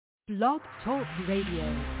Blog Talk Radio.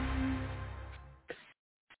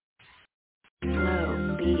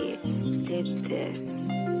 Slow beat did this.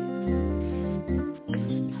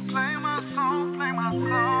 Play my song, play my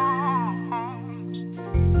song.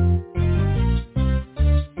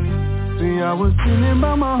 See, I was sitting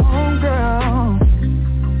by my homegirl.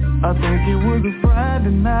 I think it was a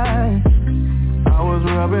Friday night. I was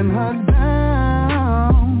rubbing her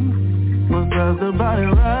down. Massage her body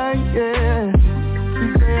right, yeah. She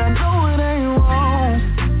say, I know it ain't wrong,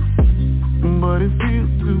 but it feels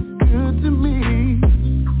too good to me.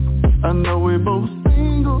 I know we're both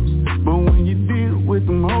single, but when you deal with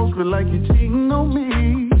them hoes, feel like you're cheating on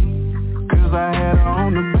me. Cause I had her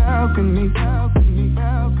on the balcony,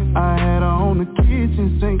 I had her on the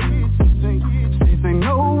kitchen sink. She say,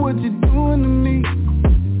 know what you're doing to me.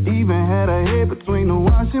 Even had her head between the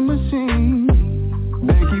washing machine.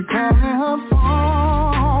 They keep calling her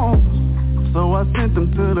phone, so I sent them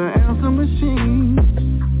to the answer machine.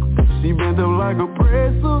 She bent up like a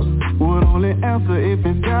presser, would only answer if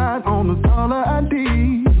it's God on the caller ID.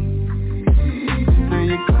 She say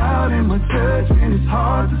you're clouding my judgment, it's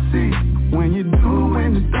hard to see when you're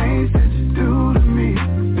doing the things that you do to me.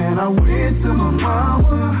 Then I went to my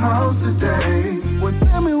mama's house today. Well,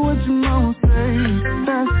 tell me what your mama say.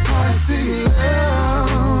 That's toxic love.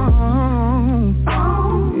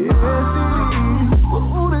 Oh, yes it is. Well,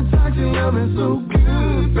 ooh, that toxic love is so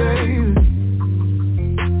good, baby.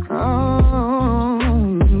 Oh,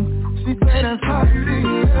 she said that's toxic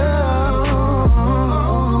love.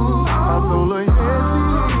 I told her yes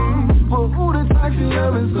it is. Well, ooh, that toxic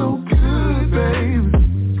love is so good, baby.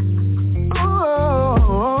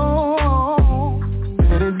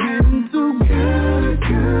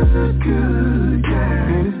 Good, yeah.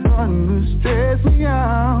 And it's starting to stress me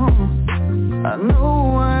out. I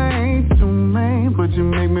know I ain't your man, but you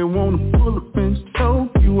make me wanna pull up and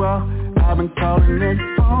choke you out. I've been calling that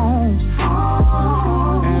phone,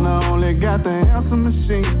 and I only got the answer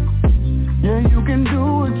machine. Yeah, you can do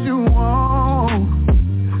what you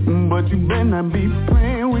want, but you better not be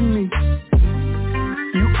playing with me.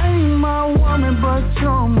 You ain't my woman, but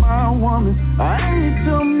you're my woman. I ain't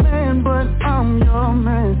your man, but I'm your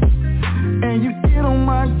man. And you get on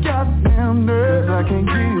my goddamn nerves. I can't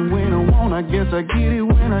get it when I want, I guess I get it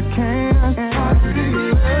when I can. And I see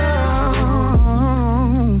love.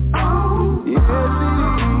 Oh, yes it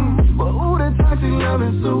is. But ooh, that toxic love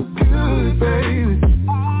is so good, baby.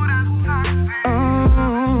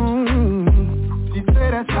 She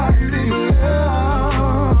said that toxic love.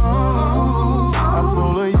 I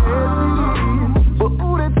told her yes it is. But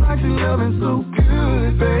ooh, that toxic love is so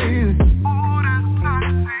good, baby.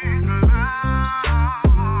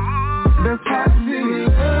 That's toxic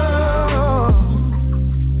love.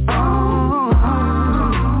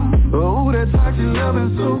 Oh, that toxic love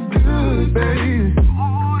is so good, baby.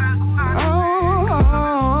 Oh,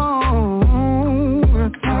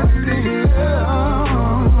 that toxic love.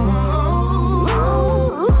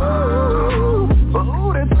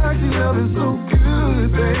 Oh, that toxic love is so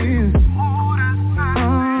good, baby.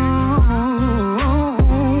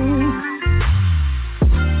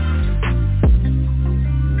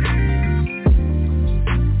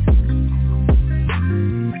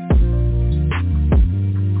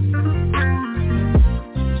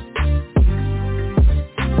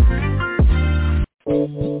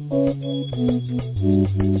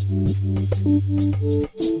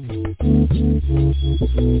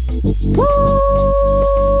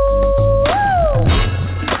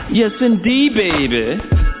 Yes, indeed, baby.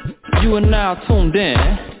 You are now tuned in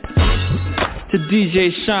to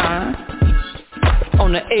DJ Shine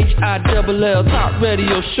on the Hilltop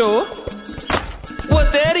radio show.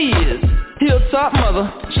 What that is? Hilltop,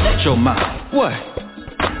 mother. Shut your mouth. What?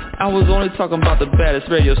 I was only talking about the baddest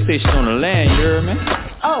radio station on the land, you heard me?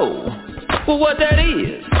 Oh, well, what that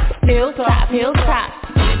is? Hilltop, Hilltop.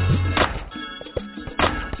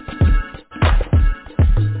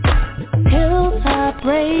 Hilltop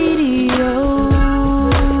Radio.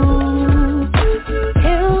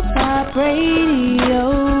 Hilltop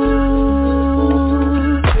Radio.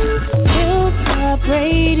 Hilltop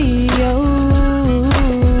Radio.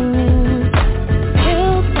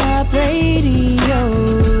 Hilltop Radio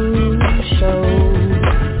Show.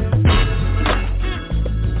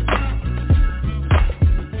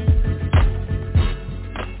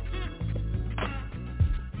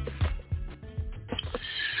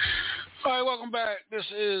 Alright, welcome back. This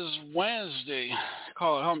is Wednesday.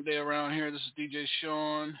 Call it Hump Day around here. This is DJ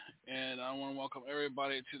Sean, and I want to welcome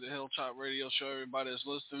everybody to the Hilltop Radio Show. Everybody that's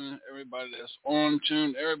listening, everybody that's on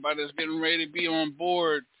tune, everybody that's getting ready to be on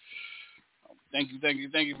board. Thank you for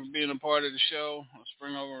being a part of the show. Let's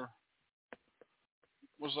bring over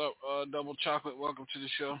What's up, Double Chocolate? Welcome to the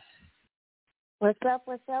show. What's up?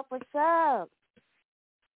 What's up? What's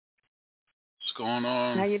going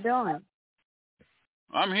on? How you doing?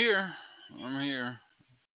 I'm here.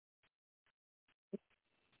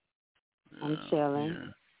 I'm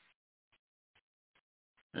chilling.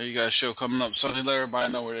 Yeah, you got a show coming up Sunday. Let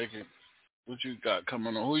everybody know where they can. What you got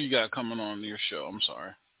coming on? Who you got coming on your show? I'm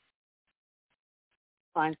sorry.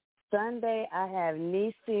 On Sunday, I have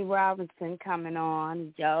Niecy Robinson coming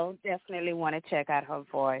on. Y'all definitely want to check out her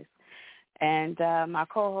voice. And my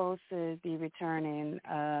co-host is the returning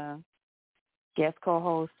guest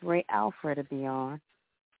co-host Ray Alfred to be on.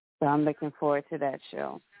 So I'm looking forward to that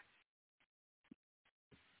show.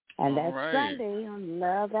 And that's Sunday on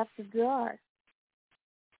Love After Dark.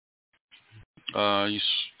 I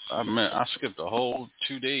skipped the whole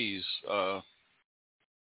 2 days.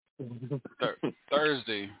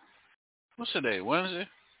 Thursday. What's today? Wednesday?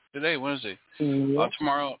 Today, Wednesday. Yeah.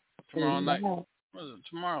 Tomorrow night. What is it?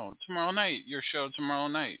 Tomorrow night. Your show tomorrow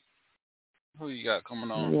night. Who you got coming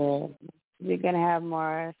on? Yeah. You're going to have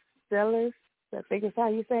Marcellus. I think it's how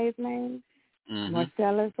you say his name. Mm-hmm.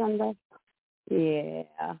 Marcellus Sunday. Yeah.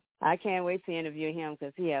 I can't wait to interview him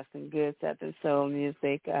because he has some good Southern soul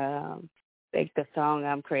music. Like the song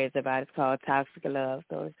I'm crazy about is called Toxic Love.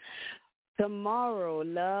 So tomorrow,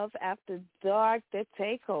 Love After Dark, the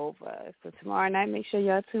takeover. So tomorrow night, make sure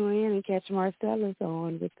y'all tune in and catch Marcellus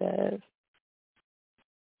on with us.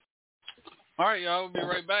 All right, y'all. We'll be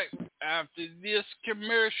right back after this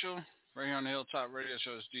commercial. Right here on the Hilltop Radio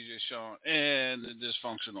Show, it's DJ Sean and the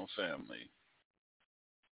Dysfunctional Family.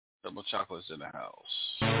 Double Chocolate's in the house.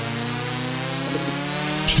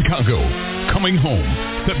 Chicago, coming home,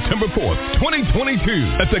 September 4th,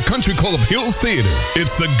 2022, at the Country Club Hill Theater.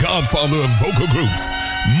 It's the godfather of vocal groups,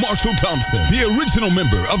 Marshall Thompson, the original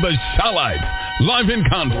member of the Shy-Lites, live in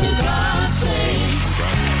concert.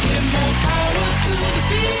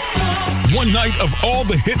 One night of all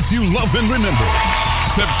the hits you love and remember.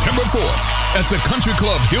 September 4th, at the Country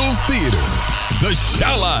Club Hill Theater, the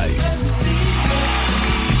Shy-Lites.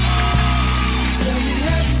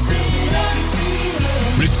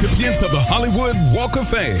 Recipients of the Hollywood Walk of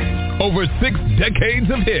Fame. Over 6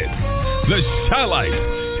 decades of hits. The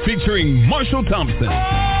Shy-Lites, featuring Marshall Thompson.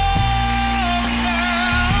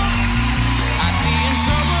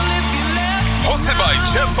 Hosted by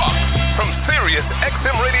Jeff Fox from Sirius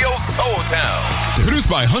XM Radio Soul Town. Produced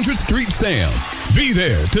by 100th Street Sam. Be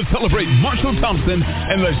there to celebrate Marshall Thompson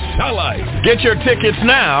and the Shy-Lites. Get your tickets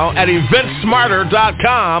now at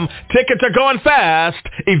eventsmarter.com. Tickets are going fast.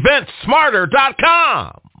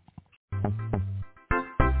 eventsmarter.com.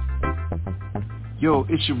 Yo,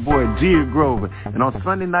 it's your boy Dear Grover, and on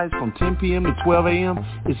Sunday nights from 10 p.m. to 12 a.m.,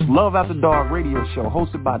 it's Love After Dark Radio Show,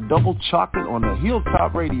 hosted by Double Chocolate on the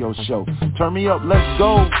Hilltop Radio Show. Turn me up, let's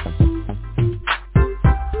go.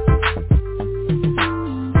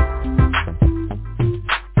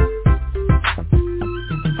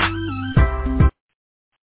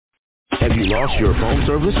 Have you lost your phone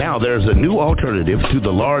service? Now there's a new alternative to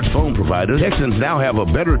the large phone providers. Texans now have a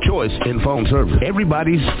better choice in phone service.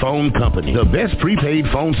 Everybody's Phone Company. The best prepaid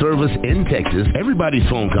phone service in Texas. Everybody's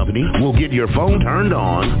Phone Company will get your phone turned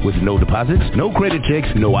on with no deposits, no credit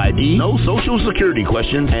checks, no ID, no social security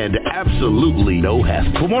questions, and absolutely no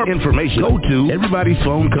hassle. For more information, go to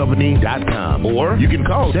everybody'sphonecompany.com or you can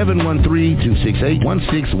call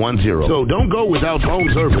 713-268-1610. So don't go without phone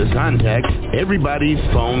service. Contact Everybody's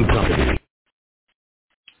Phone Company.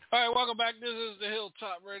 All right, welcome back. This is the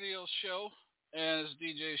Hilltop Radio Show, and it's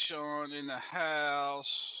DJ Sean in the house.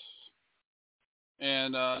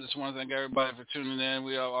 And just want to thank everybody for tuning in.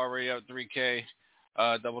 We are already at 3K.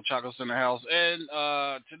 Double Chocolate's in the house. And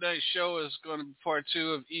today's show is going to be part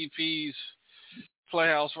 2 of EP's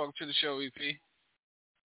Playhouse. Welcome to the show, EP.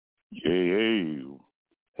 Hey.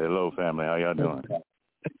 Hello, family. How y'all doing?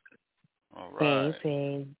 All right.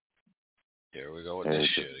 Hey. Here we go with this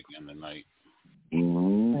shit again tonight.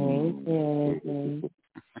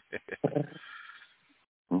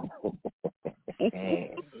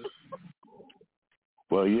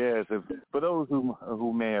 Well, yes. For those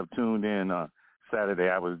who may have tuned in Saturday,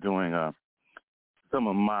 I was doing some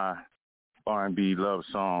of my R&B love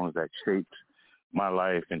songs that shaped my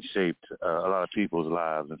life and shaped a lot of people's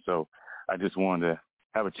lives, and so I just wanted to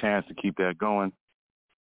have a chance to keep that going.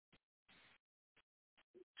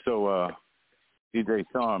 So, DJ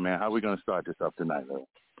Sean, man, how are we gonna start this up tonight, though?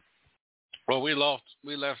 Well, we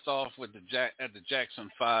left off with at the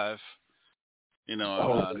Jackson 5. You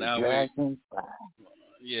know, now Jackson.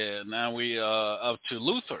 now we up to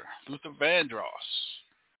Luther Vandross.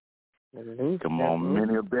 Come on,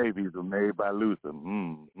 many of babies were made by Luther.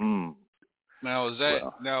 Now Now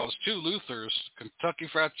it's two Luthers, Kentucky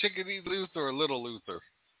Fried Chicken Eat Luther or Little Luther?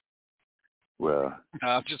 Well, no,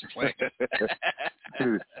 I'm just playing.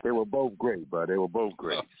 They were both great, bud. They were both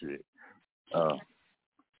great. Shit.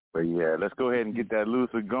 But yeah, let's go ahead and get that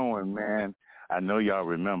Luther going, man. I know y'all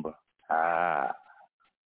remember.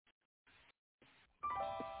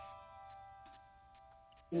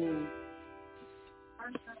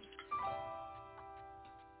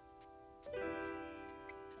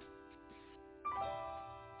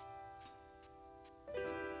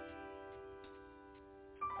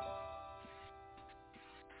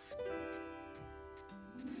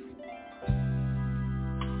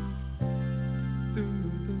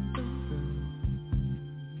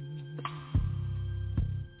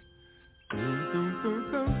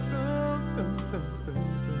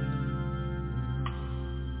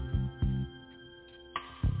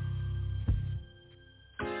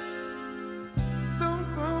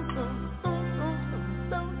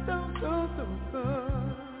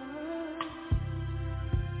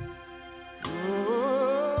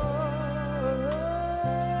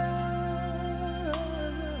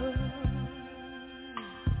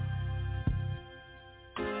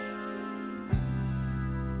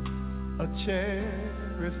 A chair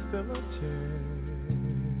is still a chair,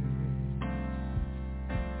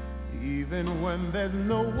 even when there's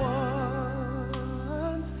no one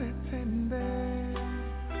sitting there.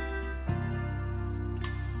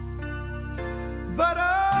 But a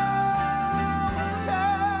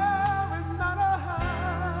chair is not a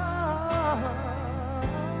house,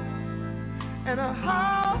 and a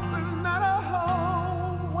house is not a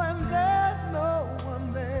home when there's no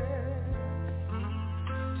one there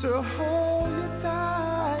to hold you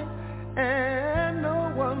tight, and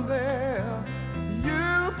no one there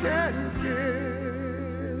you can kiss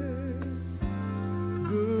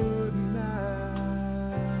good night.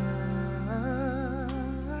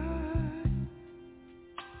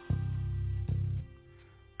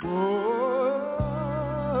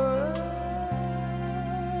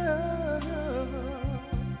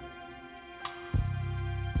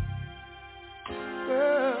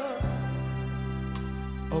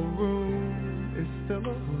 A room is still a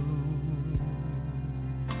room,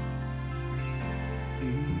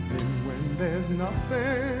 even when there's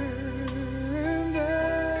nothing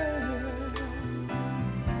there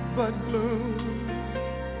but gloom.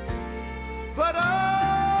 But a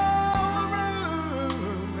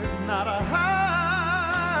room is not a house,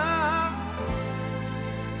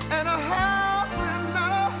 and a house is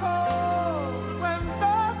not a home when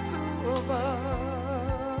the two of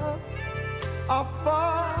us are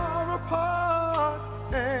far apart,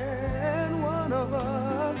 and one of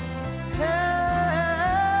us has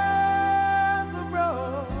a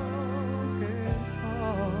broken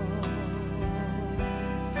heart.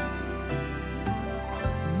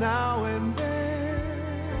 Now and then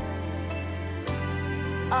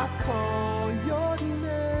I call your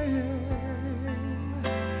name,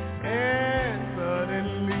 and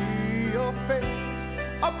suddenly your face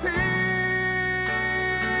appears.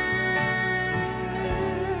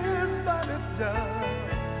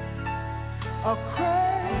 A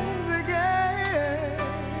crazy game.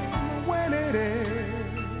 When it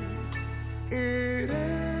ends, it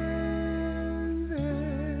ends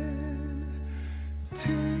in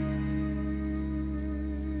tears.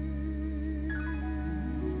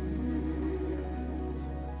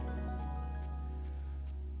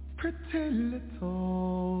 Pretty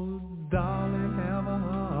little darling, have a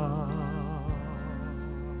heart.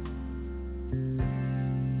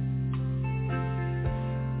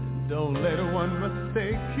 Don't let one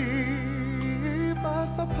mistake keep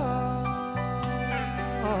us apart.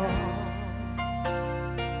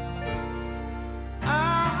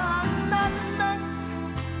 I'm not meant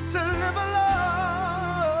to live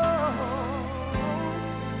alone.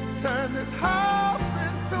 Turn this house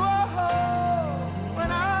into a home when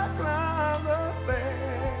I climb the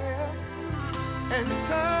stairs and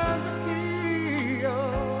turn the key.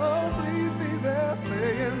 Oh, please be there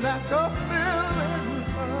saying that you're still in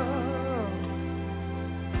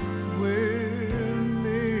with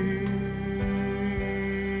me.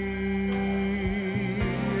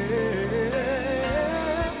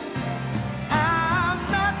 Yeah. I'm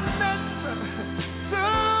not meant to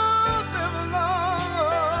live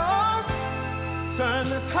alone. Turn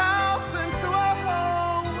this house into a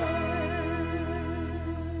home when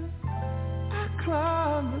I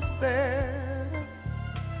climb the stairs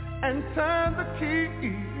and turn the key.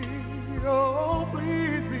 Oh,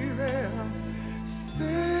 please be there.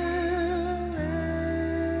 Still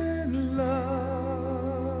in love.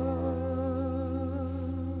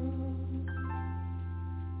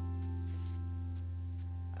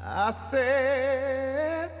 I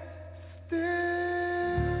said, still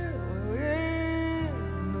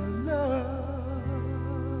in love.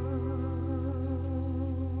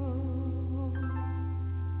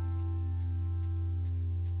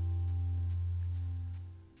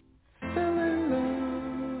 Still in love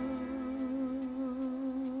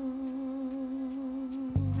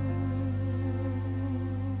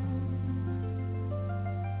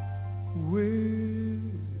with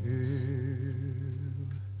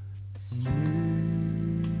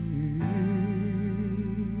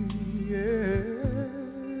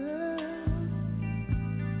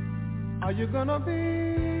Are you gonna be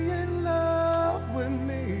in love with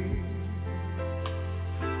me?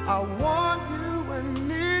 I want you and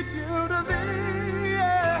need you to be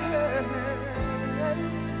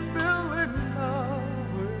still in love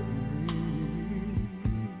with me.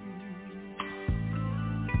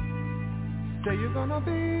 Say you're gonna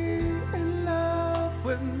be in love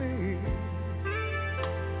with me.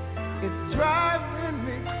 It's driving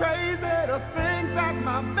me crazy to think that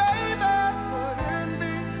my baby couldn't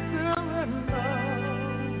be still in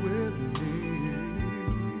love with me.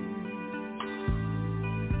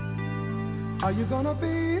 Are you gonna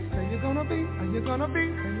be? Say you're gonna be. Are you gonna be?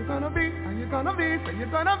 Say you're gonna be. Are you gonna be? Say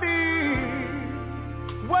you're gonna be.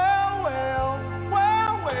 Well, well,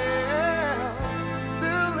 well, well.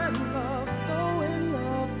 Still in love, so in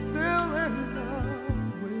love, still in love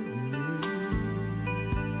with me.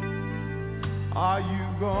 Are you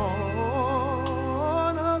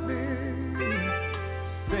gonna be?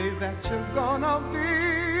 Say that you're gonna be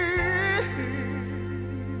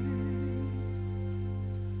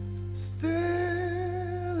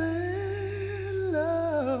still in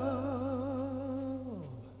love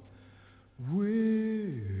with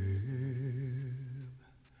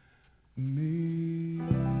me.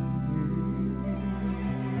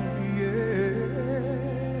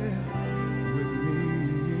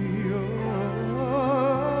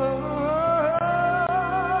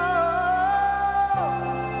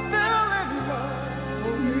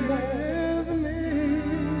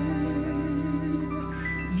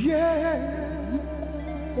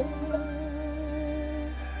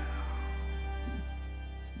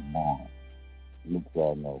 I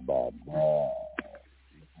know about that.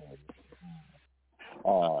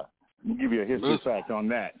 Give you a history fact on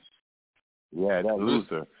that. Yeah, that's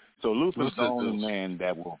Luther. So Luther's the only man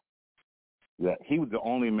that will. Yeah, he was the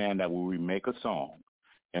only man that will remake a song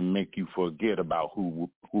and make you forget about who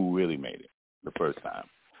really made it the first time.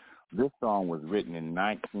 This song was written in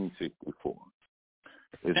 1964.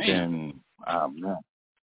 It's been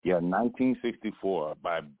 1964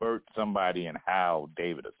 by Bert somebody and Hal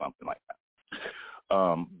David or something like that.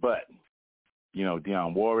 But, you know,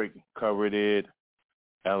 Dionne Warwick covered it,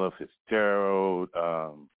 Ella Fitzgerald,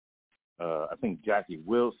 I think Jackie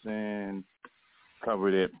Wilson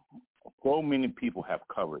covered it. So many people have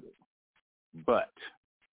covered it. But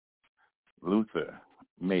Luther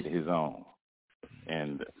made it his own.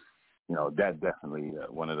 And, you know, that's definitely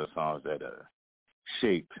one of the songs that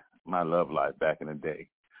shaped my love life back in the day.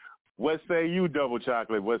 What say you, Double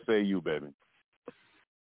Chocolate? What say you, baby?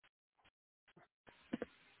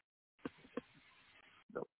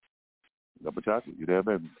 Double Chocolate, you there,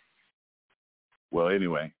 baby? Well,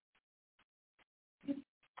 anyway.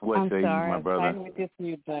 What say you, my brother? I'm sorry, with this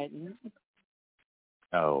mute button.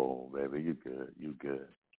 Oh, baby, you good. You good.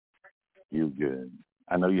 You good.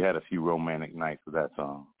 I know you had a few romantic nights with that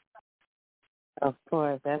song. Of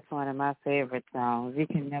course, that's one of my favorite songs. You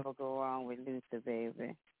can never go wrong with Luther,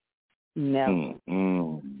 baby. Never.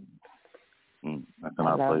 That's on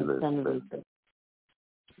our playlist.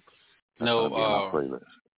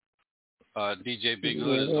 DJ Big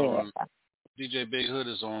Hood is on. DJ Big Hood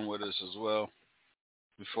is on with us as well.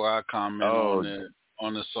 Before I comment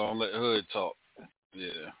on the song, let Hood talk.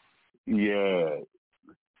 Yeah. Yeah.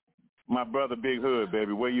 My brother Big Hood,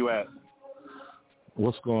 baby, where you at?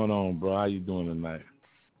 What's going on, bro? How you doing tonight?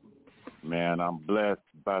 Man, I'm blessed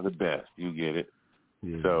by the best. You get it.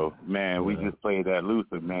 Yeah. So, man, we just played that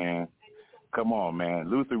Luther, man. Come on, man.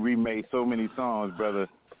 Luther remade so many songs, brother,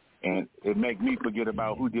 and it make me forget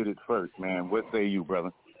about who did it first, man. What say you,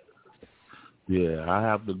 brother? Yeah, I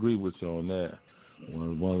have to agree with you on that.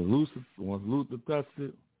 Once Luther touched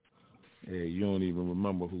it, yeah, you don't even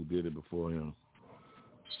remember who did it before him.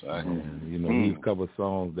 And, you know, he's covered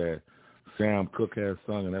songs that Sam Cooke has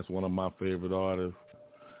sung, and that's one of my favorite artists.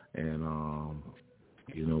 And,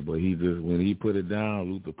 you know, but he just, when he put it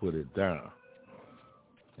down, Luther put it down.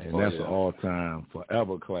 And that's an all-time,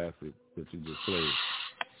 forever classic that you just played.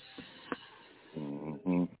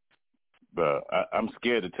 But I'm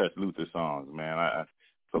scared to touch Luther songs, man.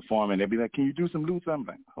 performing. They'd be like, "Can you do some Luther?" I'm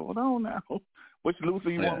like, "Hold on now. Which Luther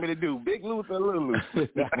you want me to do? Big Luther or Little Luther?"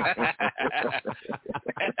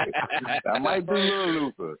 I might do Little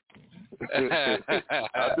Luther.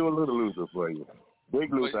 I'll do a Little Luther for you.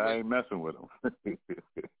 Big Luther, I ain't messing with him.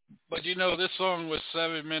 But this song was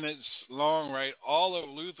 7 minutes long, right? All of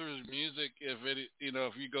Luther's music, if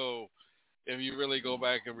you really go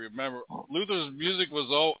back and remember, Luther's music was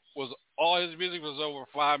all his music was over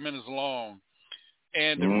 5 minutes long.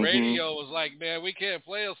 And the radio was like, man, we can't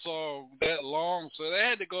play a song that long. So they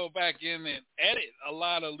had to go back in and edit a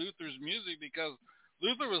lot of Luther's music because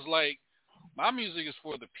Luther was like, my music is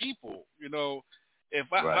for the people. If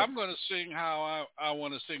I'm going to sing how I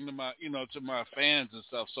want to sing to my, to my fans and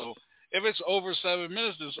stuff. So if it's over 7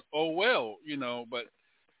 minutes, it's But,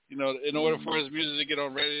 in order for his music to get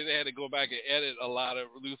on radio, they had to go back and edit a lot of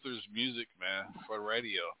Luther's music, man, for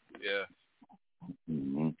radio. Yeah.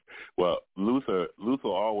 Mm-hmm. Well, Luther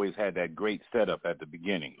always had that great setup at the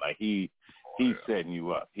beginning. Like he's setting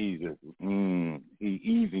you up. He's just he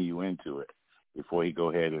easing you into it before he go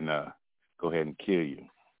ahead and kill you.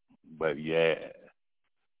 But yeah,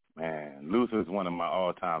 man, Luther is one of my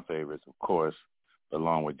all-time favorites, of course,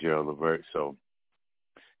 along with Gerald Levert. So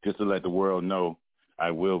just to let the world know, I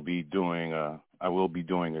will be doing a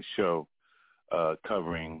show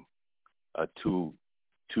covering two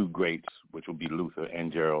greats, which will be Luther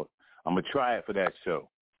and Gerald. I'm gonna try it for that show,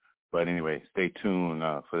 but anyway, stay tuned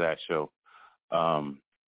for that show.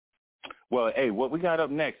 Well, hey, what we got up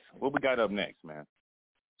next? Man?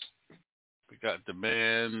 We got the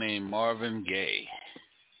man named Marvin Gaye.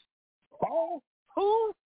 Oh,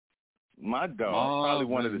 who? My dog, probably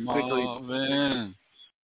one of the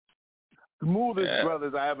smoothest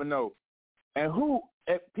brothers I ever know. And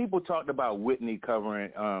people talked about Whitney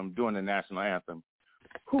covering doing the national anthem.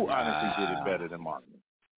 Who honestly did it better than Marvin?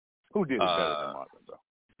 Who did it better than Marvin, bro?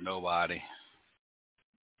 Nobody.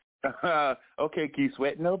 Okay, Keith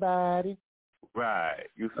Sweat, nobody. Right.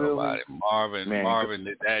 You feel nobody. Me? Marvin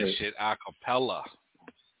did that shit a cappella.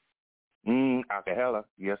 A cappella.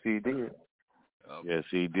 Yes, he did. Yes,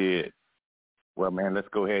 he did. Well, man, let's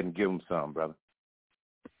go ahead and give him some, brother.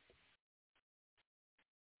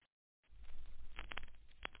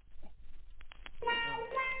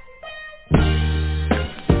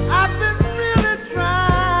 I've been really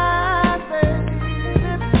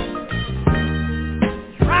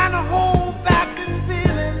trying to hold back this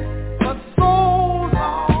feeling for so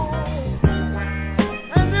long.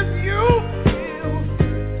 And if you feel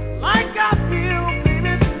like I feel,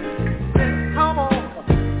 baby, then come on.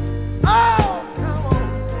 Oh, come on.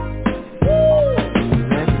 Woo.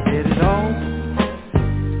 Let's get it on.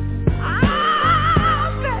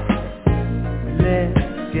 Let's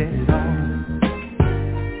get it on.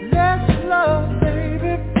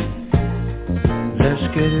 Let's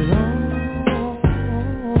get it on,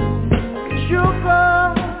 sugar,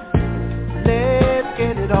 let's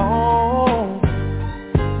get it on.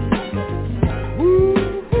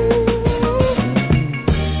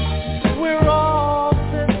 We're all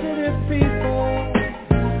sensitive people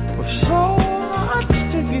with so much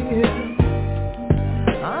to give.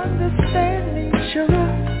 Understand me, sugar,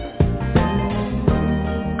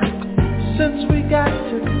 since we got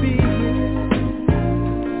to be here.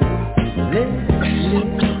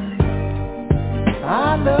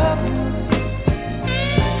 I love you.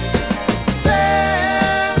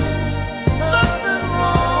 There's nothing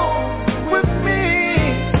wrong with me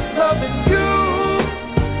loving you,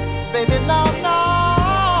 baby, no.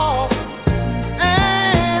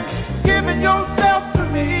 And giving yourself to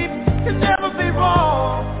me can never be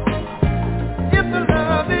wrong if the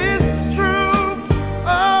love is true.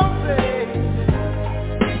 Oh, baby.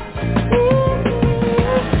 Ooh,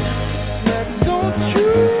 let's don't you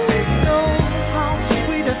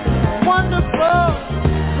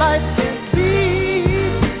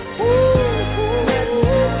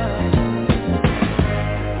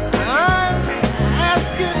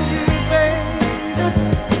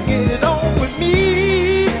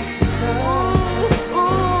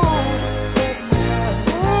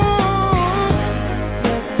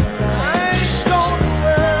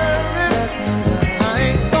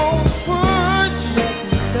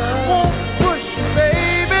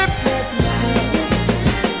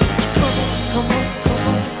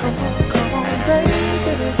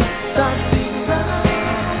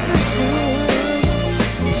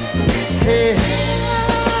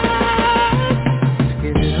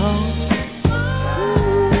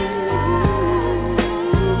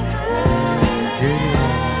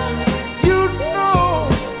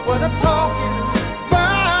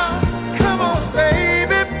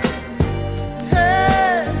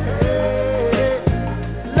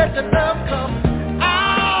let your love come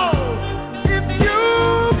out. If you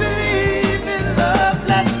believe in love,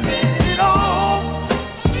 let's get it on.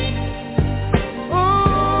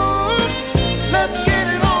 Ooh, let's get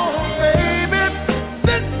it on, baby.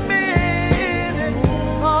 This minute,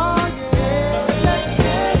 oh yeah, let's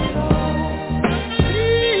get it on.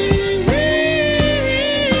 Please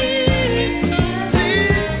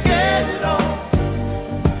get it on.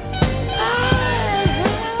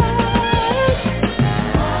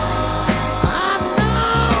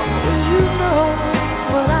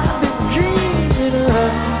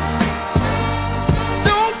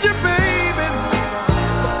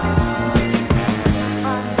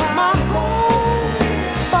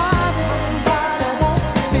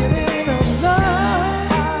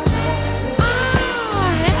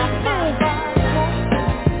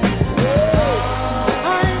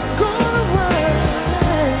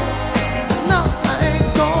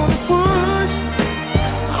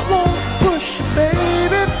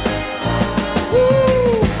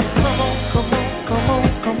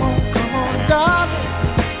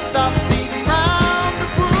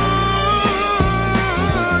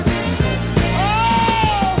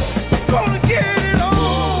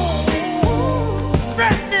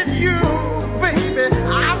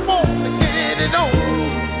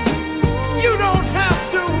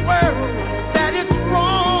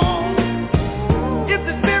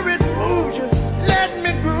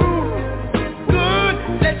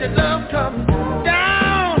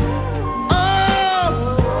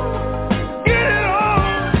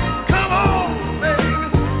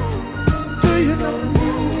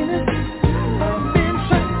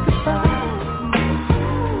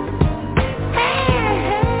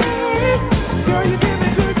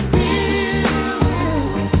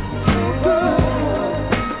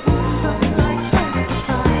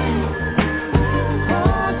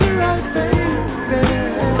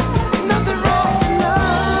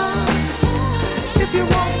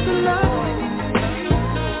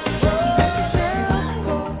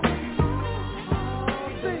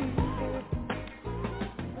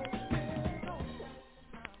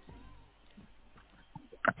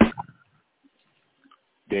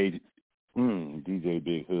 DJ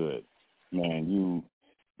Big Hood, man, you,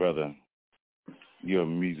 brother, you're a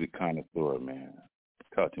music connoisseur, man.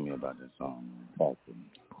 Talk to me about this song. Talk to me.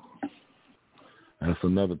 That's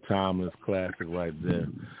another timeless classic right there.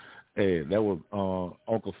 Hey, that was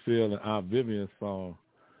Uncle Phil and Aunt Vivian's song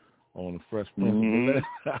on the Fresh Prince of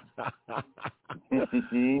Bel-Air. Yes,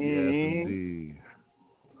 indeed.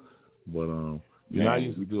 But you know, I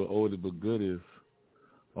used to do an oldie but goodies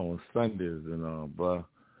on Sundays, and bruh,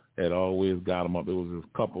 had always got them up. It was this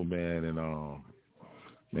couple, man, and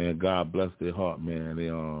man, God bless their heart, man.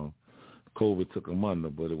 They COVID took them under,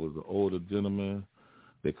 but it was an older gentleman.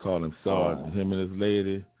 They called him Sarge, and him and his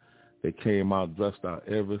lady. They came out dressed out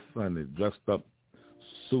every Sunday, dressed up,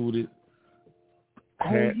 suited,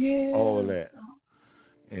 hat, all that.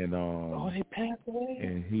 And they passed away.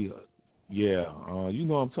 And he, you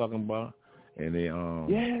know what I'm talking about. And they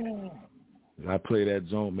I play that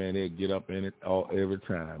joint, man. They get up in it every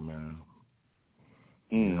time, man.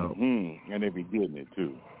 Mm-hmm. And they be getting it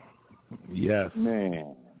too. Yes,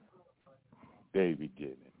 man. They be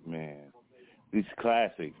getting it, man. These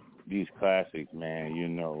classics, man. You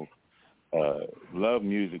know, love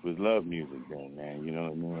music was love music then, man. You know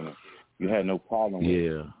what I mean? You had no problem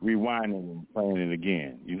with rewinding and playing it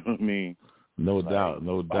again. You know what I mean? No doubt.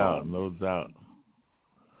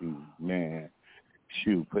 Man,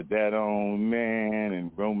 shoot, put that on, man,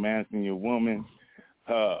 and romancing your woman.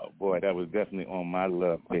 Boy, that was definitely on my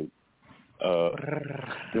love tape.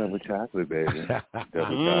 Double chocolate, baby.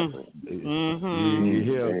 Double chocolate. You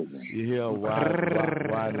hear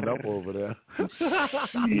winding up over there.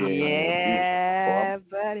 Yeah,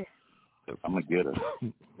 buddy. I'm going to get her.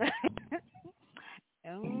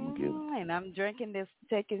 And I'm drinking this,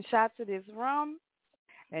 taking shots of this rum.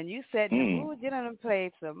 And you said you done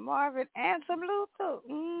played some Marvin and some Luther.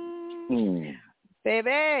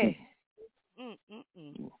 Baby.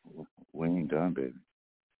 We ain't done, baby.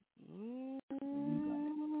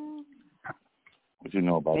 What you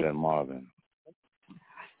know about that Marvin?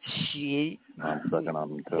 Shit. I'm sucking on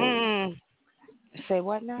them toes. Say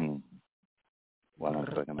what now? While I'm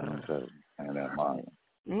sucking on them toes. And that Marvin.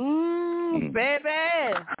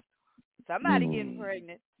 Baby. Somebody getting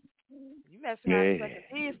pregnant. You messing around sucking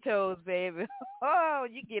these toes, baby. Oh,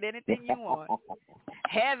 you get anything you want.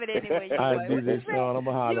 Have it anyway you want. DJ Sean, I'm going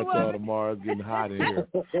to holler at y'all tomorrow. It's getting hot in here.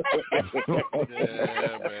 Man.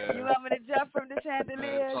 You want me to jump from the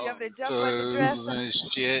chandelier? You want me to jump from the dresser?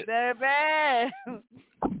 Shit. Baby.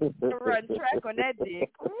 Run track on that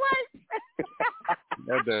dick. What?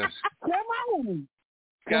 Come on.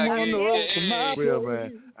 Come on the road to my real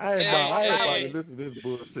man. I ain't about to listen to this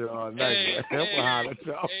bullshit all night, man. That's what holler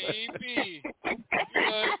y'all.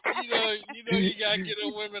 You gotta get the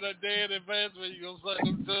women a day in advance when you gonna suck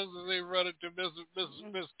them toes and they run it to Miss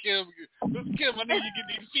Kim. Miss Kim, I need you to get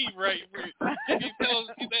these feet right. Get these toes,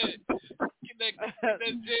 get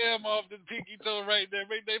that jam off the pinky toe right there.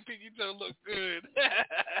 Make that pinky toe look good.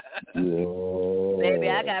 Yeah. Baby,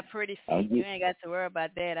 I got pretty feet. You ain't got to worry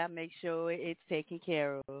about that. I make sure it's taken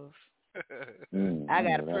care of. I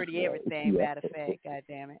got a pretty everything, matter of fact. God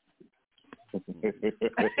damn it.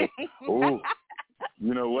 Oh,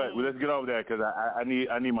 you know what? Well, let's get over that because I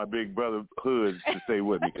need my big brother Hood to stay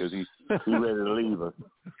with me because he's ready to leave us.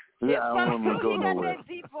 Yeah, I don't want him to go nowhere. He got that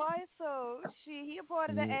deep voice, so he a part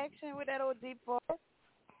of the action with that old deep voice.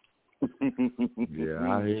 Yeah,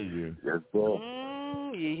 I hear you. Yes, sir.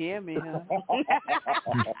 You hear me, huh?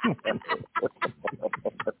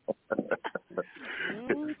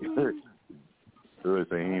 Hood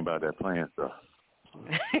say he ain't about that playing stuff.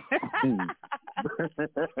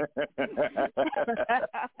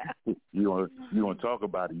 You want to talk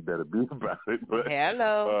about it, you better be about it. But,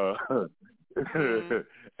 hello.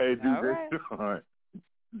 Hey,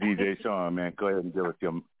 DJ Sean, man, go ahead and give us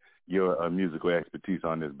your musical expertise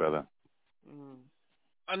on this, brother.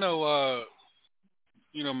 I know,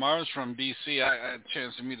 Marvin's from D.C. I had a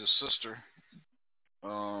chance to meet his sister.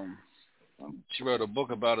 She wrote a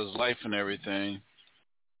book about his life and everything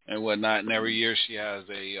and whatnot, and every year she has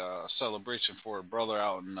a celebration for her brother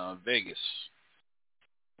out in Vegas,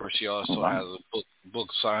 where she also has a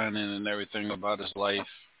book signing and everything about his life.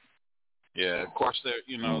 Yeah, of course, there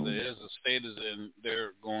his estate is in.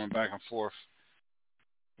 They're going back and forth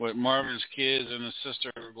with Marvin's kids, and his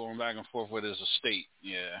sister are going back and forth with his estate.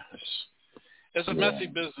 Yeah, it's a messy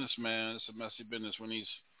business, man. It's a messy business when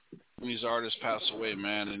these artists pass away,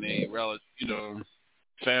 man, and they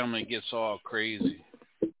family gets all crazy.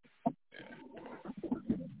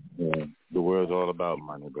 Yeah, the world's all about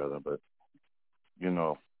money, brother. But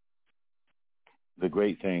the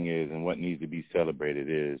great thing is, and what needs to be celebrated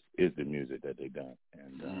is the music that they've done,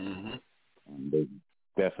 and they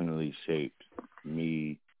definitely shaped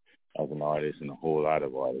me as an artist and a whole lot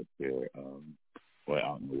of artists here,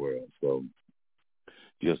 out in the world. So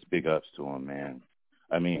just big ups to them, man.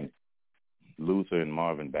 I mean, Luther and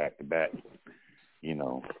Marvin back to back. I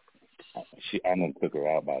done took her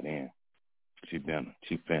out by then. She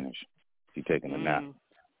finished. She taking a nap.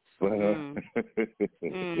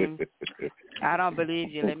 I don't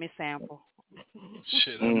believe you. Let me sample.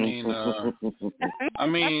 Shit,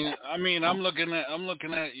 I'm looking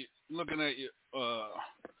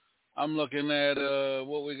at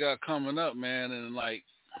what we got coming up, man, and like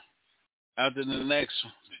after the next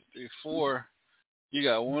 3, 4, you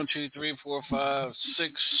got 1, 2, 3, 4, 5,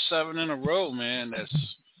 6, 7 in a row, man. That's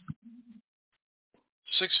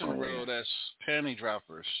 6 in a row. That's panty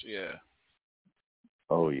droppers. Yeah.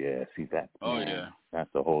 Oh yeah, see that? Oh yeah,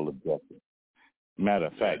 that's the whole objective. Matter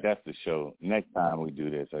of fact, that's the show. Next time we do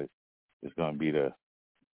this, it's going to be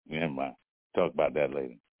never mind. Talk about that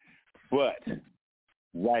later. But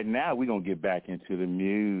right now, we're going to get back into the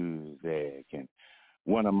music, and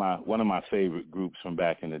one of my favorite groups from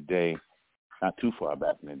back in the day, not too far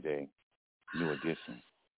back in the day, New Edition.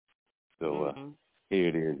 So here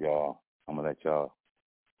it is, y'all. I'm gonna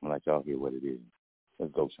let y'all hear what it is.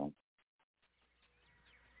 Let's go, Sean.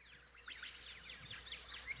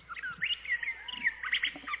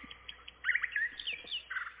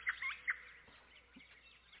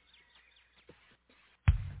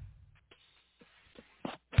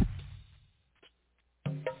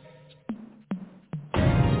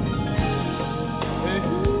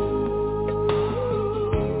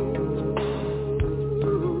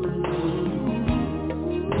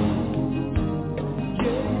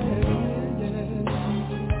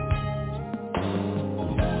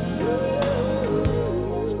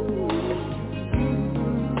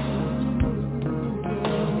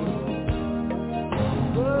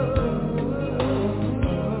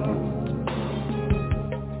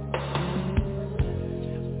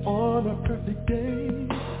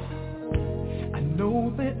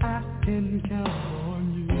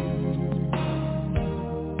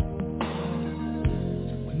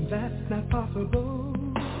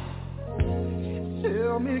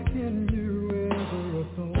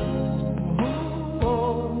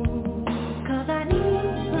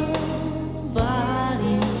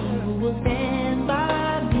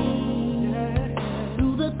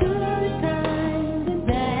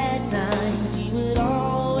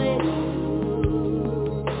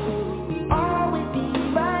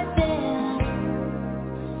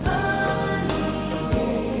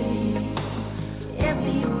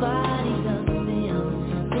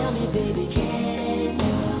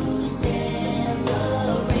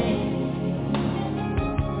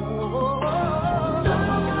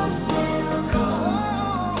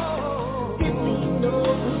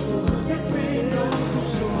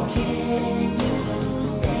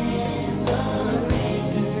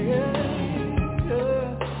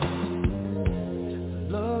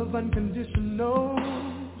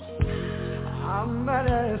 not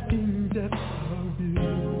asking just for you.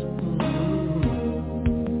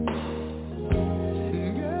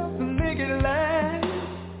 Girl, to make it last,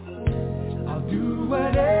 I'll do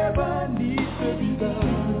whatever needs to be done.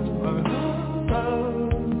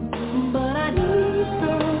 But I need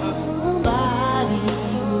somebody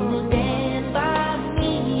who will stand by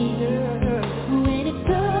me. When it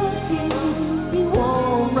touches, she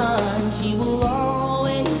won't run, she will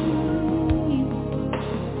always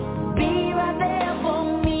be right there for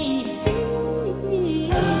me.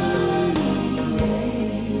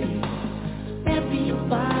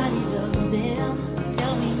 Everybody loves them.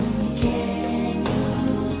 Tell me, can you stand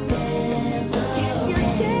the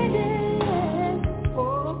rain?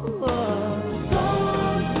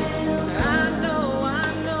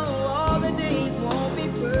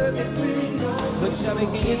 But tell me,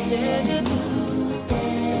 can you stand it? Can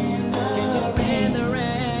you stand the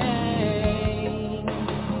rain?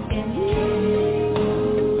 Can you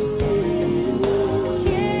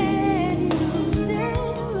stand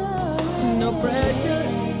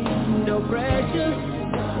No pressure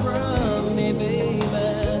from me, baby.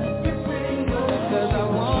 'Cause I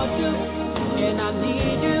want you and I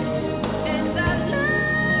need you and I love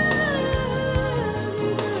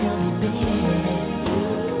you. Tell me, baby,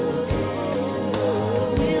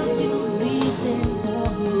 will you listen to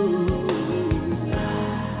me?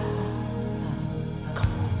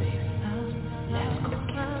 Come on, baby. Let's go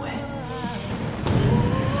get wet.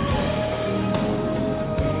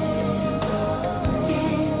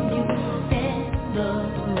 Can you stand the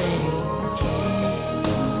rain?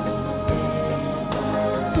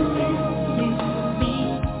 Will you be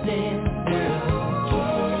there, girl?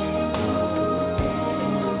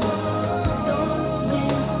 Storms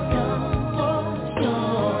will come for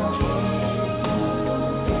sure.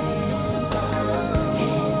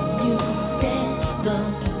 Can you stand the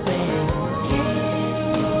rain?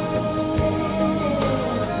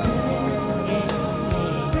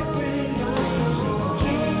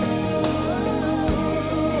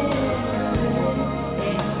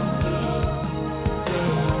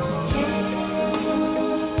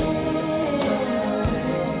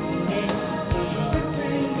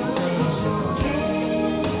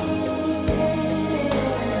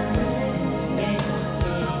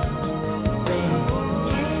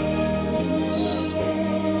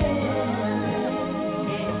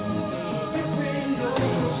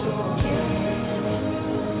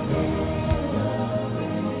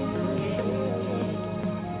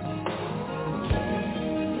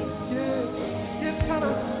 It's kind of,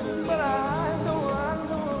 but I know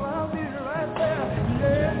I'll be right there.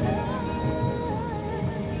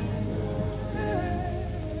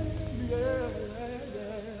 Yeah.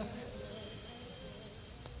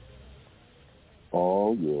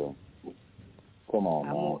 Oh, yeah. Come on,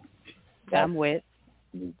 man. I'm wet.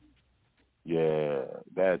 Yeah,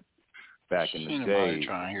 that back in the Ain't day. nobody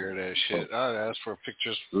trying to hear that shit. I asked for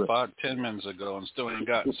pictures 5-10 minutes ago and still ain't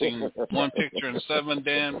seen one picture in 7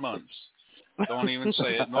 damn months. Don't even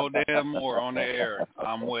say it no damn more on the air.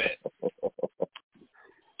 I'm wet.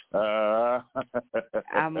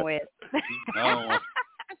 I'm wet. No.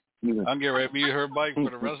 I'm getting ready to be her bike for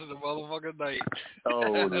the rest of the motherfucking night.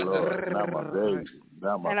 Oh, Lord. Not my baby.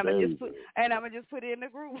 Not my baby. And I'm going to just put it in the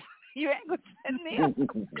group. You ain't going to send me up.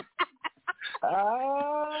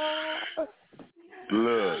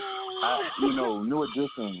 Look, New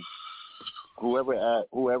Edition, whoever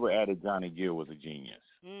added Johnny Gill was a genius.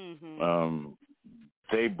 Mm-hmm.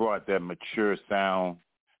 They brought that mature sound.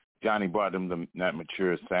 Johnny brought them that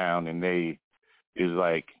mature sound, and they is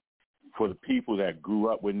like, for the people that grew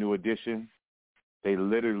up with New Edition, they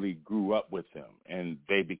literally grew up with them, and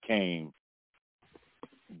they became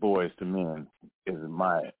boys to men. Is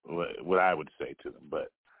what I would say to them.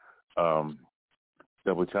 But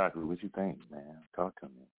Double Chocolate, what you think, man? Talk to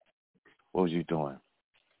me. What was you doing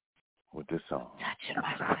with this song? Touching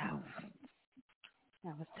myself. I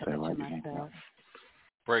was touching myself.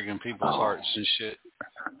 Breaking people's hearts and shit.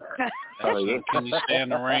 Can you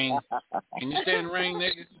stand the rain? Can you stand the rain,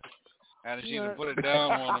 nigga? How did she even put it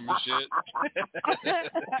down on him and shit?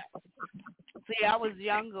 See, I was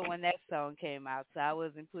younger when that song came out, so I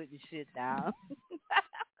wasn't putting shit down.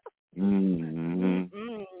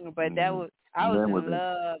 But I was in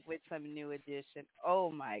love with some New Edition.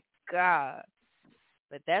 Oh my God!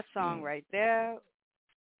 But that song right there,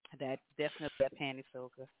 that's definitely a panty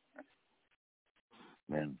soaker.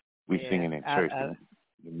 Man, we singing in church.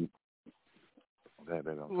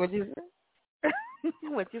 What you say?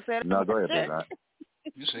 What you said? No, go ahead, man.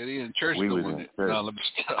 You said he in church we doing was in it. church. No, let me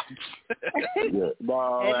stop. Yeah.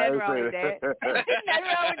 No, Ain't nothing wrong with that. Ain't nothing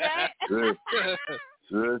wrong with that.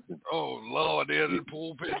 Oh, Lord, they're in the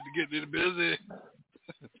pulpit getting busy.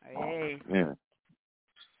 Hey. Yeah.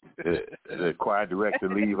 The choir director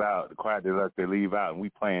leave out. The choir director leave out, and we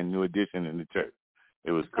playing New Edition in the church.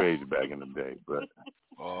 It was crazy back in the day, but.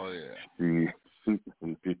 Oh yeah.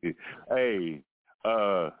 Hey,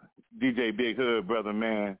 DJ Big Hood, brother,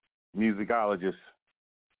 man, musicologist.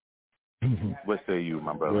 What say you,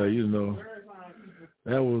 my brother? Well,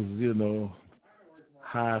 that was,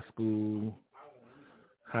 high school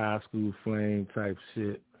flame type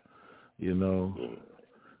shit,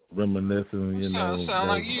 reminiscing, Sound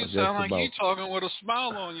like you talking with a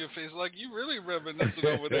smile on your face, like you really reminiscing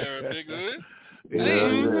over there, Big Hood.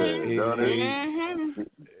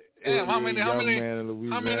 Damn, how many girls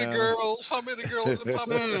in public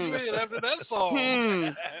you hit after that song?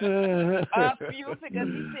 A few, because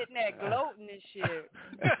he's sitting there gloating and shit.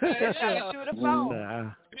 Just coming through the phone.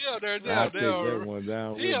 He up there I'll take that one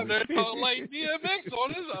down. He up there talking like DMX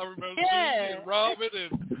on his. I remember seeing Robin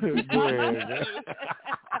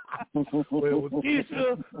and with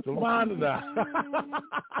Keisha, Savannah.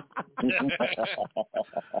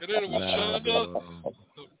 And then it was Shonda.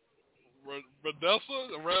 Vanessa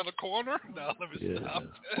around the corner. Now let me stop.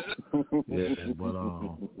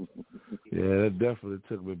 That definitely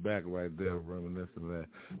took me back right there, reminiscing of that.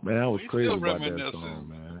 Man, I was crazy about that song,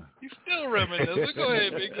 man. He's still reminiscing. Go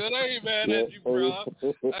ahead, Big Good. I ain't mad at you, bro.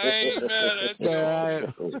 I ain't mad at you.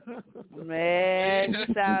 Man, you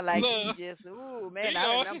sound like you just, man,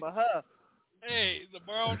 I remember her. Hey,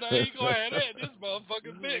 tomorrow night he gonna have that. This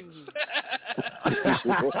motherfucking mix.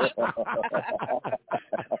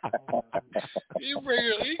 He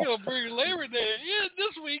gonna bring Labor Day. Yeah,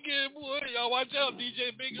 this weekend, boy. Y'all watch out.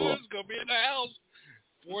 DJ Big Hood's gonna be in the house.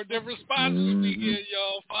 4 different spots this weekend,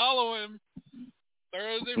 y'all. Follow him.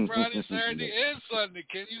 Thursday, Friday, Saturday, and Sunday.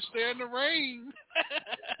 Can you stand the rain?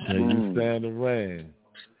 Can you stand the rain?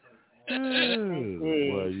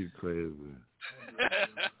 Boy, you crazy.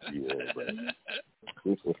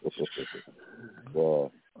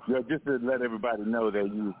 Just to let everybody know that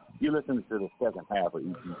you listen to the second half of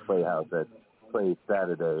E.T.'s Playhouse that played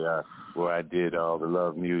Saturday, where I did all the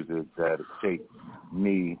love music that shaped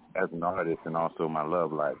me as an artist and also my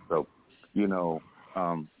love life. So, I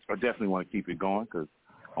definitely want to keep it going because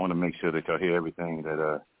I want to make sure that y'all hear everything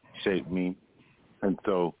that shaped me. And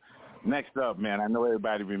so, next up, man, I know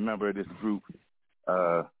everybody remember this group.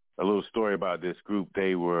 A little story about this group.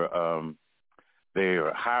 They were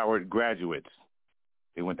Howard graduates.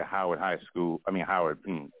 They went to Howard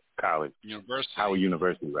College. Howard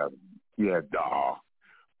University, rather. Yeah, duh.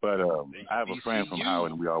 But I have a friend from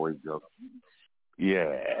Howard, and we always joke.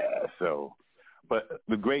 Yeah, so. But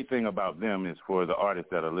the great thing about them is for the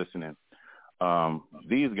artists that are listening,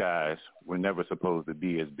 these guys were never supposed to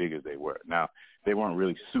be as big as they were. Now, they weren't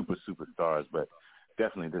really superstars, but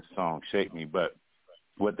definitely this song shaped me. But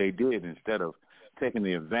what they did, instead of taking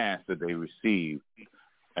the advance that they received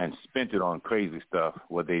and spent it on crazy stuff,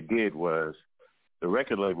 what they did was the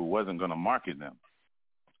record label wasn't going to market them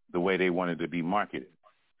the way they wanted to be marketed.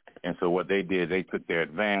 And so what they did, they took their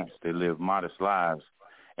advance, they lived modest lives,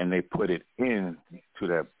 and they put it into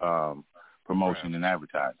their promotion and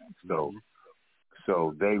advertising.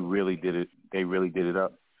 So they really did it. They really did it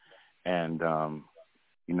up. And,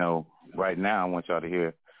 right now I want y'all to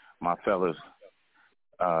hear my fellas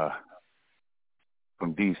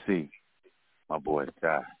from D.C., my boy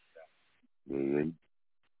Sky. Yeah.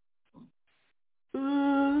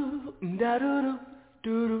 Ooh, da doo doo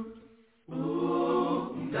doo.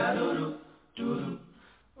 Ooh, da doo doo doo.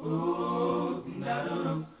 Ooh, da doo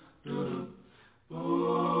doo doo.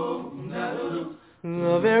 Ooh, da doo.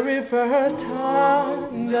 The very first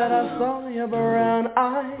time that I saw your brown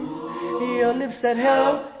eyes, your lips said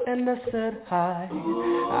hello and I said hi.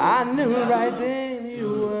 I knew right then you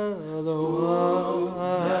were the one.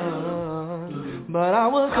 But I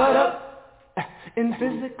was caught up in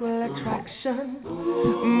physical attraction,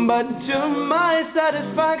 but to my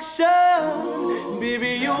satisfaction,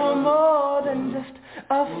 baby, you were more than just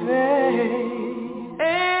a face.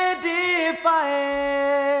 And if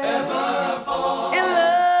I ever fall in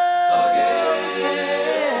love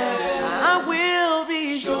again, I will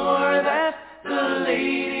be sure that the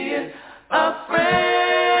lady is a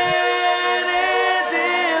friend. And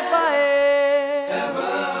if I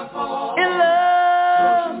ever fall in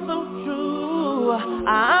love so true,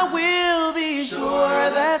 I will be sure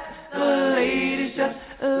that the lady's just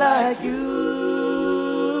like you.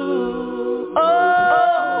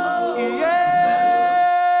 Oh, yeah.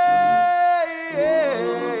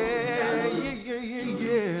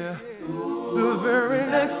 The very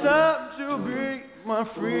next time you'll be my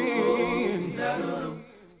friend,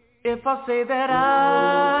 if If I say that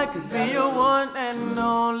I could be your one and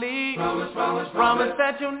only, promise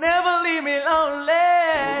that you'll never leave me lonely.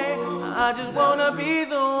 I just wanna be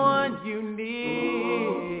the one you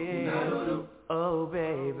need. Oh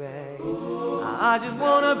baby, I just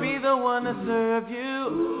wanna be the one to serve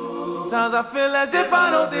you. Sometimes I feel as if I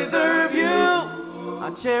don't deserve you. I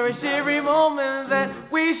cherish every moment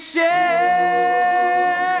that we share.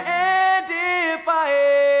 And if I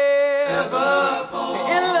ever fall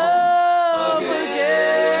in love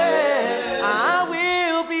again, I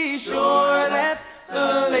will be sure that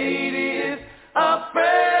the lady is a friend.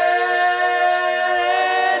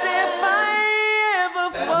 And if I ever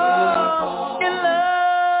fall in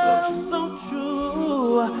love so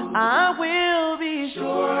true, I will be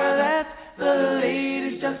sure that the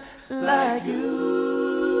lady's just like you.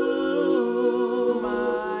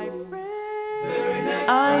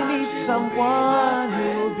 I need someone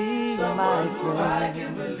who'll be my friend,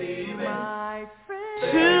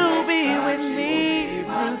 to be with me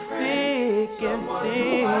through thick and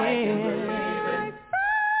thin.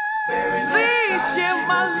 Please share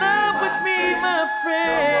my love with me, my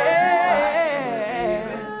friend.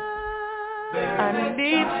 I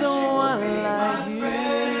need someone like you.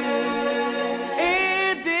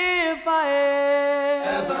 And if I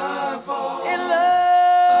ever fall in love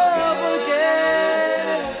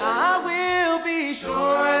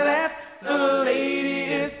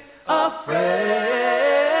a friend,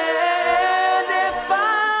 if I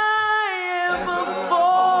ever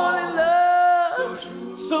fall in love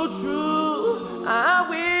so true, I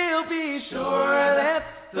will be sure that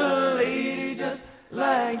the lady just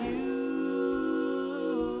like you.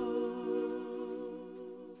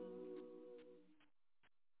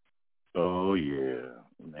 Oh yeah,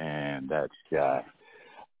 man, that's Shy.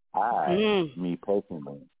 Me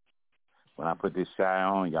personally, when I put this Shy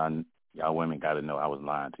on, y'all women got to know I was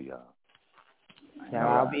lying to y'all.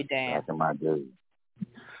 I'll be damned. Back in my day.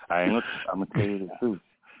 I'm gonna tell you the truth.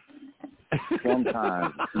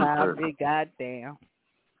 Sometimes the truth I'll hurts. be goddamn.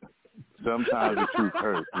 Sometimes the truth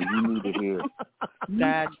hurts, and you need to hear.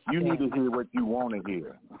 You need to hear what you want to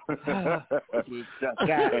hear. And this,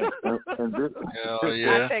 hell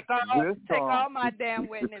yeah. I take all my damn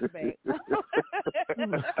witness back.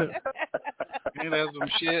 Ain't that some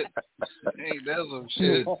shit? Ain't that some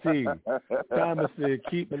shit? See, Thomas said,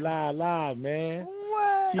 keep the lie alive, man.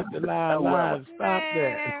 What? Keep the lie alive. Stop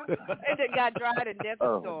that. It just got dried in death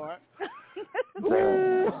store.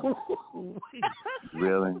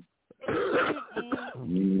 Really?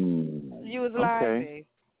 You was lying, babe.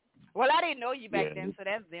 Well, I didn't know you back then, so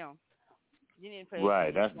that's them. You didn't pay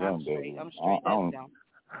right, that's them, baby. I'm straight, that's them.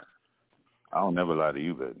 I don't never lie to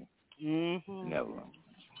you, baby. Mm-hmm. Never.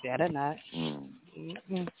 Better not.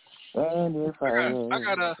 I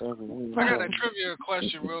got a trivia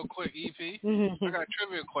question real quick, EP. I got a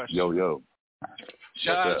trivia question. Yo.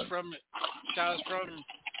 Shaz from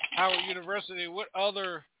Howard University. What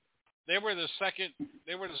other? They were the second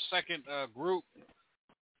group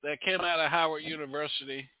that came out of Howard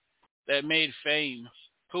University that made fame.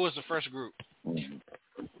 Who was the first group?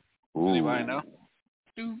 Ooh. Anybody know?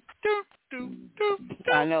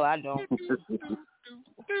 I know I don't.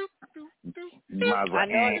 You might as well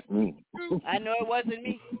ask me. I know it wasn't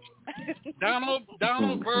me. Donald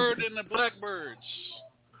Byrd and the Blackbirds.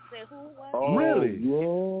 Oh, really?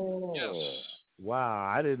 Yeah. Yes.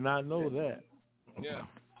 Wow, I did not know that. Yeah.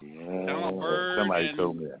 Donald Byrd. Somebody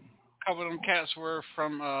told me that. A couple of them cats were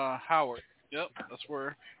from Howard. Yep, that's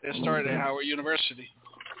where they started at Howard University.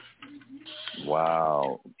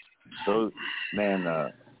 Wow. So, man,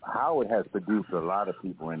 Howard has produced a lot of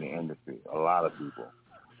people in the industry. A lot of people.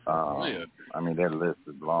 I mean, their list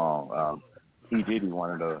is long. P. Diddy,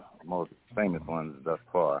 one of the most famous ones thus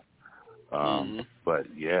far. But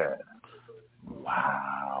yeah,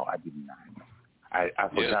 wow, I did not. I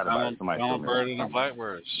forgot about it. Somebody told me. Donald Byrd and the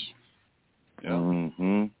Blackbirds. Yep.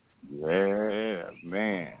 Yeah,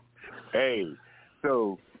 man. Hey,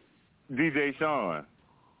 so DJ Sean,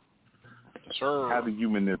 sir, how did you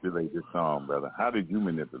manipulate this song, brother? How did you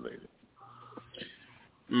manipulate it?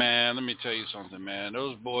 Man, let me tell you something, man.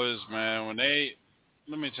 Those boys, man,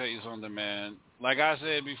 let me tell you something, man. Like I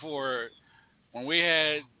said before, when we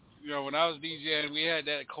had, when I was DJing, we had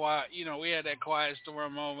that quiet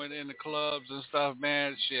storm moment in the clubs and stuff,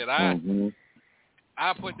 man. Shit,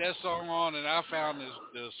 I put that song on and I found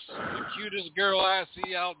the cutest girl I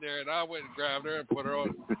see out there, and I went and grabbed her and put her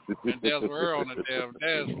on and danced with her on the damn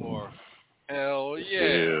dance floor. Hell yeah.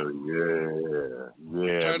 Hell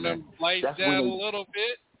yeah. Turned them lights down a little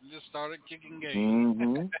bit and just started kicking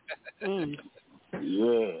game.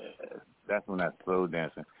 Yeah. That's when I slow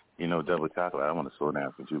dancing. Double Chocolate, I want to slow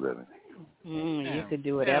down for you, baby. You can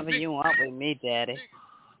do whatever you want with me, Daddy.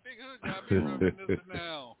 Big Hood got me reminiscing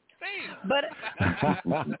now. Damn. But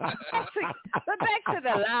back to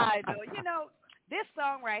the lie, though. This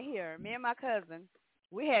song right here, me and my cousin,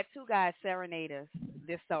 we had two guys serenade us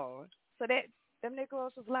this song. So them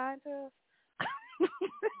Negroes was lying to us?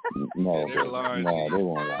 No, they were lying no, they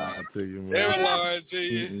won't lie to you, man. They were lying to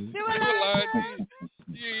you. Mm-hmm. They were lying to you.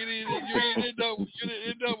 You didn't end up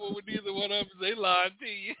with neither one of them. They lied to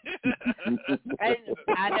you. And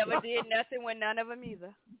I never did nothing with none of them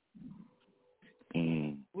either.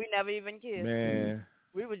 We never even kissed. Man.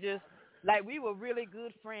 We were just, we were really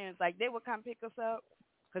good friends. Like, they would come pick us up,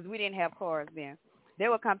 because we didn't have cars then. They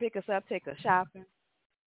would come pick us up, take us shopping,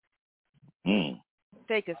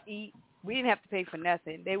 take us eat. We didn't have to pay for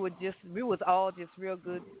nothing. We was all just real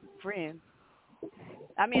good friends.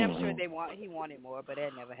 I mean, I'm sure he wanted more, but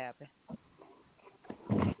that never happened.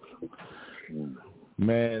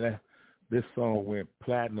 Man, this song went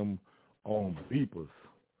platinum on beepers.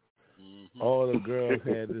 All the girls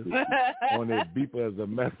had this on their beeper as a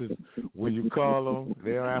message. When you call them,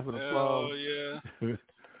 they don't answer the phone. Oh, yeah.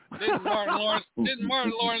 Didn't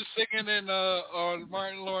Martin Lawrence singing in on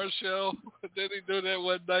Martin Lawrence show? Did he do that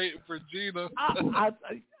one night for Gina?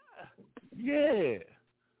 Yeah.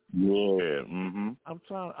 Yeah. I'm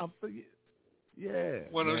thinking. Yeah.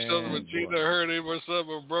 One of them shows when Gina heard him or something,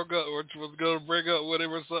 or broke up, or was going to break up with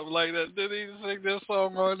him or something like that. Did he sing this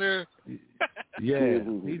song on there? Yeah,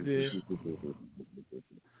 he did.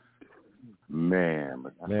 Man,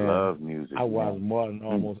 I love music. I watch Martin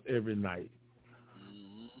almost every night.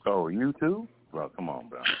 Oh, you too? Bro, come on,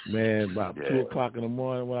 bro. Man, about 2 o'clock in the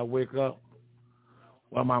morning when I wake up,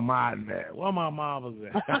 where my mom at? Where my mom was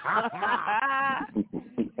at?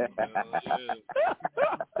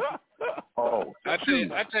 Oh, I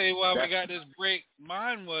tell you why we got this break.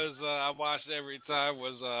 Mine was I watched every time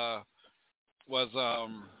was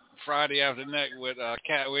Friday After Next with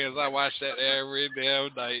Cat Williams. I watched that every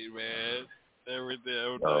damn night, man. Every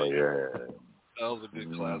damn night. Oh yeah, that was a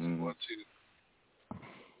good classic one too.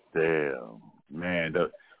 Damn, man,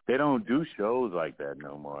 they don't do shows like that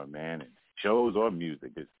no more, man. Shows or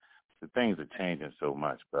music, the things are changing so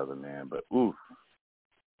much, brother, man. But oof,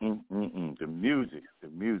 the music,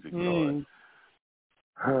 Lord.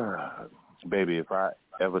 Baby, if I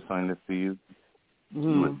ever sung this to you,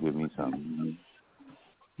 you would give me something.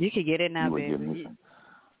 You can get it now, baby. Give me something.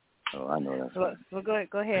 Oh, I know that. Well,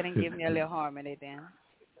 go ahead and give me a little harmony then.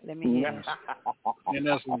 Let me hear it. And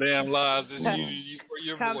that's some damn lies that you for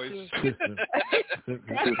your Come voice.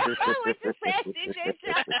 What you said, DJ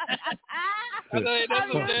John? I know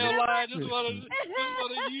that's some damn lie. Just wanna use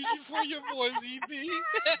you for your voice, EP.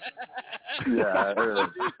 Yeah, I heard.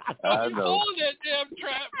 I know. Hold that damn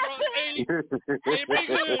trap, bro. Hey, make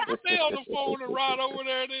sure stay on the phone and ride over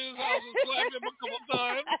there to his house and slap him a couple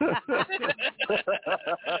times.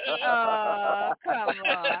 Oh, come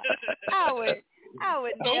on. I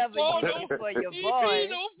would never use you for your voice.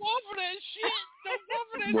 Don't fall for that shit.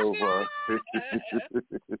 Don't fall for that shit.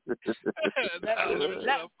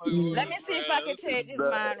 Let me see if I can change his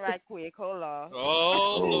mind right quick. Hold on.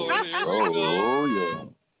 Oh, Lord. Here we go. Oh, yeah.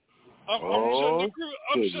 I'm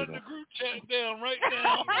shutting the group chat down right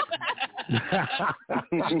now.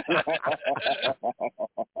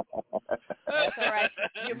 That's all right.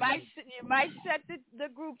 You might shut the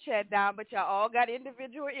group chat down, but y'all all got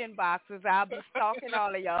individual inboxes. I'll be stalking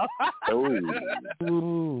all of y'all. That's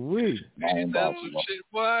some shit.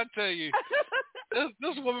 Boy, I tell you,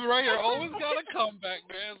 this woman right here always got a comeback,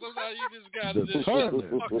 man. Sometimes you just gotta just shut the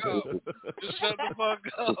fuck up. Just shut the fuck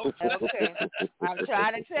up. Okay. I'm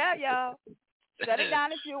trying to tell y'all. Shut it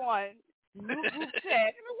down if you want. New group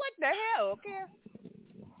chat. What the hell, okay?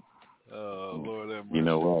 Oh, Lord have mercy. You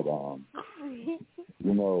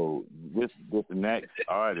know what? This next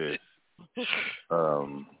artist,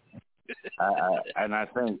 I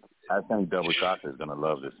think Double Chocolate is gonna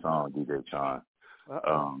love this song, DJ Sean.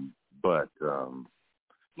 But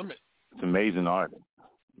it's amazing artist,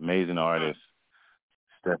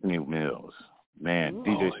 Stephanie Mills. Man,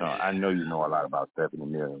 DJ Sean, yeah. I know you know a lot about Stephanie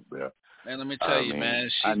Mills, bro. Man, let me tell you, man,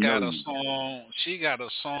 she got a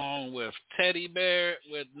song with Teddy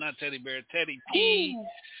P.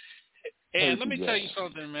 And let me tell you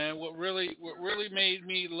something, man. What really made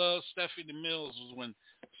me love Stephanie Mills was when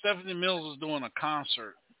Stephanie Mills was doing a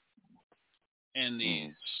concert, and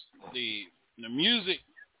the music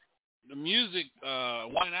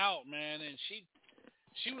went out, man, and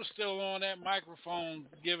she was still on that microphone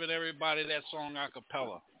giving everybody that song a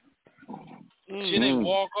cappella. She didn't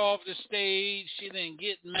walk off the stage. She didn't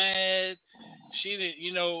get mad. she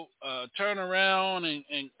didn't, turn around and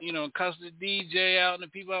cuss the DJ out and the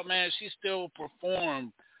people out, man. She still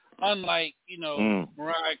performed, unlike,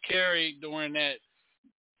 Mariah Carey during that,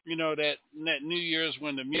 that New Year's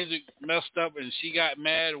when the music messed up and she got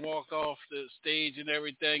mad and walked off the stage and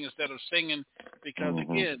everything instead of singing because,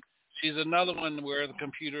 again, she's another one where the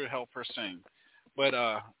computer helped her sing. But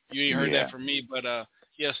you ain't heard that from me. But,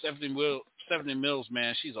 yeah, Stephanie Mills,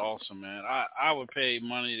 man, she's awesome, man. I would pay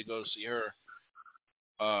money to go see her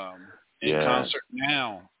in concert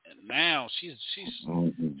now. And now she's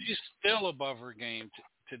still above her game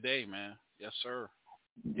today, man. Yes, sir.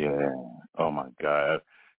 Yeah. Oh, my God.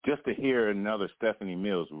 Just to hear another Stephanie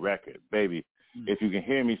Mills record, baby. If you can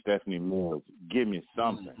hear me, Stephanie Mills, give me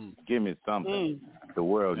something. Give me something. The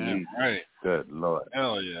world needs it. Good Lord.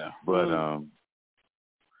 Hell yeah. But,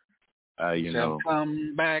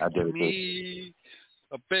 come back to me.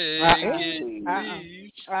 A big Stick to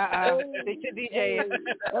DJ. Stick to DJ.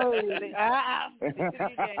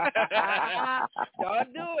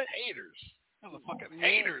 Don't do it. Haters. Motherfucking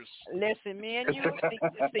haters. Listen, me and you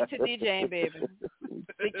stick to DJing, baby.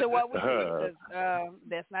 Stick to what we do, because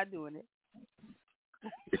that's not doing it.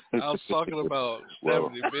 I was talking about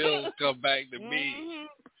Stephanie Mills come back to me.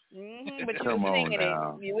 But you were singing it.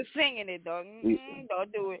 You were singing it, dog.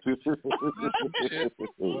 Don't do it.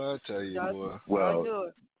 Well, I'll tell you, boy. Well, don't do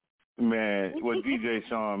it. Man, DJ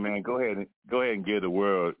Sean, man, go ahead and give the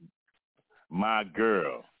world my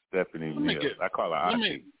girl, Stephanie Mills. I call her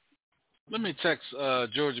auntie. Let me text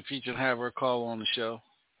Georgia Peach and have her call on the show.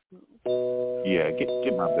 Yeah,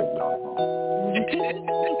 get my baby on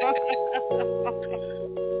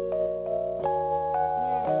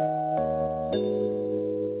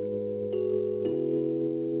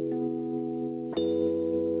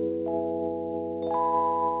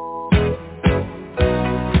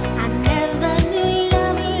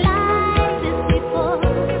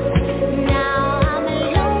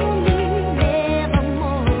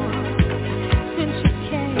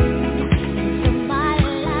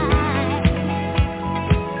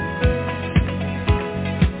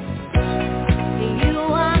You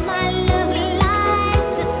are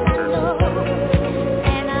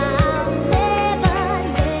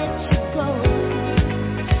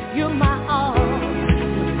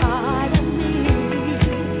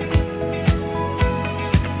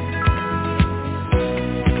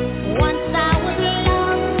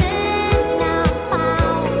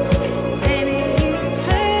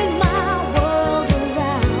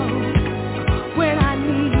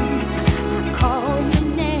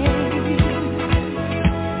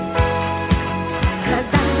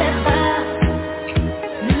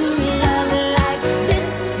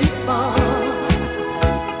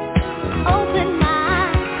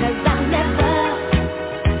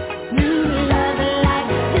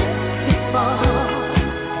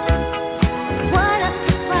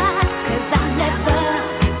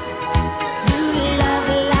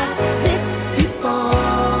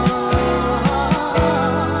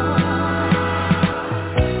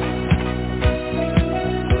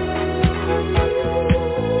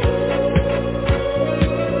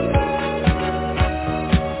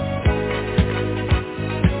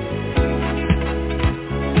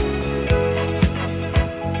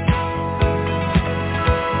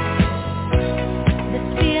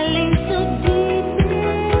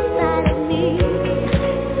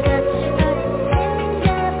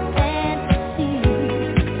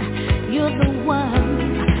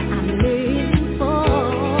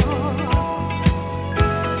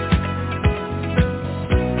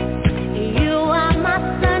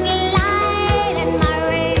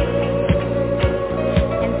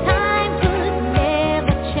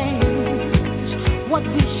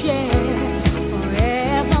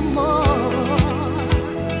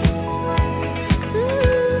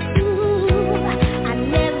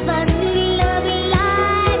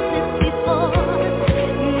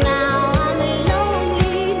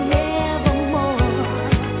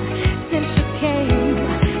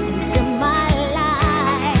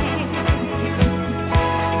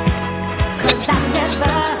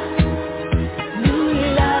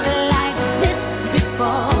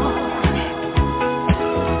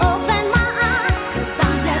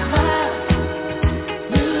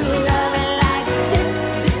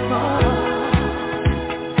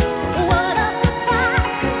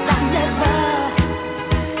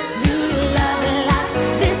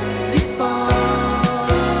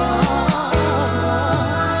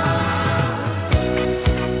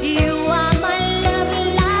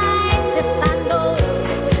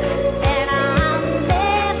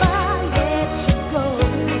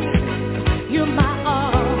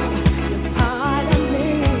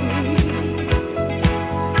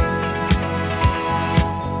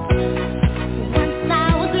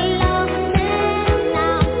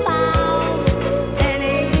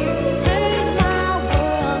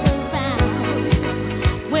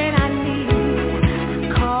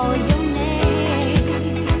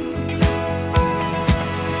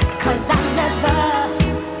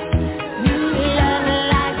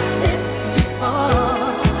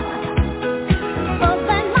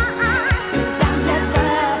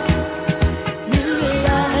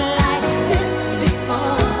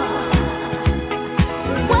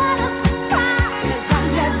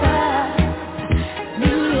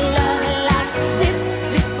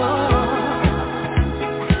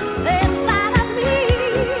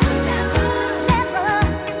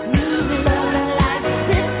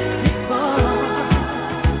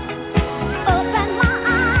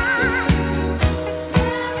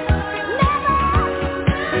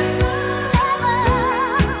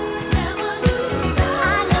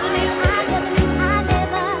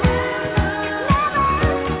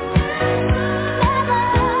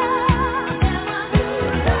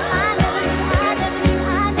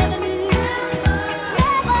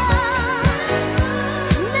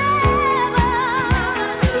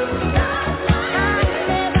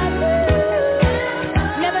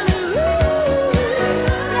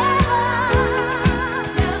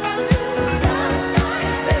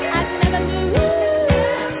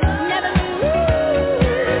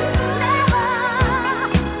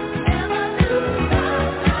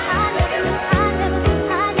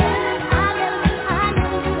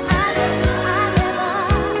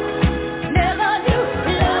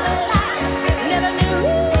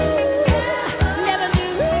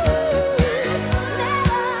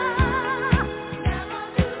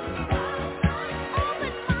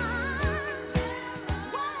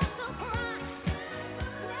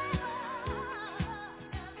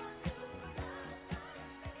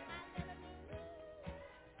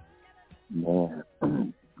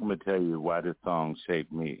tell you why this song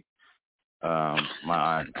shaped me. My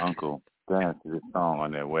aunt and uncle danced to this song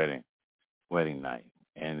on their wedding night,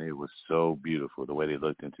 and it was so beautiful the way they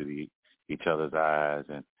looked into each other's eyes,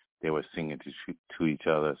 and they were singing to each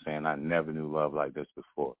other, saying, "I never knew love like this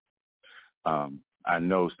before." I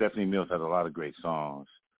know Stephanie Mills has a lot of great songs,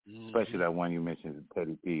 especially that one you mentioned,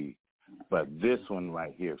 Teddy P. But this one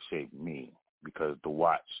right here shaped me because to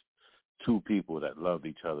watch two people that loved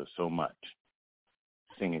each other so much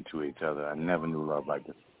singing to each other, I never knew love like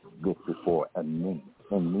this before, and mean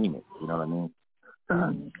it. You know what I mean?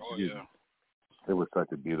 Oh, yeah. It was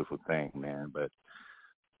such a beautiful thing, man. But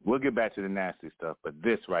we'll get back to the nasty stuff. But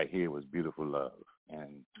this right here was beautiful love,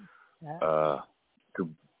 and to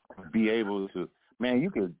be able to, man,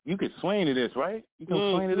 you could swing to this, right? You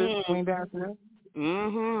can swing to this, swing down to this.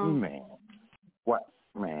 Mm-hmm. Man, what?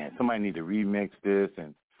 Man, somebody need to remix this,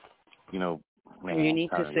 and man, you need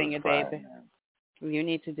to sing it, fire, baby. man. You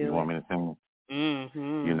need to do it. You want me to sing it?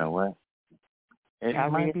 Mm-hmm. You know what? It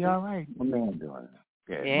might be all right. My man doing it.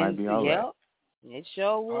 Yeah, it might be all right. It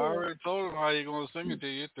sure will. I already told him how you're going to sing it to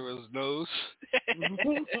you through his nose.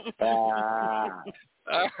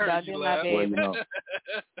 I heard you laugh. Well, you know.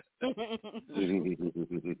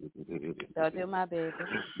 Don't do my baby.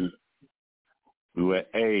 Well,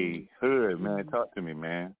 hey, Hood, man, talk to me,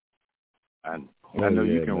 man. I know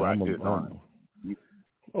you can rock this on.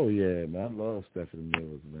 Oh yeah, man, I love Stephanie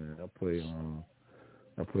Mills, man. I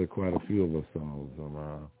play quite a few of her songs.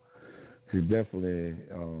 She definitely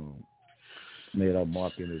made her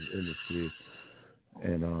mark in this industry,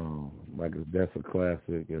 and that's a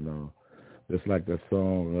classic. And just like that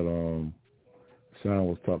song that Sean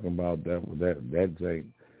was talking about, that Jake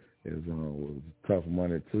was Tough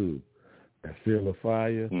Money too. That Feel the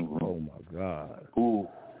Fire. Mm-hmm. Oh my God. Ooh.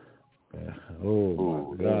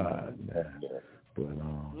 Oh my God. But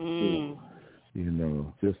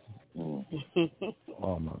just oh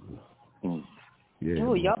my God. Yeah.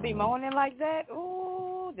 Ooh, y'all be moaning like that?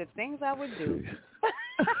 Ooh, the things I would do.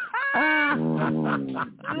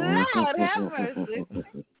 Lord have mercy.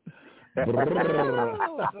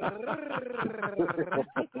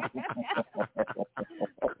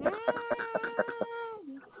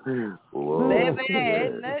 Baby,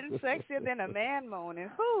 ain't nothing sexier than a man moaning.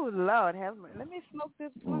 Ooh, Lord have mercy. Let me smoke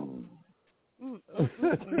this one.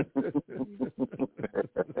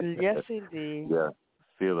 Yes, indeed. Yeah,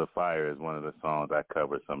 Feel the Fire is one of the songs I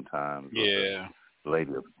cover sometimes. Yeah. With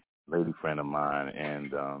a lady friend of mine,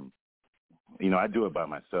 and I do it by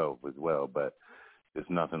myself as well, but it's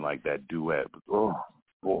nothing like that duet. Oh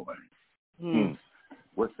boy.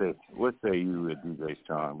 What say you at DJ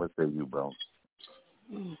Sean? What say you, bro?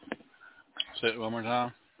 Say it one more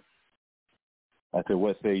time. I said,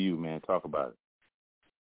 what say you, man? Talk about it.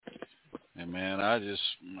 Hey, man, I just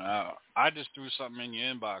threw something in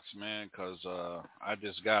your inbox, man, because I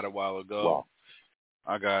just got it a while ago. Wow.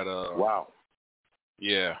 I got Wow.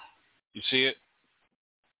 Yeah. You see it?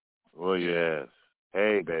 Oh, yes.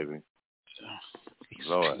 Hey, baby.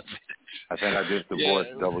 Lord. I think I just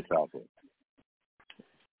divorced Double Chocolate.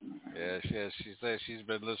 Yeah, she said she's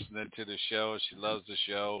been listening to the show. She loves the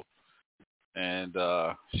show. And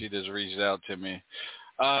she just reached out to me.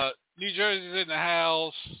 New Jersey's in the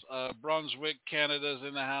house. Brunswick, Canada's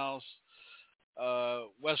in the house.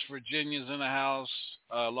 West Virginia's in the house.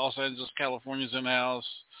 Los Angeles, California's in the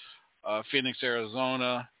house. Phoenix,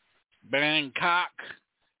 Arizona. Bangkok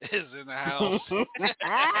is in the house.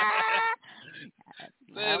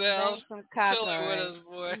 Some chilling with us,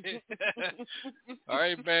 boy. All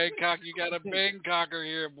right, Bangkok, you got a Bangkoker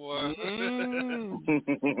here, boy.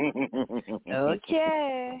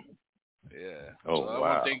 Okay. Yeah. Oh, so wow. I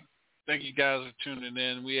want to thank you guys for tuning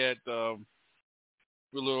in. We had a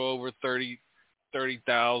little over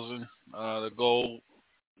 30,000. The goal,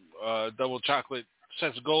 Double Chocolate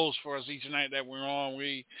sets goals for us each night that we're on.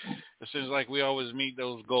 It seems like we always meet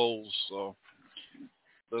those goals. So,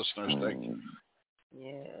 listeners, thank you.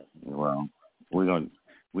 Yeah. Well, we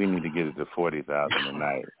need to get it to 40,000 a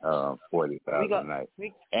night. 40,000 a night.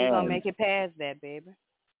 We're gonna make it past that, baby.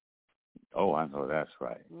 Oh, I know that's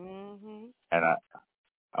right. Mm-hmm. And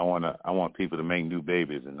I want people to make new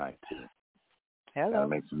babies tonight too. Hello. Gotta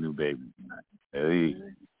make some new babies tonight.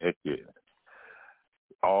 Heck yeah.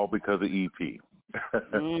 All because of EP.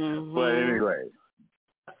 Mm-hmm. But anyway,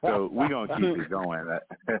 so we're gonna keep it going.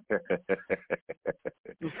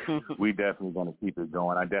 We definitely gonna keep it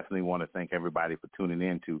going. I definitely want to thank everybody for tuning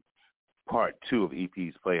in to part 2 of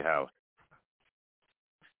EP's Playhouse.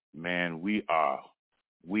 Man, we are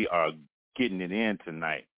getting it in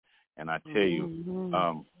tonight, and I tell you,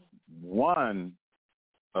 one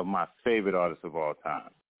of my favorite artists of all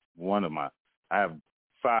time. I have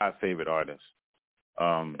 5 favorite artists.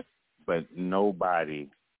 But nobody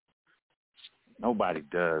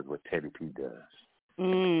does what Teddy P does.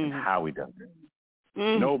 And how he does it.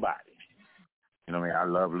 Nobody. You know what I mean? I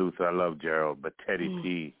love Luther, I love Gerald, but Teddy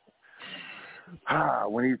P,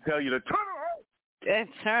 when he tell you to turn him off.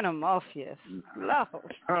 Turn him off, yes.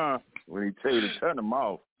 Lord. When he tell you to turn him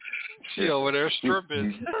off. She over there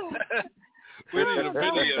stripping. We need a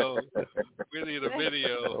video.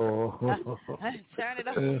 Turn it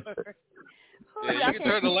over. Yeah, you can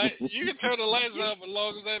turn the light. You can turn the lights up as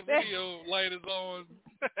long as that video light is on.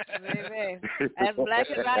 Baby, as black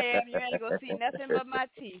as I am, you ain't gonna see nothing but my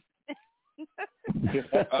teeth.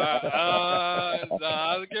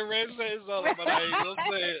 I'll get ready to say something, but I ain't gonna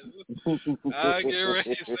say it. I'll get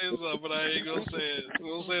ready to say something, but I ain't gonna say it.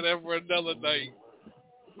 We'll say that for another night.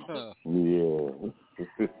 Yeah.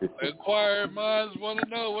 Inquiring minds want to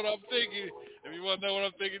know what I'm thinking. If you want to know what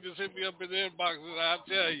I'm thinking, just hit me up in the inbox and I'll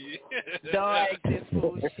tell you. Don't act this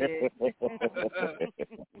bullshit.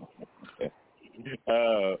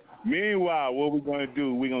 Meanwhile, what we're going to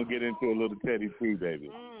do, we're going to get into a little Teddy P, baby.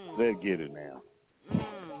 Let's get it now.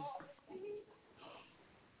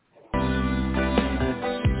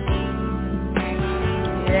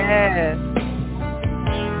 Yes.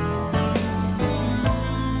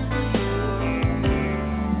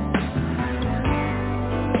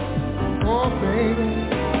 Oh, baby.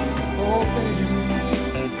 Oh, baby.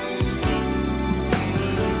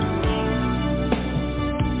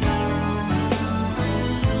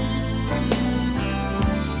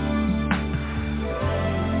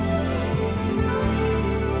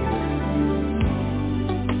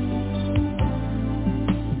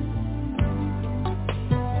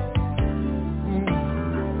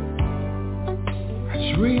 I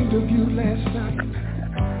dreamed of you last night.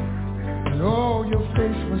 And oh, your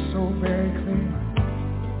face was so very clear.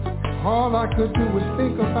 All I could do was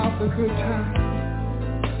think about the good times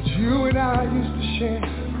that you and I used to share.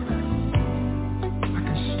 I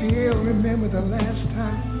can still remember the last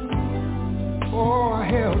time. Oh, I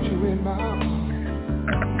held you in my arms.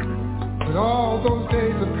 But all those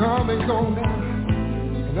days have come and gone now.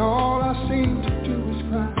 And all I seem to do is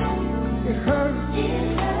cry. It hurts.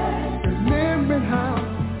 Remembering how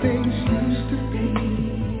things used to be.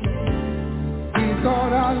 We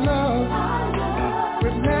thought our love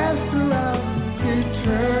would last throughout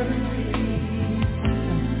eternity.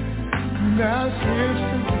 Now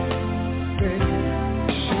seriously, baby,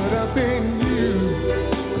 should have been you.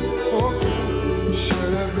 Oh,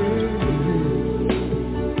 should have been you.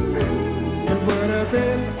 It would have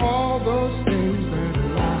been all those things that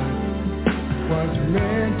life was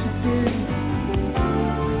meant to be.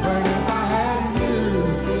 But if I had you,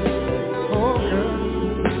 oh girl,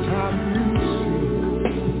 this time you see,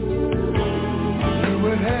 you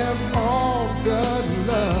would have all the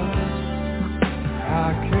love I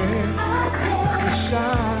can't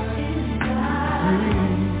shine.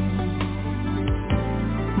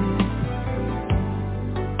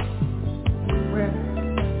 Well,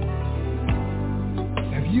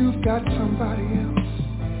 have you got somebody else?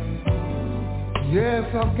 Yes,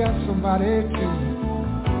 I've got somebody too.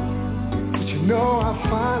 But you know, I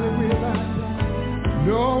finally realized that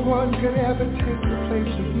no one can ever take the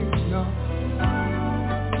place of you, no.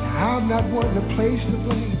 I'm not one to place the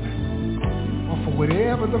blame, or for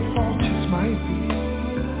whatever the fault just might be.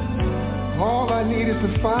 All I need is to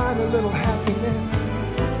find a little happiness,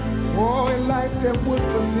 oh, in life that would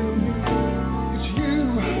fulfill me. It's you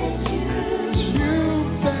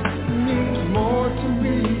that means more to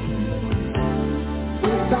me.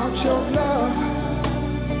 Without your love,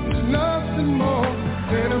 it's nothing more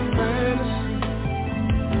than a fantasy.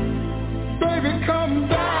 Baby, come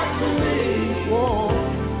back to me. Oh,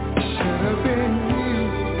 should have been you.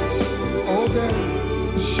 Oh, that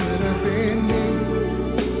should have been me.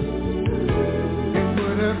 It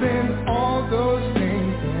would have been all those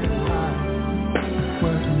things that life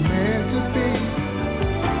was meant to be.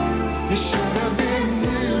 It should have been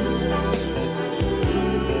you.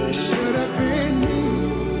 It should have been me.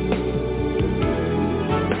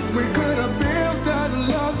 We could have built that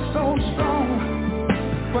love so strong,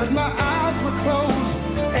 but my eyes were closed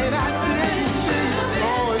and I didn't see.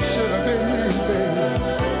 Oh, it should have been me, baby.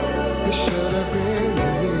 It should have been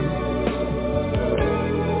me.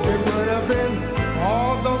 It would have been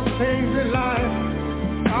all those things in life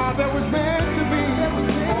that was meant to be.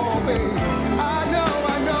 Oh, baby, I know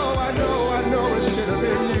it should have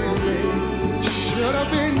been you, baby. Should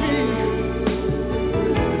have been me.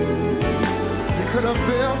 We could have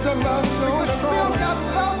built a love so strong,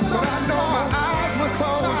 but I know my eyes were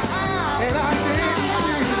closed and I didn't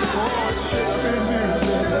see. Oh, it should have been you,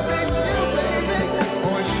 baby.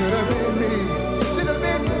 Oh,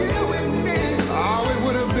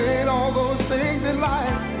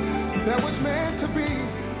 That was meant to be.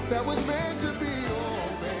 That was meant to be. Oh,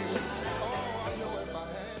 baby. Oh, I know if I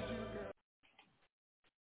had you, girl.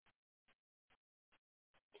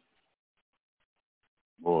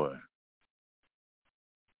 Boy.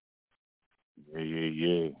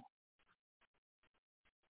 Yeah.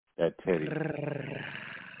 That Teddy.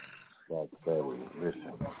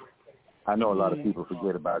 Listen, I know a lot of people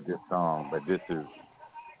forget about this song, but this is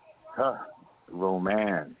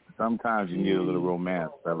romance. Sometimes you need a little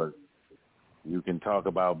romance, fellas. You can talk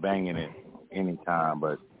about banging it anytime,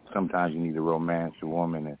 but sometimes you need to romance your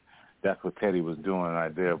woman, and that's what Teddy was doing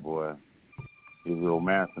right there, boy. He was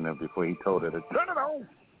romancing her before he told her to turn it on.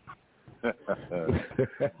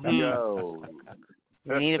 Yo.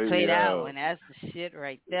 You need to play that one. That's the shit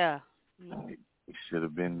right there. It should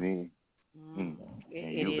have been me.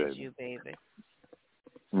 It is you, baby.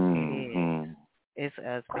 Mm-hmm. It's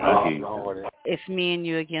us, baby. It's me and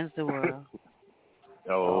you against the world.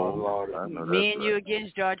 Oh, Lord. I know me and you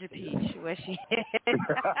against Georgia Peach. Where she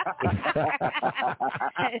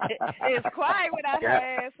It's quiet without her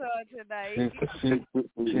ass on tonight. She's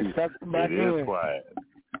sucking back in. It is quiet.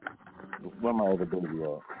 Where my other baby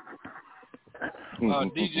at?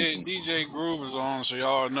 DJ Groove is on, so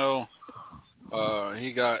y'all know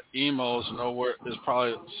he got emos nowhere. Is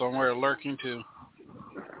probably somewhere lurking too.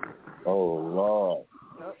 Oh Lord,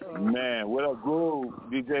 man, what up, Groove?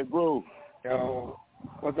 DJ Groove. Yo,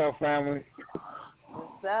 what's up, family?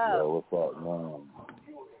 What's up? Yo, what's up, man?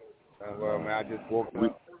 Well, man, I just woke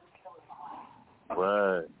up.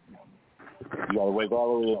 Right. You gotta wake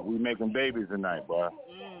all the way up. We making babies tonight, boy.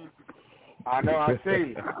 I know. I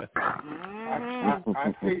see.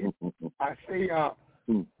 I see.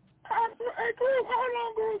 Hey, Groove, hold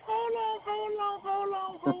on, Groove. Hold on.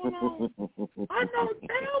 I know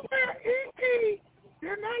damn well E.T.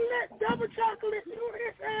 did not let Double Chocolate do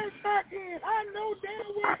his ass back in. I know damn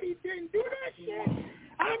well he didn't do that shit.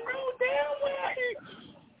 I know damn well he...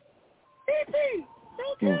 E.T.,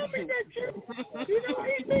 don't tell me that you know,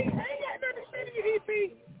 E.T., I ain't got nothing to say to you, E.T.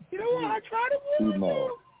 You know what? I try to warn you.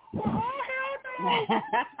 Well, oh, hell no.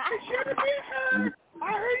 It should have been her. I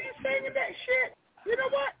heard you singing that shit. You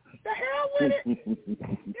know what? The hell with it.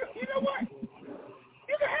 You know what?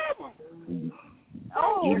 You can have her.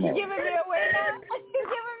 Oh, you giving me away now? You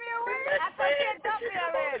giving me away? I thought you had dumped me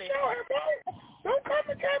already. Don't come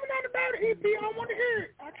and tell me nothing about it, EP. I don't want to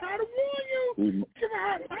hear it. I try to warn you. You're going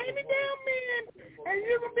to have 90 damn men, and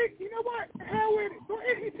you're going to be, you know what? The hell with it. Go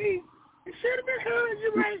ahead, EP. It should have been her, and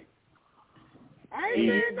you're right. I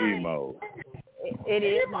ain't saying that. Emo. It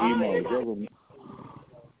is emo.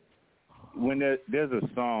 When there's a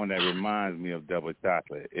song that reminds me of Double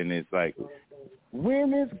Chocolate, and it's like,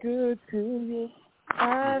 when it's good to you,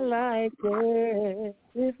 I like it.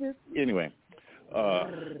 Anyway,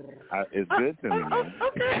 it's good to me, man.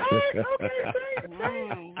 Okay.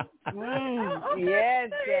 Yes,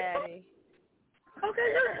 Daddy. Okay,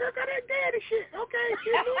 look at that daddy shit. Okay,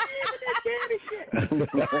 you know that daddy shit.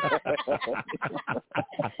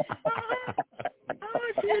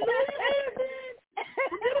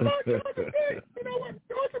 Forget about Georgia Peach. You know what?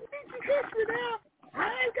 Georgia Peach is history now. I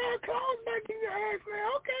ain't got clothes back in your ass now.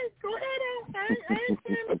 Okay, go ahead on. I ain't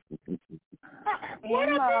saying it. What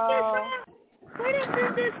up,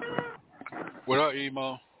 DJ Sean? What up,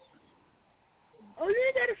 emo? Oh, you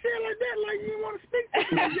ain't got to say it like that, like you want to speak to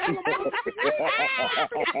me.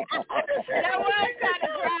 That was kind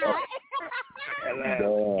of dry.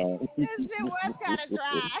 This shit was kind of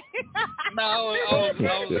dry. No, I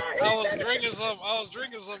was drinking something. I was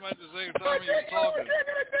drinking something at the same time you were talking.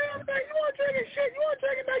 You want to drink shit? You want to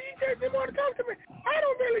drink it now? You just didn't want to talk to me. I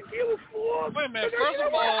don't really give a fuck. Wait a minute. First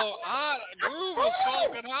of all, Groove was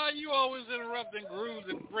talking. How you always interrupting Groove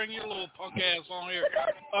and bring your little punk ass on here?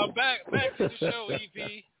 Back to the show,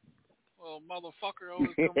 EP. Well, motherfucker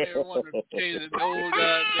always come here wanting to change the whole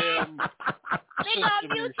goddamn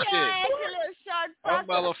system and shit.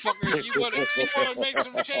 Motherfucker, you want to make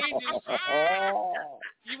some changes?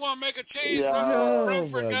 You want to make a change?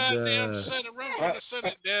 Run for goddamn Senate. Run for the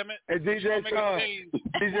Senate, damn it. Hey,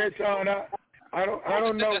 DJ Sean, I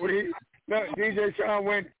don't know what he. No, DJ Sean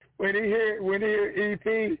when he hear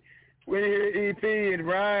EP and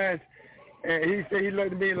Ryan's, and he said he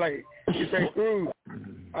looked at me like he said, Groove,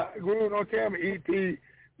 don't tell me EP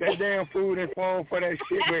that damn food and phone for that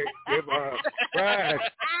shit with Ryan.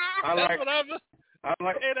 That's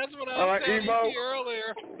what I was telling you earlier.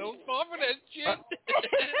 Don't fall for that shit.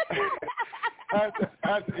 I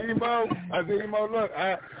said, Emo, look,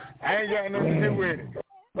 I ain't got nothing to do with it.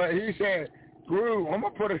 But he said, Groove, I'm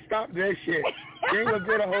going to put a stop to that shit. You ain't going to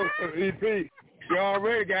get a host of EP. She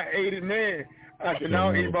already got 80 men. I said,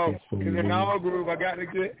 no, Ebo, because in our group, I got to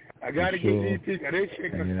get EP, because this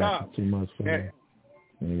shit can stop. Too much for you.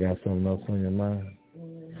 And you got something else on your mind?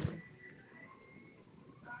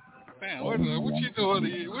 Man, what you doing?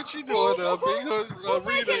 What you doing?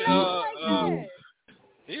 Reading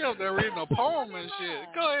he up there reading a poem and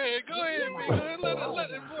shit. Go ahead, man. Let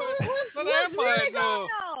everybody know.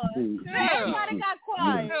 Yeah. Everybody got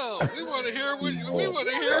quiet. No, we want to hear her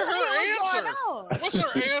answer. What's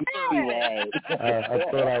her answer? I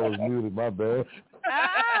thought I was muted. My bad.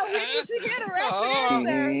 We need to hear the rest of the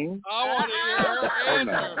answer. I want to hear her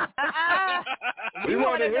answer. We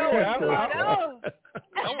want to hear it.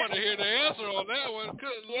 I want to hear the answer on that one.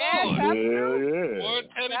 Good Lord. Yeah. Boy,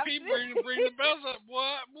 Teddy P bring the bells up. Boy,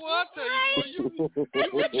 I tell you, boy, you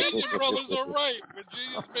Virginia brothers are right.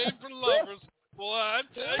 Virginia's made for lovers. Boy, I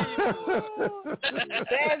tell you.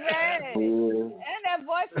 And that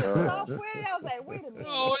voice was so pretty. I was like, wait a minute.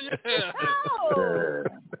 Oh, yeah. Oh.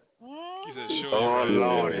 He said, sure. Oh,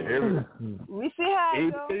 Lord. We see how it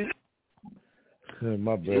goes.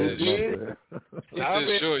 My bad. He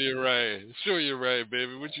said, sure you're right,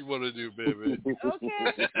 baby. What you want to do, baby?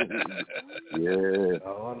 Okay. Yeah.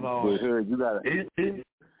 Oh, Lord. You got it.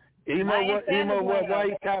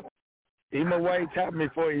 Why you tap me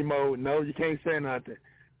for, Emo? No, you can't say nothing.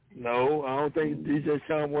 No, I don't think DJ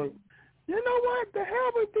Sean was. You know what? The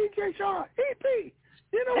hell with DJ Sean? EP.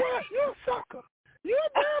 You know what? You're a sucker. You're a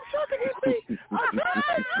damn sucker, EP. I'm not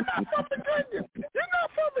from Virginia. You're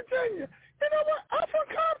not from Virginia. You know what? I'm from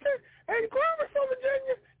Compton, and Grandma's from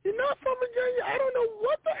Virginia. You're not from Virginia. I don't know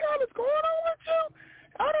what the hell is going on with you.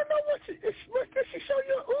 I don't know what did she show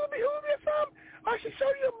you an ooby or something? Or she show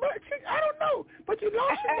you a butt cheek? I don't know. But you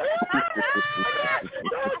lost your mind.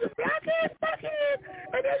 You black ass fuckhead.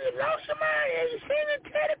 And then you lost your mind. And you singing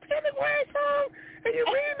Teddy Pendergrass song. And you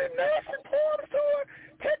reading the nasty porn store.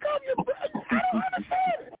 Take off your butt. I don't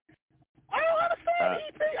understand it. I don't understand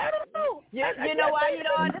EP. I don't know. You know why you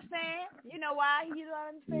don't understand? You know why you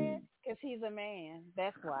don't understand? Because he's a man.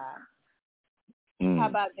 That's why.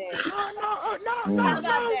 How about that? No. How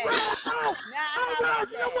about that?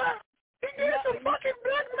 You know what? He did some fucking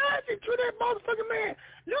black magic to that motherfucking man.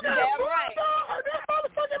 You got a right. On that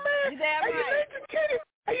motherfucking man. You damn right. And you laid your titty.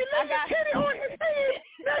 And you laid your titty on his head.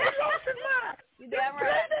 Now you lost his mind. You damn right.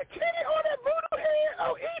 You laid that titty on that voodoo head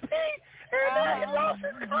on EP. And now he lost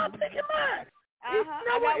his conflict mind. I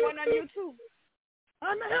got one on you too.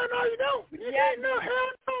 Hell no, you don't. Hell no.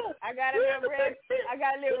 I got a little red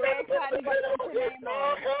cotton ball with your name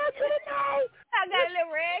on it. I got a little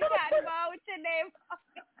red cotton ball with your name on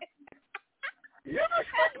it. You can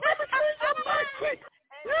stick me between your butt cheeks.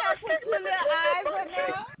 You can stick me between your butt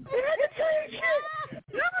cheeks. It ain't change shit.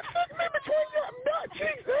 You can stick me between your butt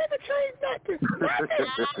cheeks. It ain't change nothing.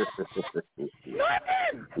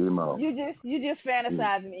 Nothing. Emo. You just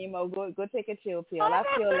fantasizing, Emo. Go take a chill pill. I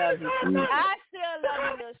still love you. I still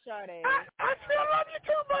love you, little short ass. I still love you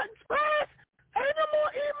too, but Spice, ain't no more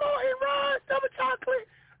Emo and Ron, double chocolate.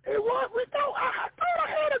 And what we thought, I thought I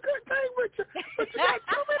had a good thing with you, but you got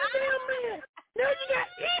too many damn men. Now you got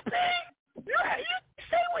EP. You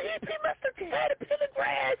stay with EP, Mr. Teddy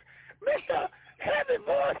Pendergrass, Mr. Heavy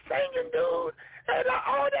Voice Singing Dude, and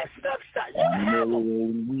all that stuff. You have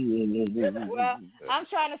them. Well, I'm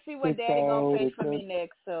trying to see what Daddy gonna play for me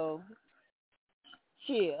next, so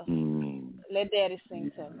chill. Let Daddy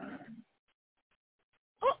sing to me.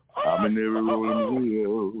 I'm in every rolling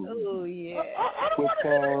wheel. Oh, yeah.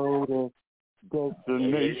 Without a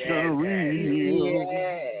destination real.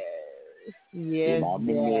 Yes, I'm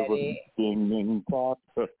never spinning top.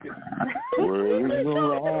 Whirling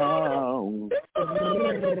around. This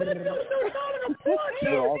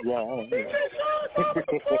little fucker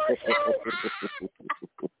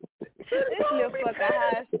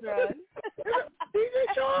high strung. DJ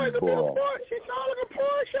Sean is a little boy. She's all like a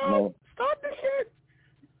porn show. No. Stop this shit.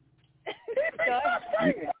 Stop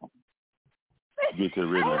singing. Get your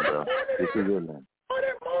rhythm, bro. Get your rhythm.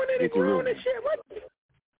 Get your rhythm.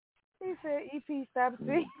 He said, EP, stop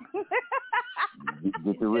singing.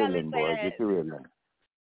 Get your rhythm, boy. Get your rhythm.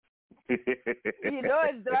 You know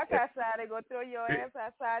it's dark outside. They go throw your ass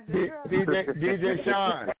outside the truck. DJ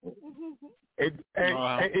Sean.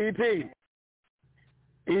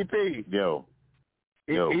 EP. Yo.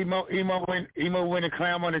 Emo went and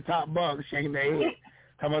climb on the top bunk, shaking their head.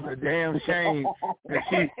 Talking about the damn shame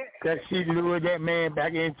that she lured that man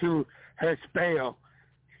back into her spell.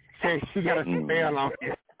 Said she got a spell on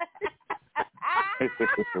him.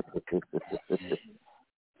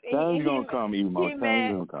 Time's gonna come, Emo. Time's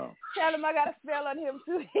gonna come. Tell him I got a spell on him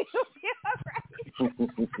too. He'll be all right.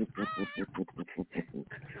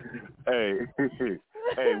 Hey,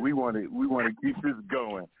 Hey, we want to keep this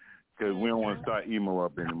going because we don't want to start emo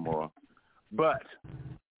up anymore. But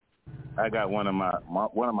I got one of my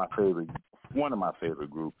favorite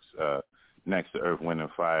groups next to Earth, Wind and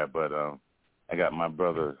Fire. But I got my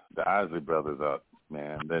brothers, the Isley Brothers, up.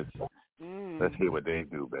 Man, let's hear what they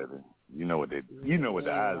do, baby. You know what they do. You know what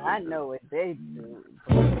the Isley do. I know what they do.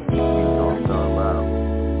 You know what I'm talking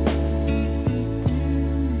about.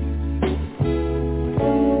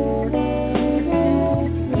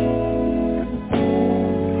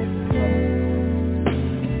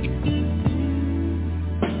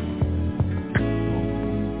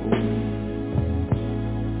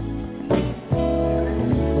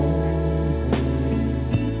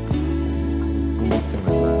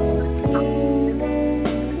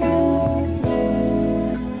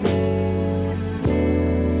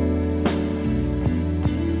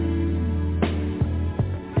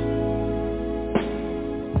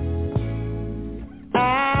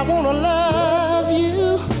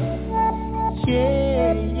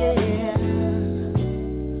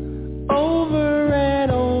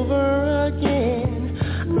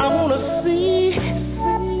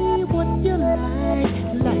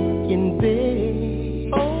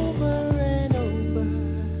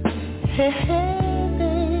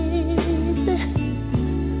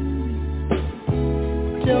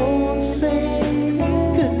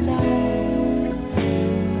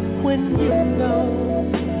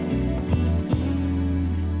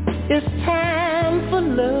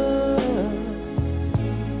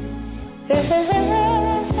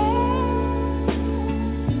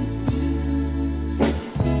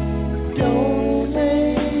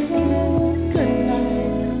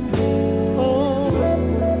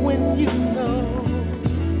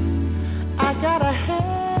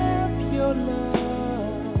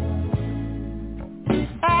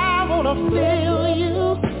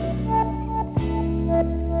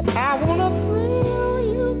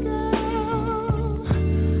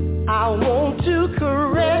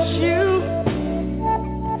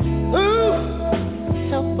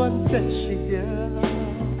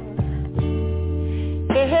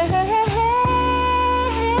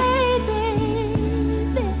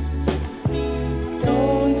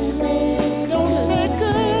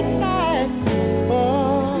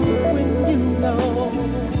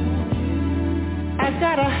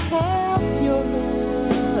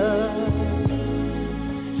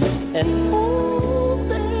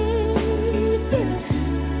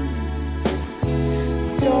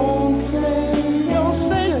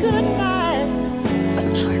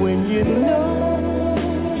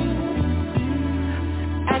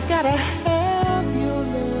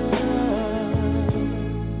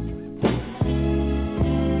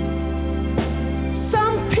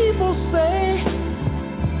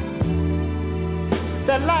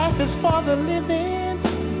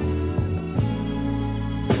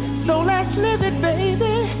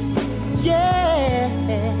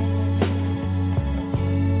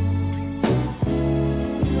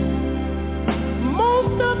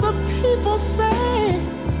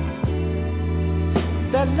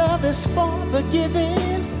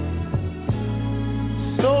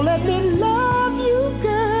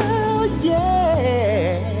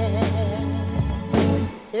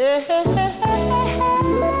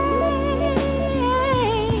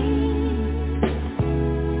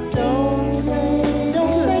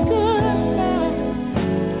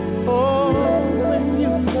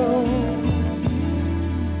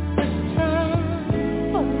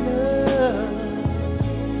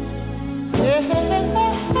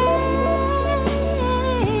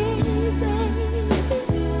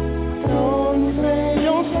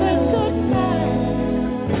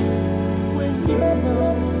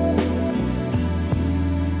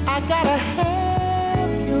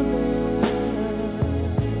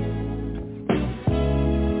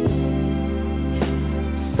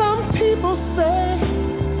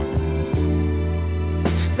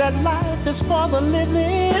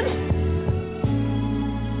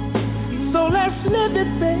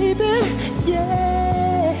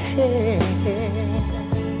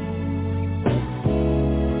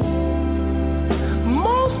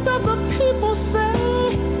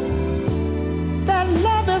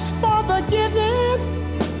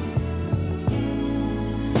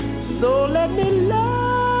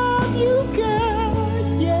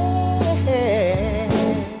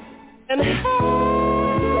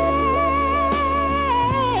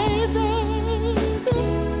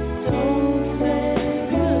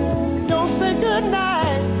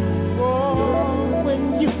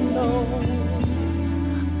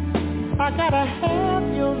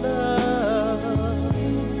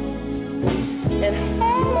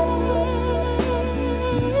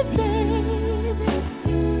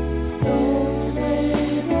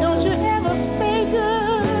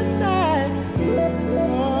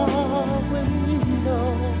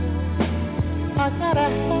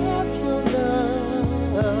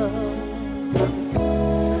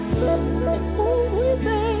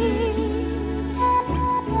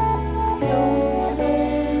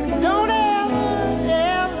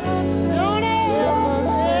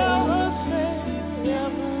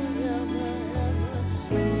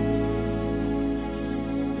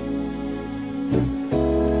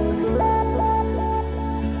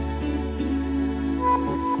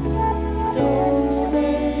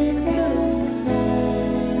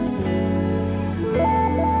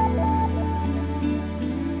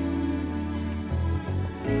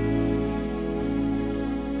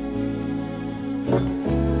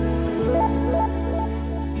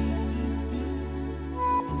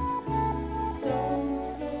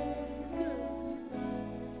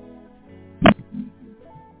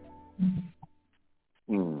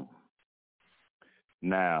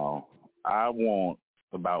 Now, I want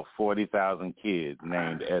about 40,000 kids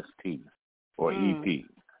named ST or EP.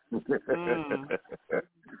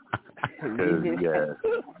 Yeah.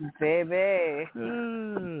 Baby.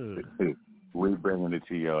 We bringing it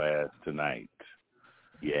to your ass tonight.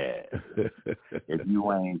 Yeah. If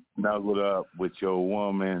you ain't snuggled up with your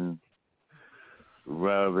woman,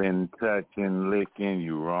 rubbing, touching, licking,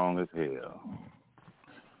 you wrong as hell.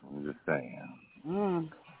 I'm just saying.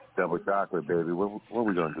 Double chocolate, baby. What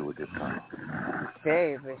we gonna do with this song?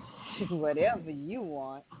 Baby, whatever you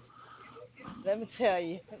want. Let me tell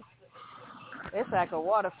you, it's like a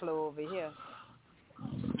water flow over here.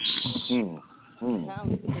 Come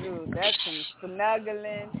through. That's some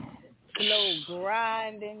snuggling, slow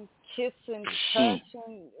grinding, kissing,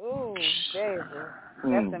 touching. Ooh, baby.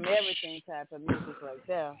 That's some everything type of music right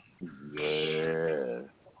there. Yeah.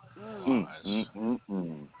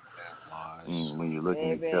 When you look in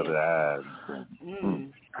each other's eyes.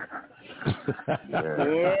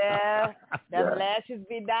 Yeah. Them lashes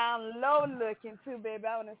be down low looking too, baby. I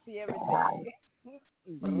want to see everything.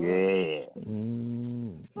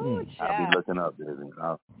 Ooh, I'll be looking up, baby.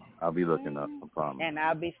 I'll be looking up, I promise. And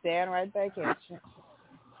I'll be staring right back at you.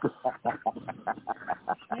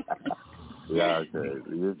 Yeah, okay.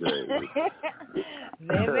 You're crazy.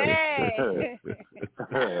 Baby.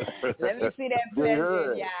 Let me see that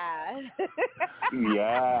pleasure in your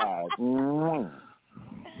eyes. Yeah.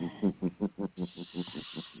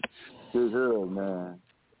 Good, man.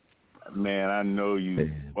 Man, I know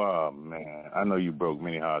you. Oh, man. I know you broke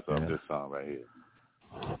many hearts off this song right here.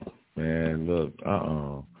 Man, look.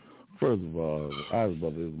 First of all, Ice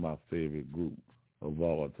Brother is my favorite group of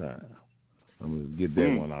all time. I'm gonna get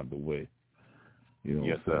that one out the way. You know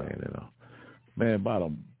what I'm saying? Man, about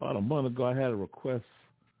a month ago, I had a request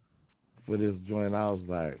for this joint. I was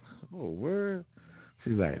like, "Oh, word?"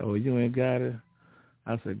 She's like, "Oh, you ain't got it?"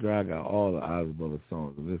 I said, "Girl, I got all the Ice Brother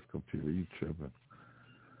songs in this computer. You tripping?"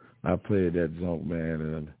 I played that junk, man,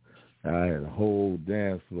 and I had a whole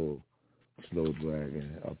dance floor slow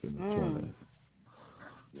dragging up in the corner.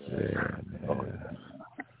 Yeah, man.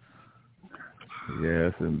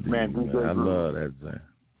 Yes, indeed, man. I love that joint.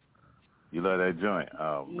 You love that joint?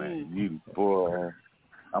 Oh, man. Boy,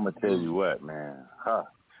 I'm going to tell you what, man.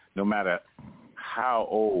 No matter how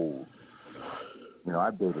old,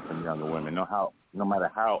 I dated some younger women. No matter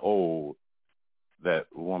how old that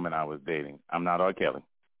woman I was dating, I'm not R. Kelly.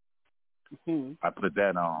 I put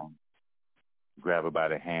that on, grab her by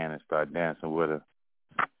the hand and start dancing with her.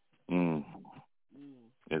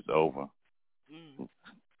 It's over.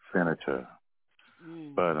 Finish her.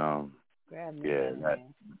 But, yeah, that.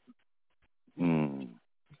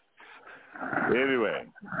 Anyway.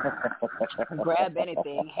 Grab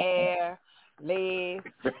anything. Hair,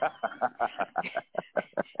 legs,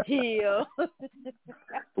 heel.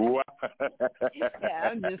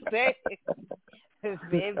 I'm just saying.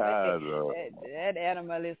 Baby, that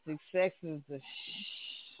animalistic sex is the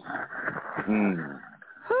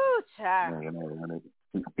Whew, child.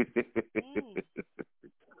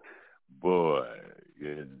 Boy,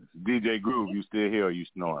 yeah. DJ Groove, you still here or you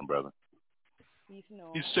snoring, brother? He's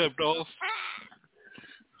snoring. He stepped off.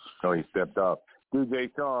 Oh, he stepped off.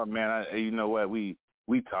 DJ Sean, man, you know what? We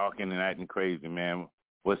talking and acting crazy, man.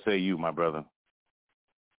 What say you, my brother?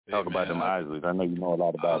 Talk about them Isleys. I know you know a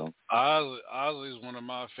lot about them. Isley's one of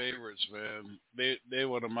my favorites, man. They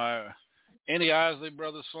one of my any Isley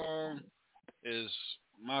Brothers song is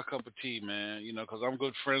my cup of tea, man. Because I'm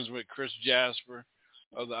good friends with Chris Jasper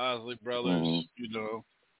of the Isley Brothers.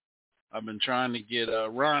 I've been trying to get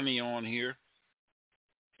Ronnie on here.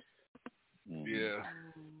 Yeah.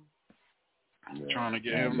 Trying to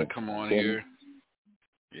get him to come on here.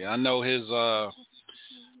 Yeah, I know his.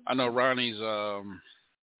 I know Ronnie's.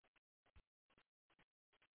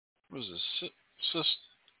 What is his sister?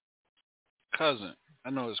 Cousin. I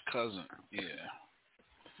know his cousin. Yeah.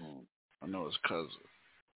 I know his cousin.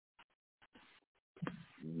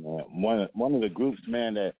 Yeah. One of the groups,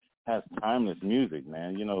 man, that has timeless music,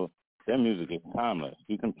 man. Their music is timeless.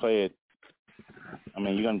 You can play it.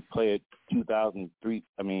 You're gonna play it 2003.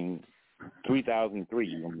 3003.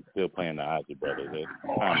 You're gonna be still playing the Isley Brothers. It's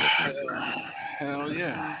timeless music. Hell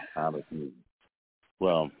yeah. Timeless music.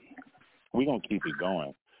 Well, we're gonna keep it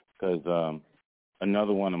going because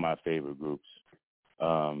another one of my favorite groups.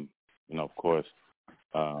 Of course,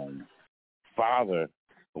 father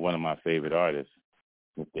of one of my favorite artists,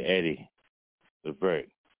 Mr. Eddie Levert.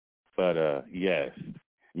 But yes,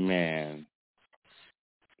 man.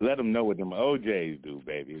 Let them know what them OJs do,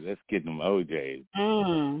 baby. Let's get them OJs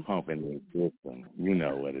pumping their system. You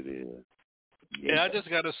know what it is. Yeah, I just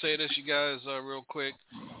got to say this, you guys, real quick.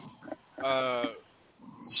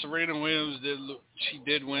 Serena Williams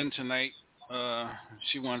did win tonight.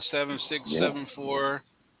 She won 7-6, 7-4,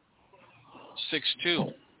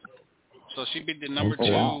 6-2. So she beat the number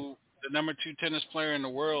two tennis player in the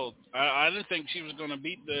world. I didn't think she was going to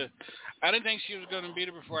beat her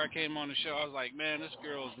before I came on the show. I was like, man, this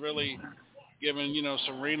girl is really giving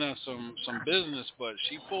Serena some business, but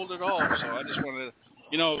she pulled it off. So I just wanted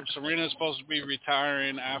to, Serena is supposed to be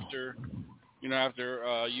retiring after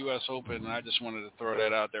U.S. Open, and I just wanted to throw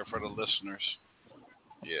that out there for the listeners.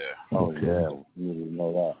 Yeah. Oh yeah, you didn't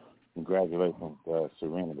know that. Congratulations,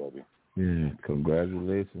 Serena, baby. Yeah,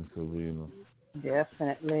 congratulations, Serena.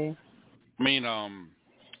 Definitely. I mean,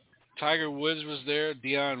 Tiger Woods was there,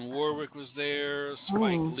 Dionne Warwick was there,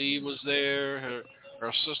 Spike Lee was there,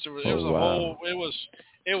 her sister was. It was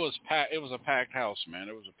It was packed. It was a packed house, man.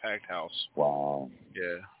 It was a packed house. Wow.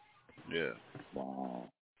 Yeah. Wow.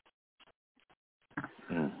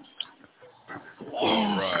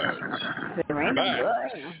 All right. Serena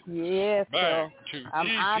Williams. Yeah, so I'm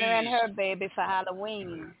honoring her, baby, for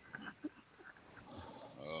Halloween.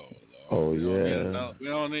 Oh yeah. We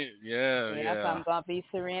don't need. Yeah. So I'm gonna be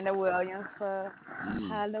Serena Williams for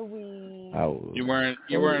Halloween. You wearing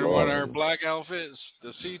one of her black outfits,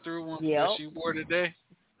 the see-through one that she wore today?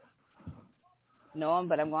 No,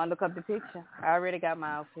 but I'm gonna look up the picture. I already got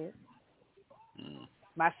my outfit.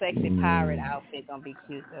 My sexy pirate outfit gonna be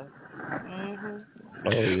cute though.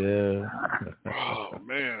 Oh yeah. Oh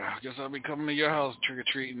man, I guess I'll be coming to your house trick or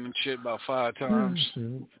treating and shit about 5 times.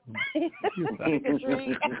 Trick or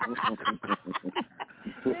treat.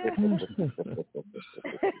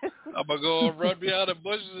 I'm gonna go and run behind the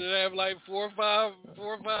bushes and have like four or five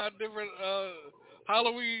different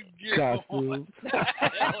Halloween gear on.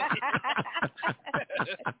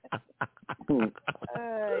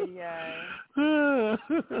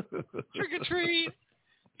 Trick or treat.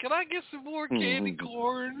 Can I get some more candy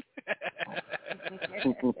corn?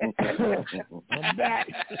 I'm back.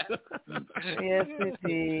 Yes, it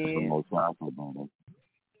is.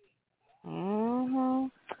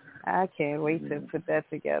 I can't wait to put that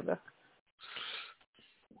together.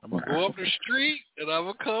 I'm going to go up the street and I'm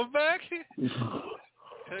going to come back.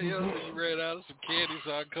 Tell you you ran out of some candy,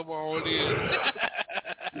 so I come on in.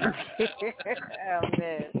 Oh,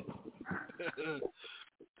 man.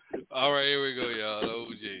 All right, here we go, y'all.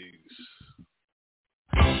 OGs.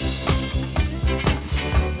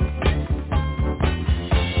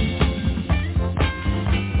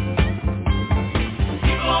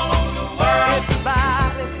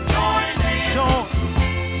 Everybody join in.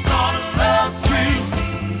 Gonna love tree.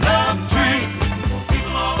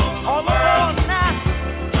 People all over now.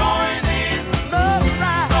 Join in. Love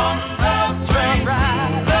ride. Gonna love train.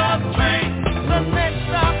 Love train. The next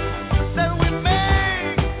stop that we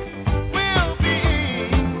make will be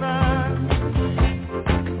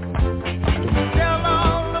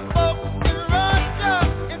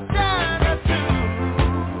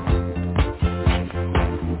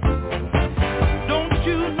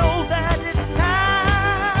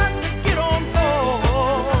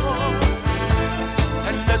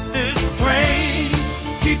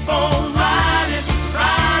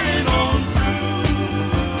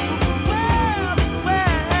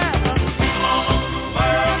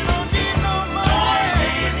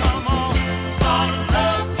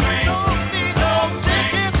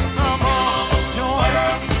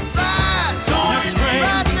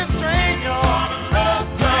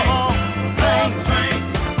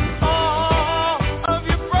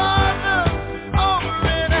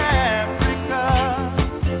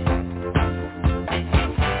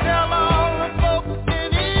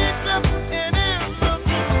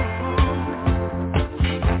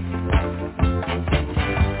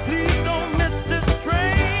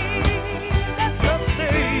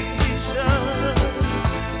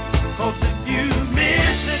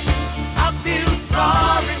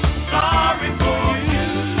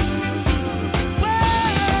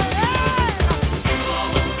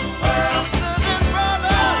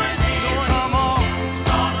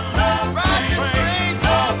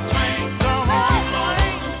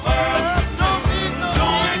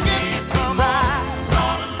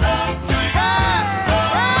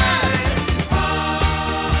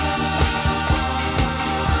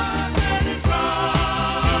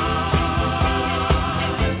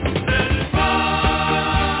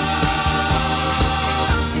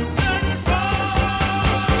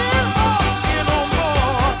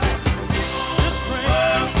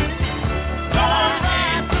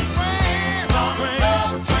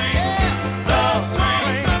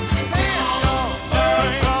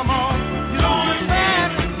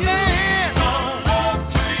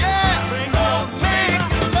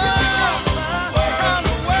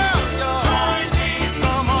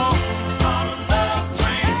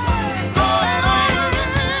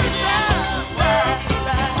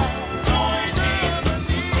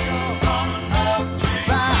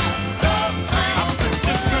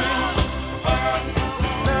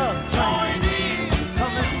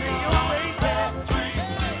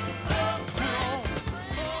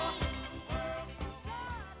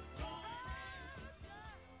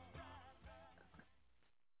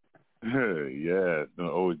Yes, the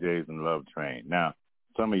OJs and Love Train. Now,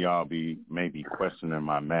 some of y'all may be questioning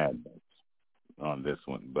my madness on this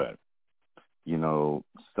one, but, you know,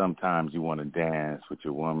 sometimes you want to dance with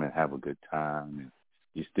your woman, have a good time, and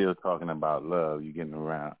you're still talking about love. You're getting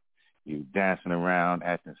around, you dancing around,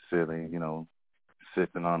 acting silly, you know,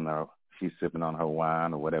 she's sipping on her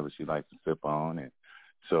wine or whatever she likes to sip on, and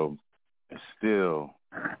so it's still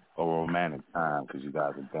a romantic time because you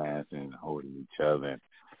guys are dancing and holding each other and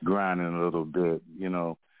grinding a little bit, you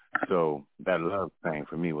know. So that Love Thing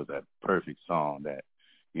for me was that perfect song that,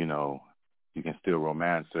 you know, you can still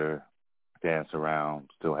romance her, dance around,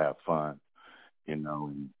 still have fun, you know,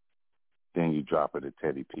 and then you drop her to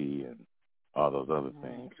Teddy P and all those other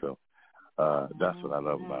things. So that's what I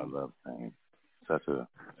love about Love Thing. Such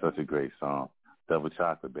a great song. Double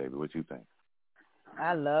Chocolate, baby. What you think?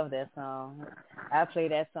 I love that song. I play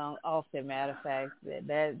that song often. Matter of fact,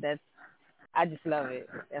 that's I just love it.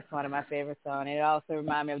 That's one of my favorite songs. And it also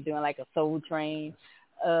reminds me of doing like a Soul Train,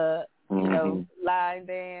 you know, line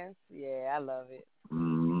dance. Yeah, I love it.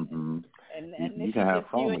 Mm-hmm. And you if can have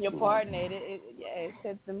just fun you with and your your partner, it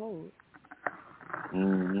sets the mood.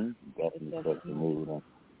 Mm-hmm. Definitely sets the mood.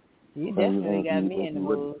 You definitely got me in the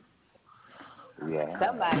mood. Yeah.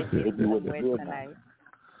 Somebody get somewhere tonight.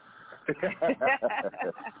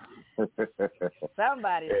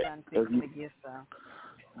 Somebody's trying to get some.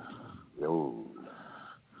 Yo.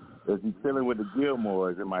 If you're chilling with the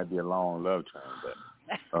Gilmores, it might be a long love train, but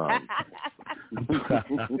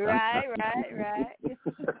right.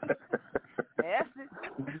 Yes.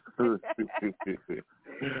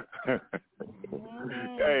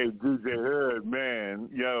 Hey, DJ Hood, man.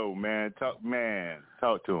 Yo, man, talk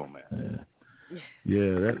to him, man.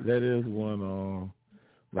 Yeah, that is one,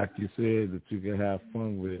 like you said, that you can have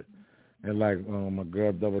fun with. And like my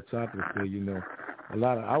girl Double Chocolate said, you know,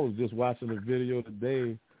 I was just watching a video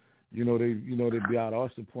today, they be out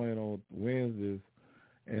Usher playing on Wednesdays,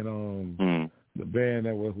 and the band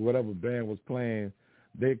whatever band was playing,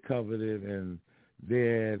 they covered it, and they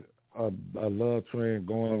had a love train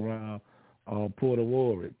going around Puerto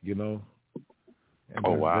Warwick, you know. And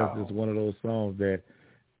that's just one of those songs that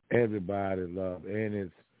everybody loves, and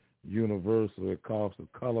it's universal. It calls the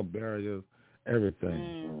color barriers,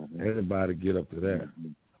 everything. Everybody get up to that.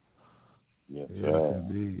 Yes, yes sir.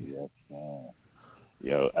 Indeed. Yes, sir.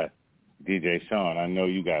 Yo, DJ Sean, I know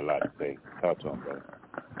you got a lot to say. Talk to him, brother.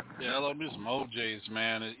 Yeah, I love me some OJs,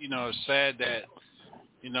 man. You know, it's sad that,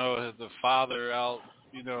 you know, the father is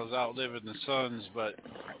outliving the sons, but,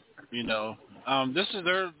 you know,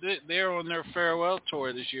 they're on their farewell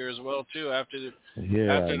tour this year as well too. After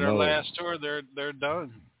their last tour, they're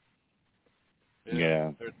done.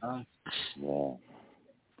 Yeah. They're done. Yeah.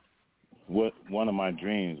 One of my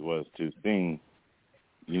dreams was to sing,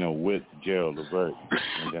 you know, with Gerald Levert,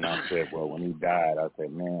 and then I said, well, when he died, I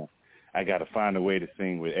said, man, I got to find a way to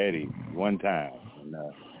sing with Eddie one time, and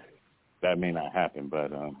that may not happen,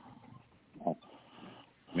 but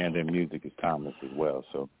man, their music is timeless as well.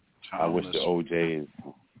 So I wish the OJs,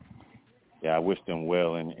 I wish them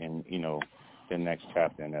well in you know, their next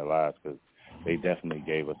chapter in their lives, because they definitely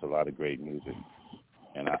gave us a lot of great music,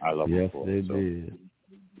 and I love them for it. Yes, they did.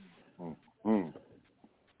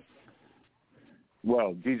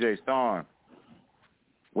 Well, DJ Sean,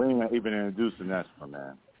 we ain't even introduced the next one,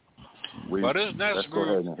 man. This next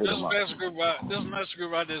group I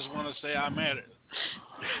just want to say I'm at it.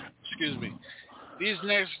 Excuse me. This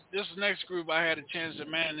next group, I had a chance to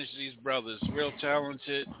manage these brothers. Real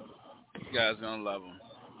talented. You guys gonna love them.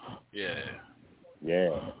 Yeah.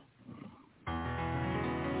 Yeah.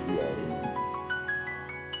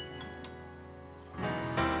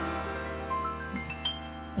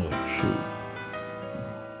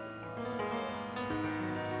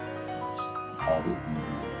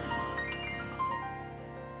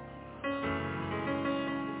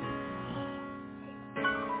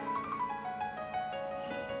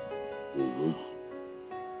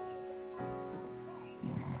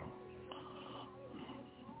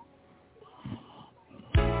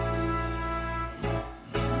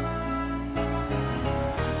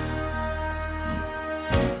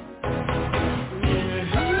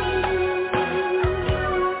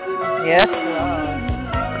 Yes, Lord.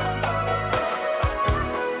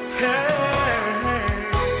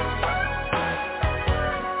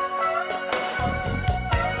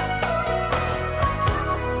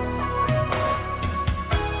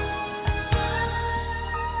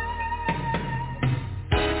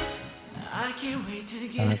 I can't wait to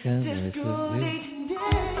get this school day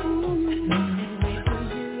today. And wait for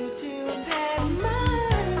you to head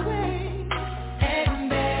my way. And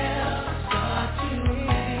bells start to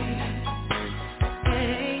ring.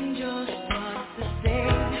 Angels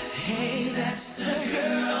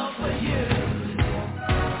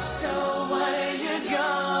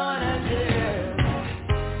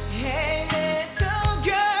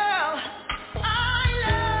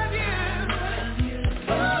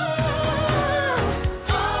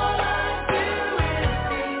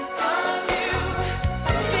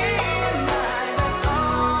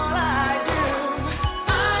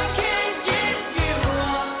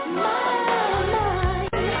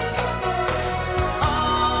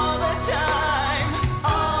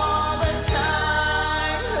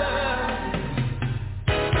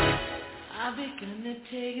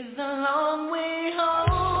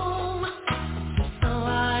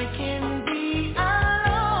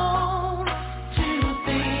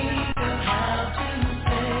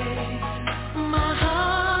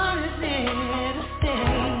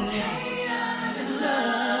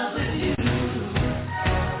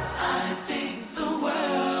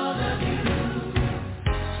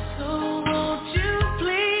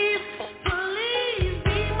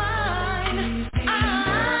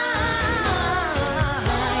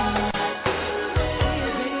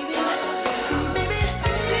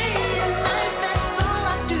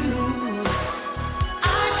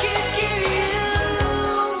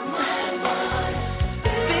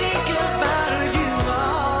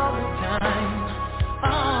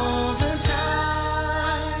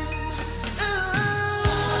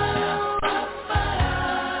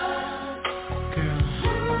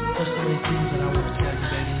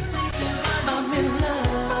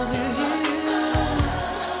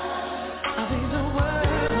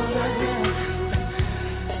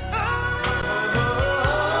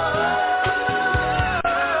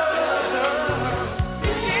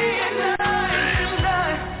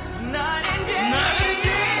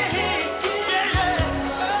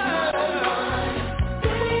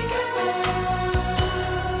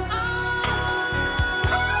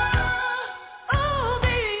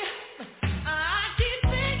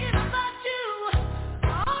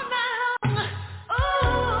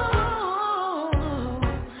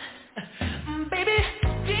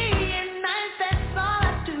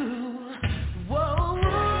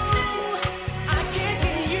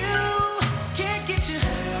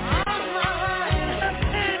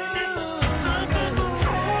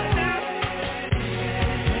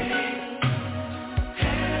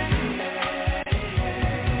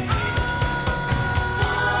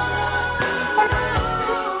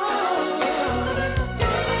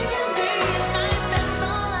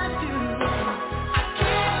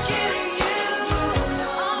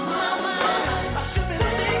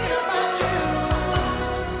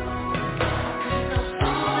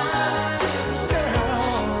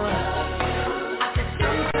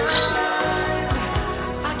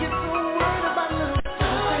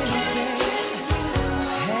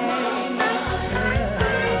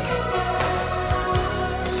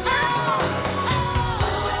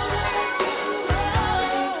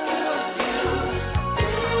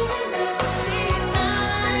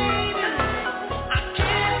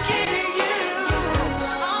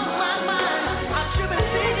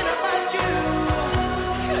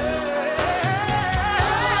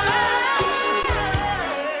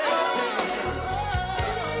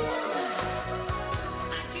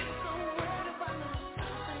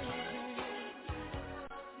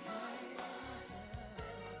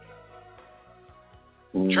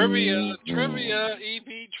Trivia,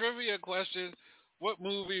 EP trivia question. What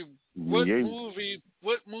movie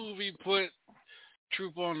put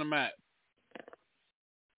Troop on the map?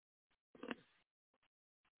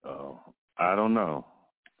 Oh, I don't know.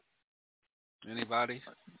 Anybody?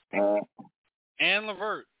 And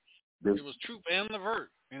Levert. It was Troop and Levert.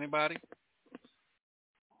 Anybody?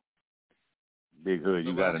 Big Hood,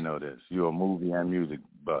 you got to know this. You're a movie and music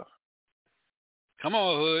buff. Come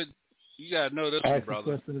on, Hood. You got to know this one,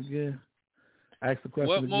 brother. Ask the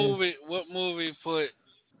question again. What movie put?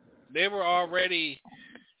 They were already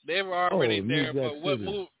there, but what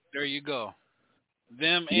movie? There you go.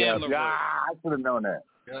 Them and Levert. I should have known that.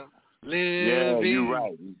 Yeah. You're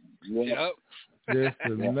right. Yep. Just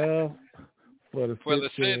enough for the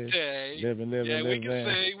city. Living.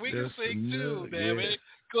 We can sing too, damn it.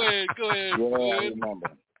 Go ahead.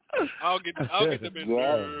 I'll get them in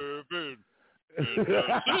living.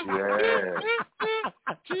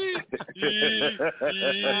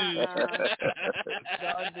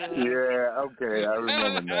 Okay, I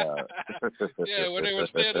remember now. When they were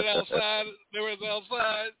standing outside,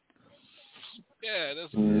 Yeah,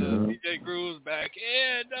 that's DJ Groove's back.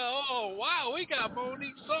 And wow, we got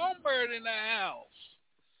Monique Songbird in the house.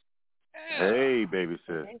 Yeah. Hey, baby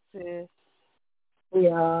sis. Hey, sis.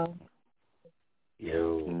 Yeah. Yo.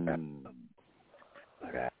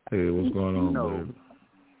 Hey, what's going on, baby?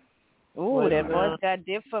 Ooh, that voice got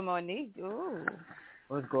dipped for Monique. Ooh.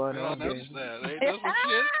 What's going on? That's some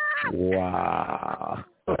shit. Wow.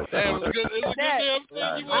 That was good. It's a good damn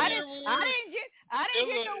thing. I didn't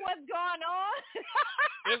get know what's going on.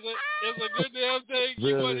 It's a good damn thing.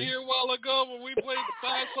 You weren't here a while ago when we played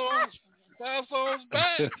 5 songs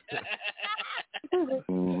back.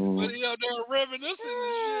 But they're reminiscing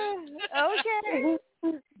and shit. Okay.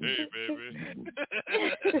 Hey, baby.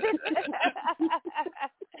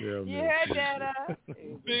 You heard that,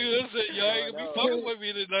 Listen, y'all ain't gonna be fucking with me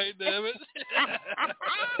tonight, damn it.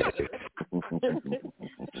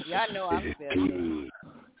 Y'all know I'm special.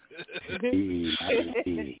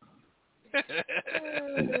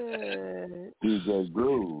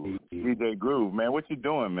 DJ Groove, man, what you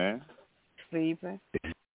doing, man? Sleeping.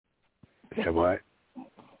 Yeah, what?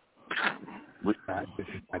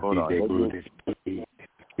 Hold on. DJ Groove.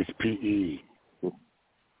 It's PE.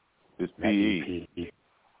 It's PE.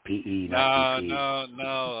 PE, not PE. No,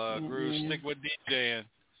 Groove, stick with DJing.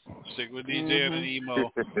 Stick with DJing and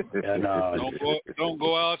emo. Yeah, no. Don't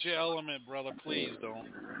go out your element, brother. Please don't.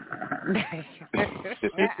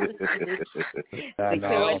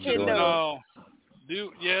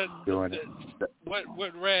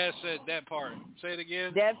 What Raz said, that part. Say it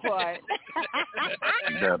again. That part.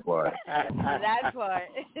 That part.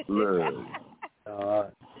 Look.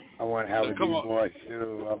 I want to have a deep voice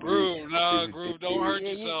too. Groove, don't hurt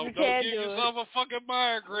yourself. Don't give yourself a fucking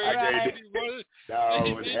migraine. Right.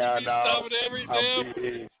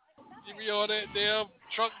 You be on that damn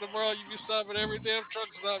truck tomorrow. You be stopping every damn truck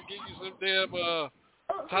stop, get you some damn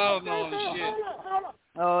Tylenol and shit.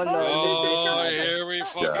 Oh no! Oh, here we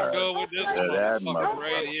fucking go with this motherfucker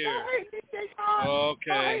right here.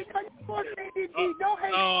 Okay.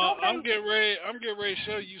 I'm getting ready to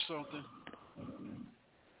show you something.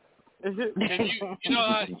 Can you know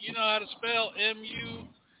how to spell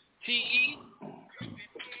M-U-T-E?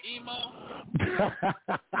 Emo?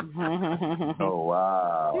 Oh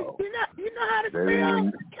wow. You know how to spell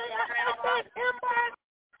K-I-S-S-M-I-A-S-S?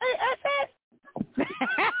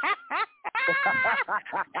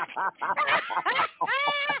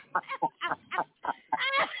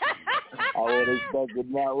 I would expect it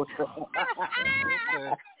now. I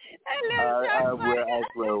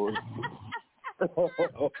swear.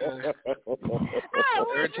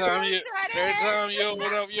 Every time you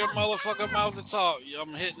open up your motherfucking mouth to talk,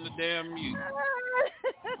 I'm hitting the damn mute.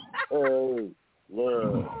 Hey,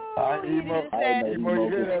 look. Emo, you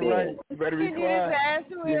hear that right? You better be quiet.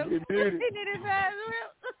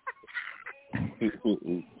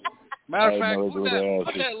 Matter of fact,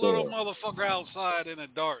 put that little motherfucker outside in the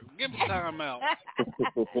dark. Give him time out.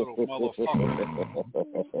 Little motherfucker.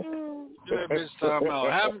 Give that bitch time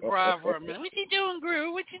out. Have him cry for a minute. What you doing,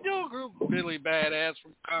 Groove? Billy Badass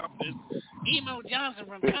from Compton. Emo Johnson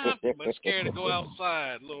from Compton, but scared to go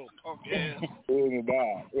outside. Little punk ass.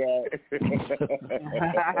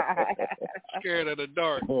 Scared of the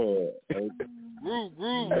dark. Groove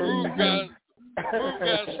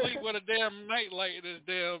got sleep with a damn nightlight in his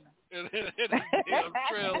damn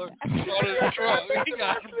trailer on his truck. He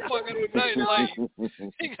got a fucking nightlight.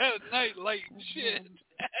 He got a nightlight and shit.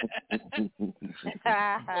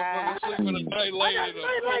 Motherfucker sleep with a nightlight and a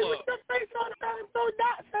pull up.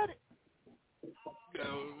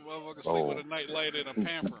 Motherfucker sleep with a nightlight and a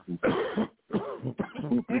pamper.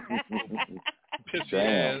 Pissy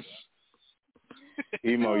ass.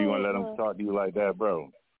 Emo, you want to let him talk to you like that,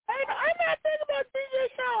 bro? Hey, I'm not thinking about DJ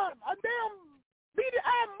Sean. A damn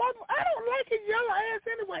beady-eyed mother. I don't like his yellow ass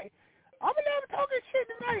anyway. I'm going to let him talk his shit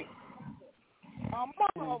tonight.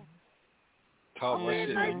 Talk my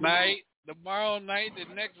shit tonight, tomorrow night, the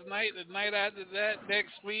next night, the night after that,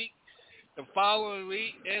 next week, the following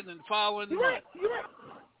week, and the following month. You're right.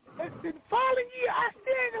 The following year, I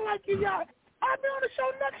still ain't gonna like you, y'all. I'll be on the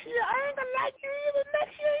show next year. I ain't gonna like you either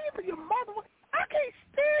next year either, you motherfucker. I can't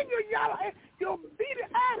stand your yellow ass, your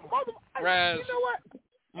beady-eyed motherfucker. Raz, you know what?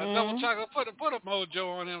 A double chocolate, put a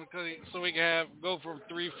mojo on him so we can go from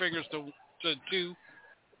 3 fingers to 2.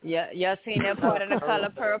 Yeah, y'all seen that part of The Color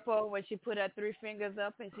Purple when she put her 3 fingers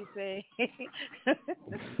up and she said, when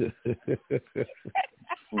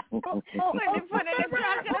they put in the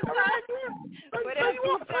trunk of the car, put it on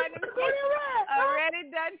already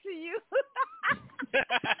done to you.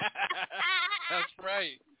 That's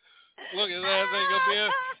right. Look, his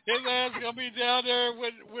ass gonna be down there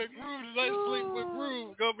with Groove tonight. Sleep with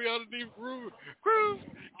Groove. Gonna be underneath Groove. Groove,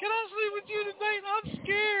 can I sleep with you tonight? I'm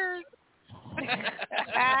scared.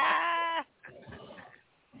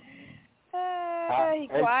 He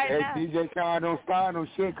quiet now. DJ Sean don't start no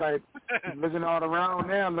shit, cause he's looking all around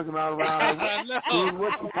now, what you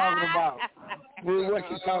talking about? What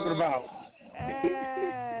you talking about?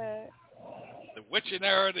 The witching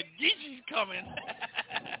hour, the Geechee's coming.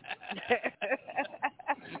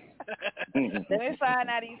 Let me find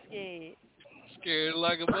out he's scared. Scared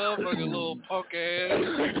like a motherfucker, little punk ass.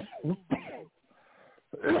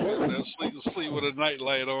 Sleep with a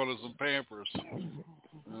nightlight on and some Pampers.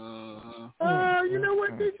 You know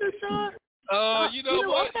what, DJ Sean? You know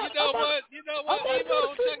what?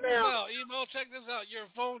 Emo, check this out. Your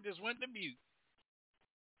phone just went to mute.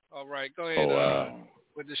 All right, go ahead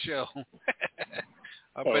with the show.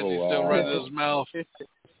 I bet he's still running his mouth.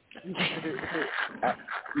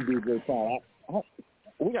 DJ Sean,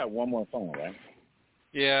 we got one more song, right?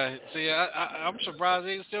 Yeah, see, I'm surprised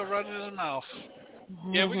he's still running his mouth.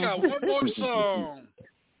 Yeah, we got one more song.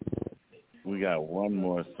 We got one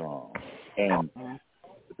more song. And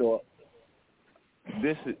so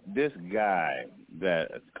this guy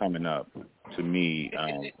that's coming up to me,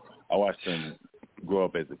 I watched him grow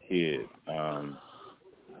up as a kid,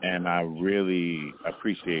 and I really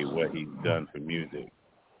appreciate what he's done for music.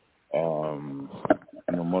 I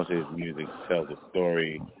know most of his music tells a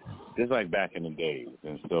story just like back in the days,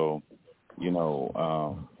 and so he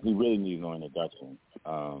really needs no introduction,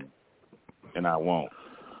 and I won't,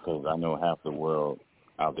 because I know half the world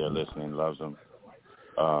out there listening loves him.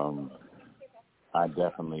 I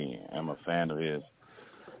definitely am a fan of his.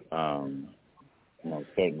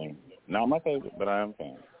 Certainly not my favorite, but I am a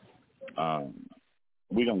fan.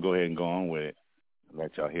 We're gonna go ahead and go on with it.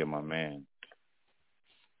 Let y'all hear my man,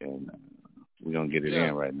 and we're gonna get it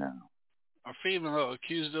in right now. A female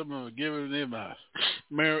accused him of giving him a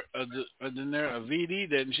VD,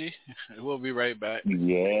 didn't she? We'll be right back.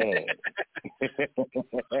 Yeah.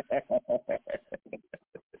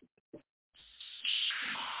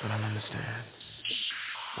 I don't understand.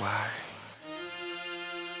 Why?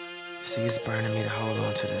 See, it's burning me to hold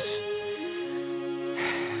on to this.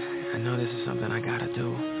 I know this is something I gotta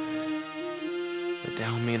do, but that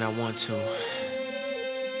don't mean I want to.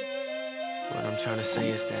 What I'm trying to say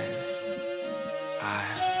is that I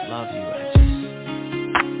love you.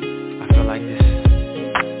 I feel like this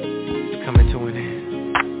is coming to an end,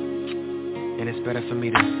 and it's better for me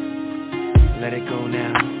to let it go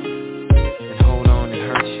now than hold on and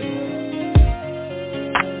hurt you.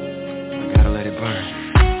 I gotta let it burn.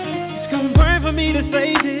 It's gonna burn for me to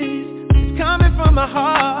say this. It's coming from my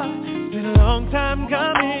heart. It's been a long time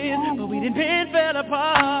coming, but we done been fell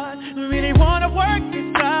apart. I really wanna work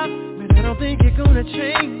this out, but I don't think you're gonna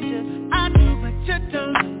change it. I do, but you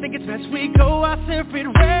don't. Think it's best we go our separate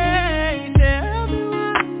ways. Tell me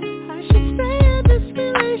why I should stay in this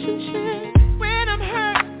relationship when I'm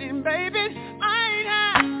hurting, baby. I ain't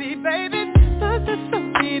happy, baby. But there's so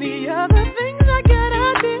many other things I gotta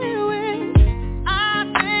deal with. I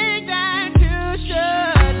think that you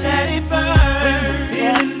should let it burn.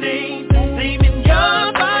 Feeling same in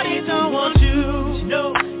your body, don't want you to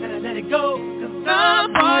know that I let it go. 'Cause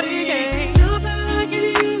somebody ain't nothing like it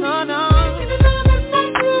you. Oh no.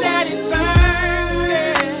 Let it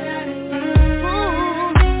burn.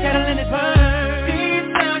 Ooh, gotta let it burn. Deep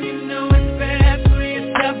down you know it's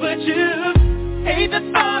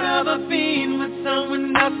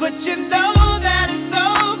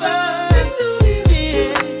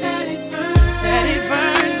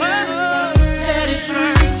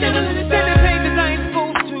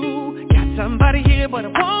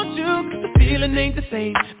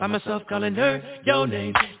find myself calling her your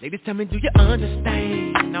name. Ladies, tell me, do you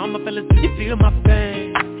understand? Now, my fellas, do you feel my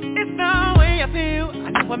pain? It's the way I feel.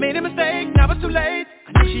 I know I made a mistake, now it's too late.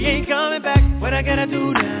 I know she ain't coming back. What I gotta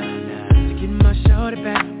do now to get my shorty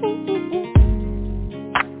back? Ooh, ooh, ooh, ooh.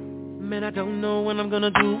 Man, I don't know what I'm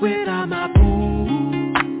gonna do without my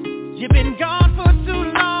boo. You've been gone for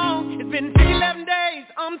too long. It's been 11 days,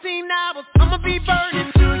 umpteen hours. I'ma be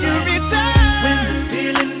burning till you return. When the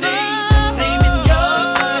feeling ain't the same in your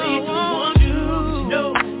body, don't want you to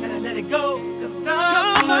know that I let it go. 'Cause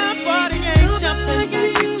somebody ain't jumping like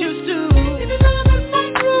it used to.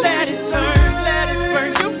 Let it burn,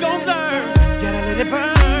 you gon' learn. Gotta let it burn.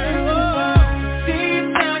 Deep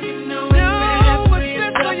down you know what's best for you.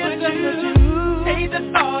 Hate the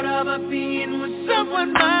thought of a being with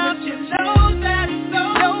someone else. You know that it's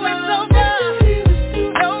over. Know it's over.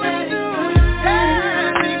 Know it's through.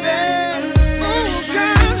 Yeah, baby.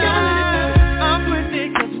 Girl, I'm with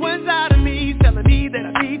it 'cause one side of me telling me that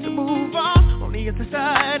I need to move on. On the other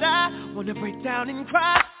side, I wanna break down and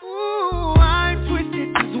cry. Ooh, I'm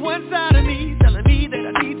twisted 'cause one side of me telling me that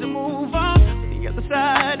I need to move on. On the other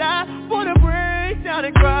side, I wanna break down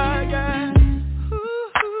and cry. Yeah.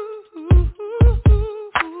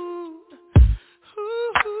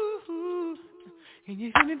 Can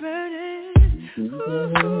you hear me burning?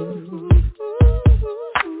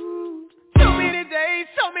 So many days,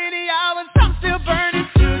 so many hours, I'm still burning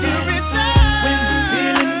till you return. When the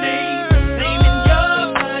feeling ain't the same in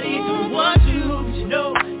your body, don't want you, but you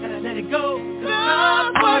know that I let it go.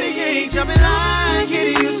 'Cause somebody ain't jumping like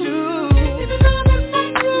it used to.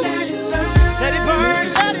 Let it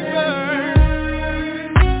burn, let it burn.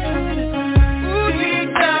 Ooh,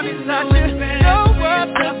 deep down inside you, know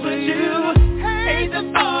what's up with you. Hate the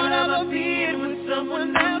thought of a being with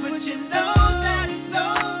someone else, but you know that it's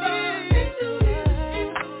over.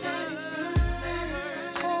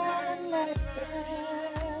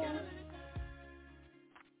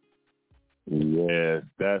 Yes,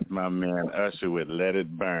 that's my man Usher with Let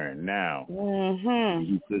It Burn. Now,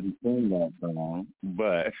 he couldn't sing that song,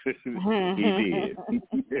 but he did.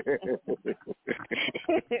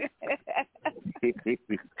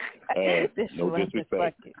 This no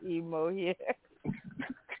disrespect. Emo here.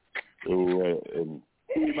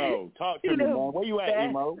 Emo, talk to me, man. Where you at,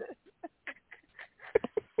 Emo?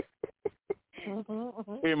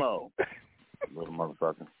 Emo. Little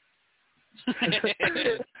motherfucker.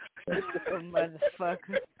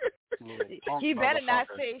 Motherfucker. He better not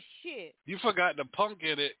say shit. You forgot the punk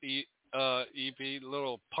in it, EP.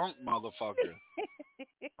 Little punk motherfucker.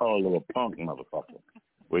 Oh, little punk motherfucker.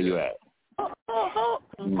 Where you at?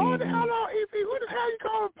 Hold the hell on, EP. Who the hell you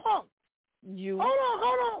calling punk? You.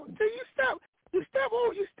 Hold on. Till you stepped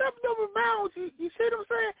over bounds. You see what I'm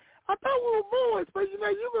saying? I thought we were boys, but you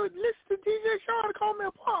would listen to DJ Sean to call me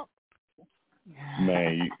a punk.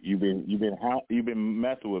 Man, you've been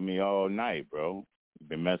messing with me all night, bro. You've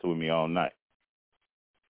been messing with me all night.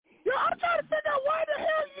 Yo, I'm trying to figure out why the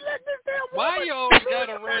hell you let this damn woman... Why you always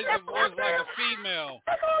gotta raise your voice like a female?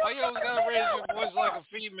 Why you always gotta raise your voice like a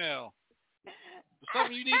female?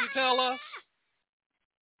 Something you need to tell us?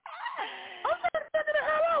 I'm trying to figure the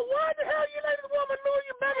hell out. Why the hell you let this woman lure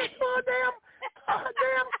you back into a damn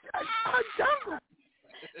jungle?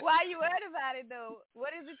 Why you worried about it though?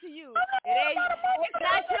 What is it to you? It's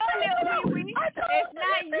not your little wee wee. It's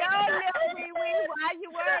not your little wee wee. Why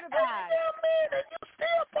you worried about it? You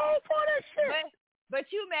still fall for that shit.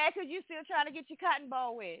 But you mad because you still trying to get your cotton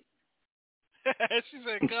ball wet. She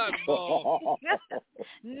said cotton ball.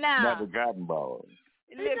 Nah. Not the cotton ball.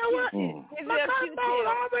 You know what? My cotton ball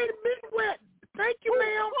already been wet. Thank you,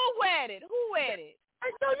 ma'am. Who wet it? I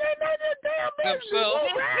know you ain't know that damn business. Himself. He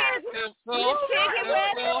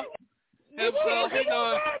knows.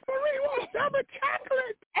 Double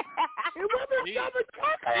chocolate. It wasn't double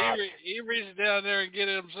chocolate. He reached down there and get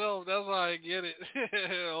it himself. That's how I get it.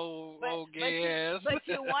 old gay ass. But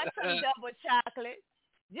you want some double chocolate.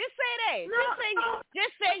 Just say that. Just say you want me.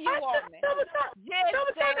 Just say you want me. I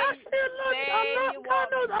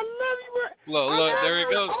love you. Look, there he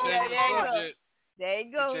goes. Change the subject. There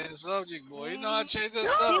you go. Change the subject, boy. You know how to change the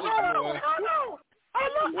subject, boy. I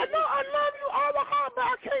love you all the heart, but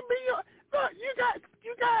I can't be your... Look, you got EP,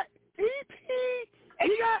 you got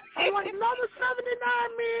another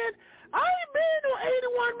 79 men. I ain't been no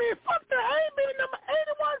 81 men. Fuck that. I ain't been number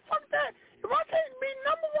 81. Fuck that. If I can't be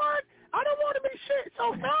number one, I don't want to be shit.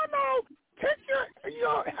 So hell no. Take your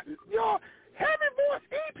heavy voice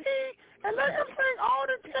EP and let him sing all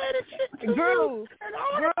the tatted shit to you. And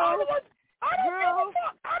all the other ones. I don't give a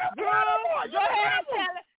fuck. I don't care anymore. Go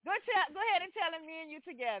ahead and tell him me and you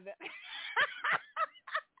together.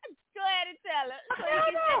 Go ahead and tell her.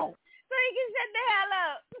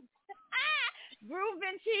 Groove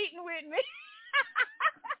been cheating with me.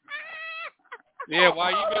 Yeah,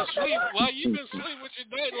 while you been asleep with your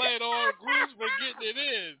nightlight on, Groove's been getting it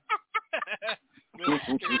in. Who's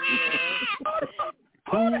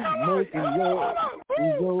making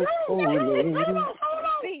your old lady?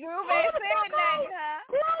 See, Groove ain't saying nothing, huh?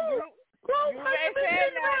 Groove ain't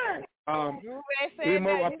saying nothing. Groove ain't saying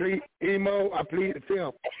nothing. Emo, I plead the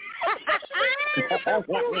film.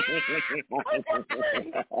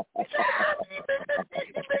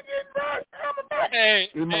 Hey,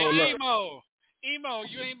 Emo,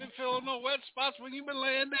 you ain't been feeling no wet spots when you been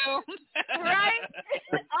laying down? Right?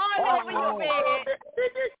 All over your bed. All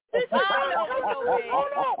over your bed.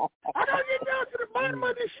 Hold on. I gotta get down to the bottom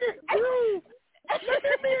of this shit. Groove. Look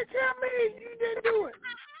at me and tell me you didn't do it.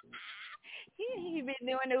 He been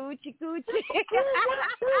doing the oochie coochie.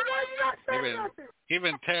 Why you not saying nothing? He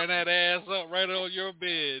been tearing that ass up right on your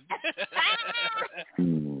bed.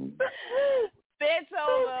 Bent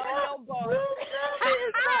over, no bones.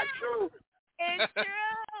 It's not true. It's true.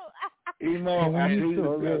 Emo, I plead the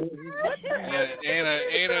film.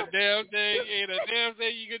 Ain't a damn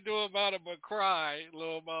thing you can do about it but cry,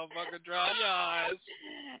 little motherfucker. Dry your eyes.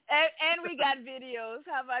 And we got videos.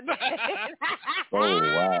 How about that? Oh,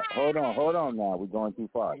 wow. Hold on now. We're going too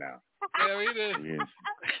far now. Yeah, we did. Yes.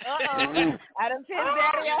 Uh-oh. I done pissed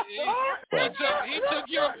Daddy off. He took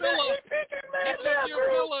your pillow. He took your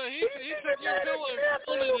pillow and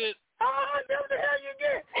folded it. Never the hell you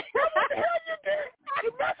get. What the hell you get? You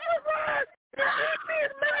mess with Ryan. The EP is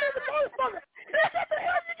mad as a motherfucker. That's what the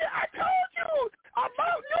hell you get. I told you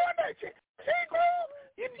about doing that shit. See,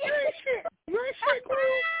 Groove? You ain't shit. You ain't shit,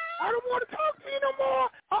 Groove. I don't want to talk to you no more.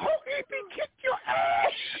 I hope EP kicked your ass.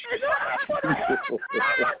 And your ass for the hell.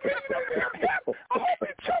 I'm not giving you no damn help. I hope he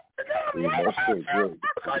choked the damn right out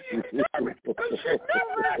because you deserve it. Because shit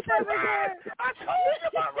never mess with Ryan. I told you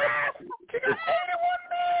about Ryan. You got 81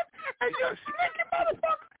 men. And you're a sneaky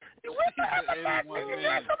motherfucker. You went to have a back and you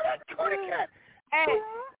got some of that cootie cat. Hey,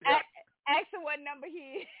 ask him what number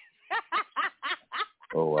he is.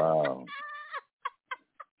 Oh, wow.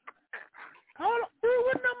 Hold on.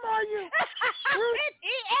 What number are you?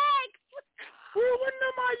 He asked. What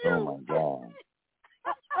number are you? Oh, my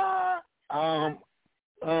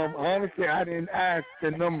God. Honestly, I didn't ask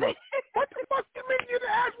the number. What the fuck you mean you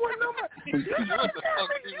didn't ask what number? You What the fuck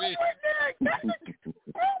you mean? went there. What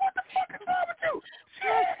the fuck is wrong with you?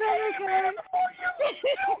 What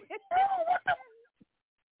the?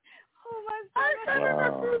 Oh, my I ain't saying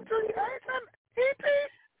that to you. I ain't saying EP.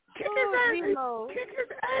 Kick his ass. Kick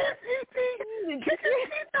his ass, EP. Kick his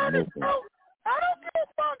teeth out his throat. I don't give a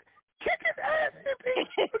fuck. Kick his ass, EP.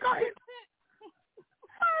 Because he...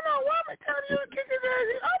 I don't know why I'm telling you to kick his ass.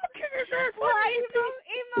 I'm going to kick his ass. Why you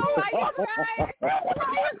crying? Why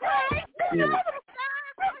you crying? What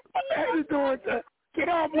the hell you doing, sir? Get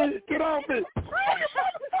off me. Get off me. You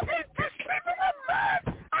motherfucker. Just leave me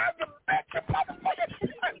alone. I'm the bitch, you motherfucker.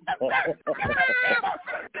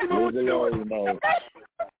 Leave it alone, Emo.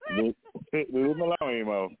 Leave him alone,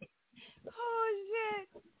 Emo. Oh, shit.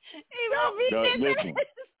 Emo, Listen.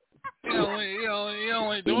 He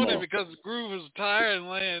only doing it because Groove is tired and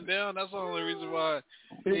laying down. That's the only reason why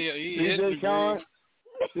he hit the Groove.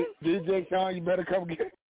 DJ Sean, you better come get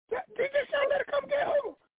DJ Sean better come get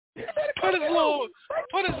who? Put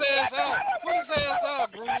his ass out,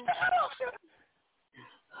 Groove.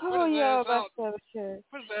 Oh, yeah, that's so true.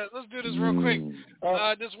 Let's do this real quick.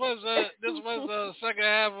 This was the second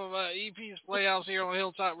half of EP's Playhouse here on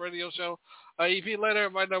Hilltop Radio Show. EP, let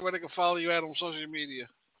everybody know where they can follow you at on social media.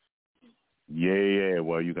 Yeah.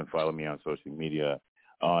 Well, you can follow me on social media.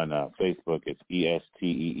 On Facebook, it's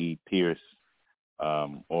ESTEE Pierce,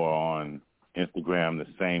 or on Instagram, the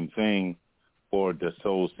same thing, or the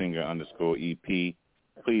Soul Singer _EP.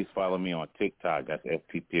 Please follow me on TikTok. That's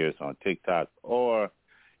FP Pierce on TikTok. Or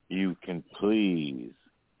you can please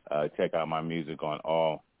check out my music on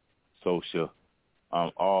all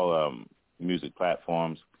music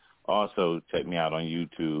platforms. Also, check me out on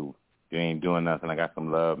YouTube. You ain't doing nothing. I got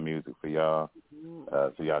some love music for y'all,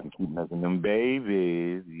 so y'all can keep making them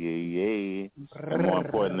babies. Yeah. And more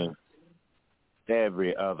importantly,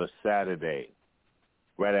 every other Saturday,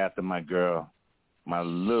 right after my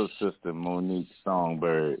little sister Monique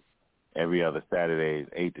Songbird, every other Saturday is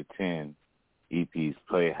 8 to 10, EP's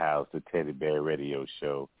Playhouse, the Teddy Bear Radio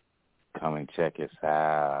Show. Come and check us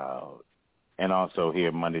out. And also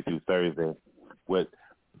here Monday through Thursday with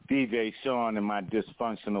DJ Sean and my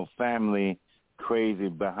dysfunctional family, crazy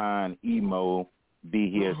behind Emo, be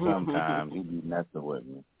here sometimes. He be messing with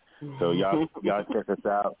me. So y'all check us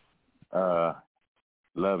out.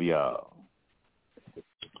 Love y'all.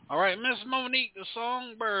 All right, Miss Monique the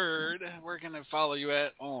Songbird, where can they follow you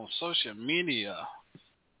at on social media?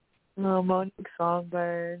 Monique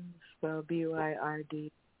Songbird, spelled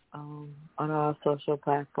B-Y-R-D, on all social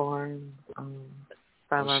platforms.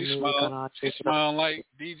 Find my music on all She smiled like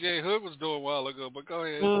DJ Hood was doing a while ago, but go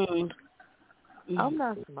ahead. I'm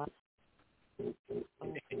not smart.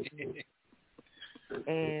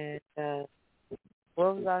 And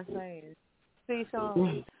what was I saying? See,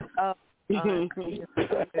 Sean. This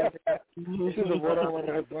is what I want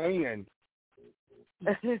to saying.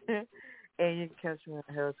 And you can catch me on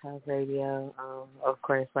Hilltop Radio. Of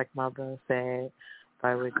course, like my brother said,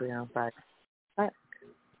 bi-weekly on Friday.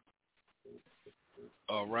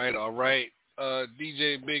 All right.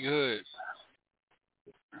 DJ Big Hood.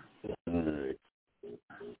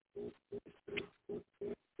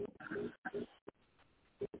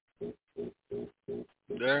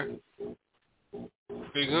 There?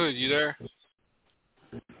 Big Hood, you there?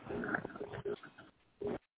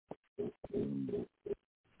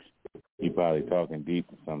 You probably talking deep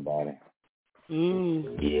to somebody.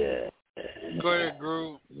 Yeah. Go ahead,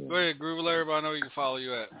 Groove. Let everybody know you can follow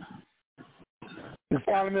you at. You can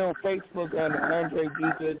follow me on Facebook under Andre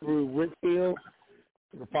DJ Groove Whitfield.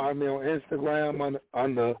 You can follow me on Instagram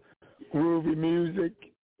under Groovy Music.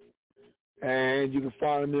 And you can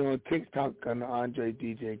follow me on TikTok under Andre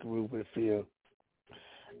DJ Groove Whitfield.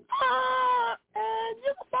 And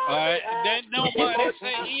you can follow all right, me then nobody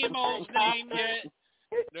say Emo's name yet.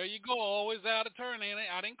 There you go, always out of turn, ain't it?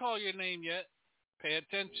 I didn't call your name yet. Pay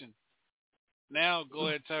attention. Now go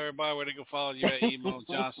ahead and tell everybody where they can follow you at Emo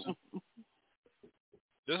Johnson.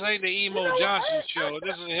 This ain't the Emo Johnson show.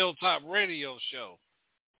 This is a Hilltop Radio show.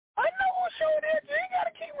 I know what show it is. You ain't got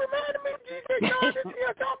to keep reminding me of DJ Johnson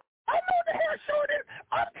Hilltop. I know the hell show it is.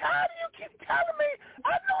 I'm tired of you keep telling me. I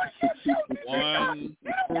know it's your show, DJ Johnson.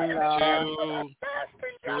 1,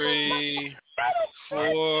 2, 3,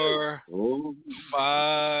 4,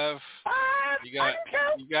 5.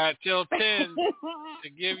 You got till 10 to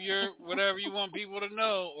give your whatever you want people to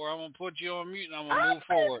know, or I'm gonna put you on mute and I'm gonna move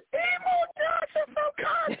forward. Emo Johnson from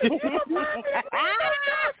Compton. You can find me at Emo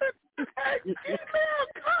Johnson at Gmail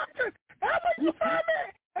Compton. That's where you can find me.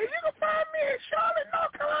 And you can find me in Charlotte,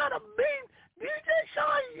 North Carolina, being DJ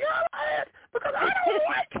Sean yellow ass, because I don't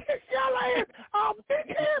like his yellow ass. Big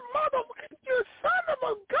head mother, you son of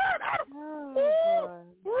a gun.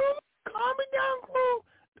 Groove, calm me down, Groove.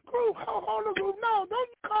 Groove, hold on, Groove. No, don't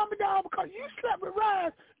you calm me down because you slept with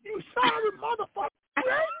Ryan. You sorry motherfucker. You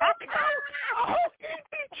ain't no coward. I hope he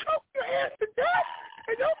choked your ass to death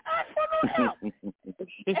and don't ask for no help.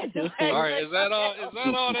 All right, is that all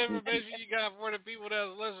the information you got for the people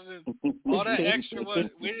that's listening? All that extra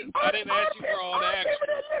I didn't ask you for all the extra.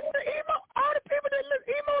 All the people that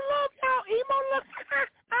listen, Emo love y'all. Emo love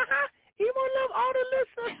Emo love all the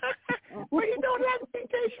listeners. What you don't like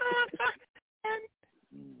DJ Sean?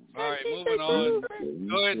 All right, moving on.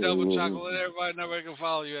 Go ahead, Double Chocolate. Let everybody know where they can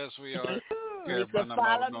follow you as we are. You can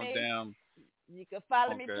follow me. You can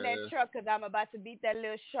follow me to that truck because I'm about to beat that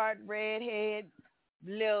little short redhead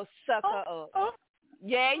little sucker up.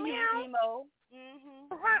 Yeah, you Emo.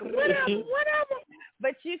 Whatever.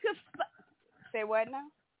 But you could say what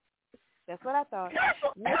now? That's what I thought.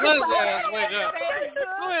 Wake up.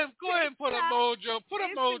 Go ahead and put a mojo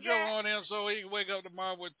on him so he can wake up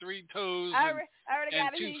tomorrow with 3 toes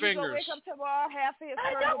and 2 fingers. Wake up tomorrow, half of his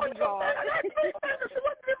fur will be gone.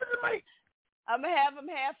 I'm going to have him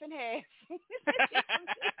half and half.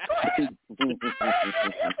 Go ahead. Get the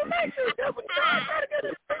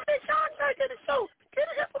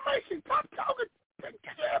information. Stop talking.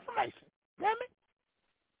 Get the information. Damn it.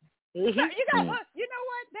 You know what?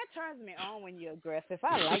 That turns me on when you're aggressive.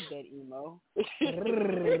 I like that Emo. Say it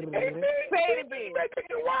again. Get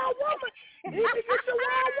your wild woman. Get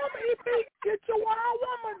your wild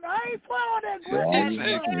woman. I ain't for all that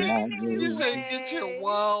aggressive. You say get your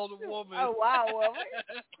wild woman. A wild woman.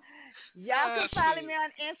 Y'all can follow me on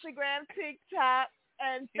Instagram, TikTok,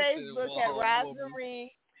 and Facebook at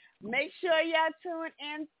Rosemary. Make sure y'all tune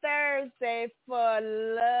in Thursday for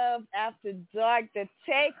Love After Dark, the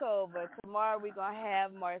takeover. Tomorrow we're going to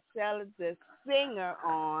have Marcella the singer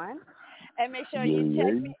on. And make sure you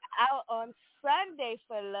check me out on Sunday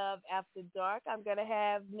for Love After Dark. I'm going to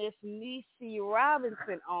have Miss Niecy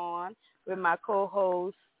Robinson on with my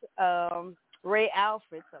co-host, Ray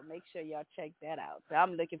Alfred. So make sure y'all check that out. So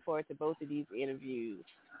I'm looking forward to both of these interviews.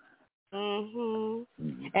 And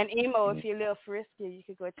Emo, if you're a little frisky, you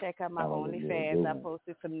could go check out my OnlyFans. I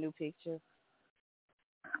posted some new pictures.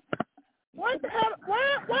 Why the hell?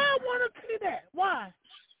 Why I want to see that? Why?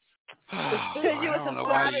 I don't know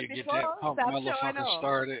why you get that punk motherfucker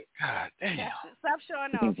started. God damn. Stop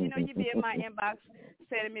showing off. You know you be in my inbox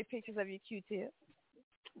sending me pictures of your Q-tip.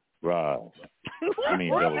 Right. I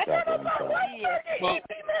mean, double chocolate. I'm sorry. Well, he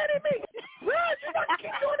mad at me. Raj, you got to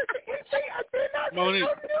keep doing it to EP. I did not do no new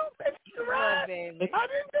Raj, I didn't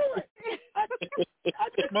do it. I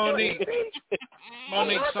just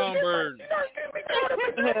Monique Songbird.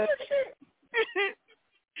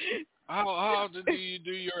 How often do you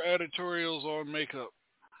do your editorials on makeup?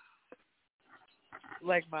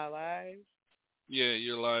 Like my live? Yeah,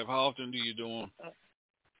 your live. How often do you do them?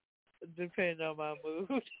 Depending on my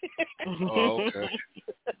mood. Oh, okay.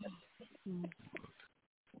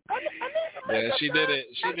 Yeah, she did it.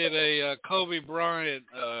 She did a Kobe Bryant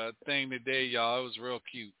thing today, y'all. It was real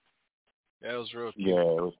cute. That was real cute. Yeah,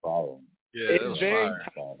 it was fire. Yeah, it's it was very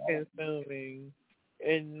fire. consuming,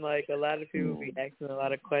 and like a lot of people be asking a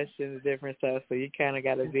lot of questions, different stuff. So you kind of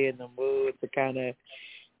got to be in the mood to kind of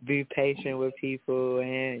be patient with people,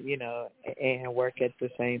 and and work at the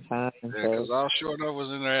same time. Yeah, because I sure enough was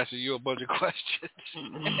in there asking you a bunch of questions.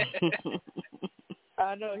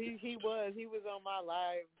 I know he was on my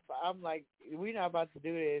live. I'm like, we're not about to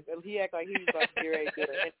do this. He act like he was about to get ready to do an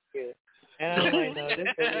interview, and I'm like, no, this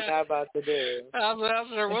is we're not about to do. I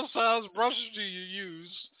said, what size brushes do you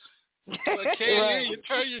use? I can't hear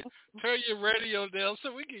you. Turn your radio down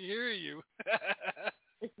so we can hear you.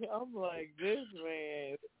 I'm like, this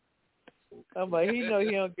man. I'm like, he know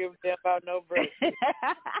he don't give a damn about no brushes.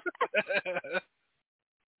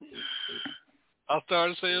 I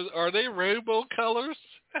started saying, are they rainbow colors?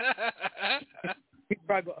 He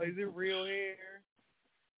probably go, is it real hair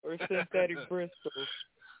or synthetic bristles?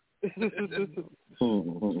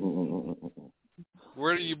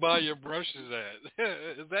 Where do you buy your brushes at?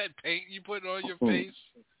 Is that paint you put on your face?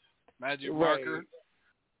 Magic marker?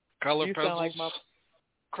 Color you pencils? Sound like my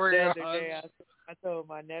crayons? The other day I told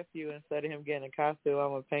my nephew instead of him getting a costume, I'm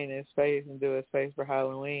going to paint his face and do his face for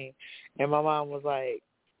Halloween. And my mom was like,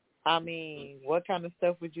 I mean, what kind of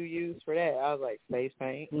stuff would you use for that? I was like, face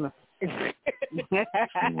paint. Well,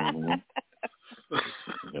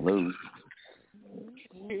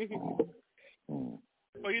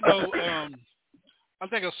 I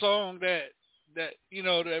think a song that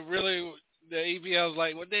really the EPL was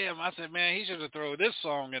like, well, damn. I said, man, he should have thrown this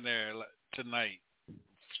song in there tonight,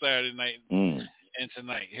 Saturday night, and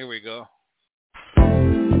tonight. Here we go.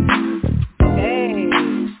 Hey.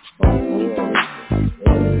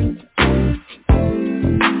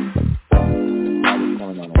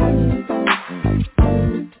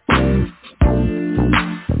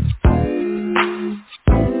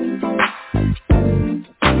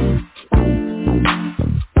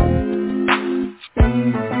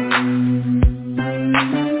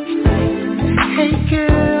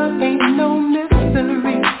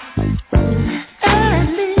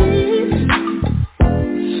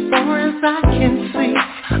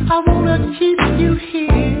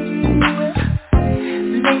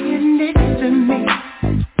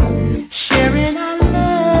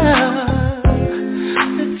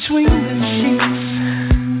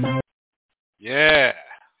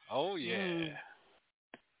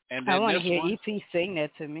 I want to hear EP sing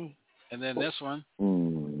that to me. And then this one.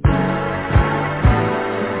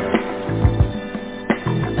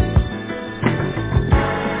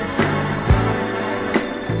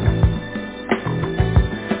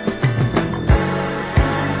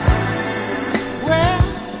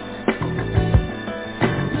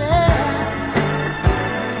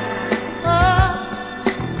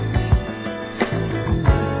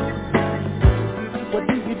 What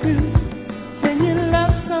do you do when you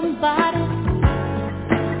love somebody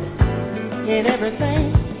and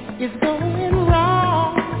everything is going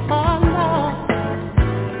wrong? Oh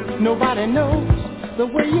no, nobody knows the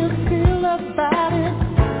way you feel about it,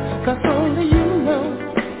 'cause only you know.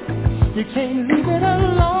 You can't leave it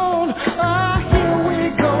alone. Oh, here we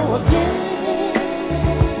go again.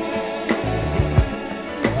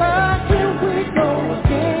 Oh, here we go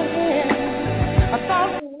again. I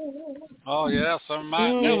thought. Oh yeah, that was some of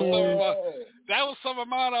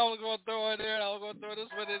mine. I was going to throw in there. I was going to throw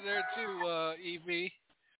this one in there too, EV.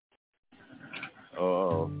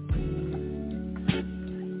 Oh,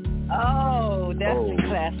 that's a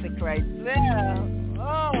classic right there.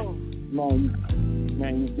 Oh.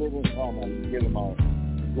 Man, you giving all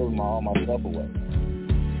my stuff away.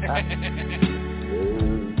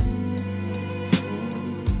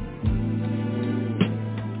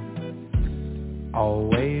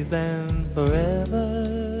 Always and forever,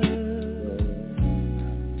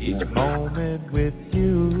 each moment with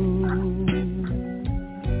you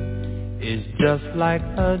is just like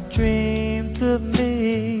a dream to me.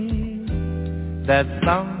 that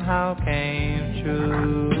somehow came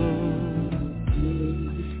true.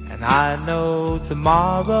 And I know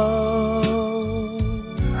tomorrow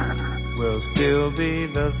will still be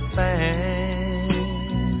the same,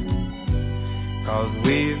 'cause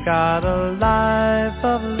we've got a life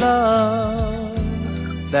of love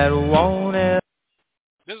that won't ever.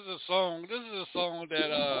 This is a song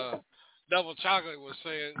that Double Chocolate was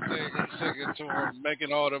singing to him,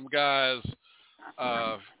 making all them guys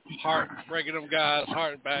breaking them guys'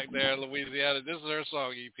 heart back there in Louisiana. This is her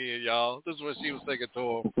song, EP, y'all. This is what she was singing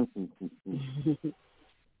to him.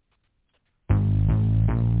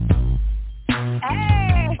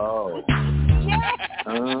 Hey. Oh.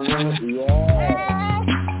 Yeah. Yeah.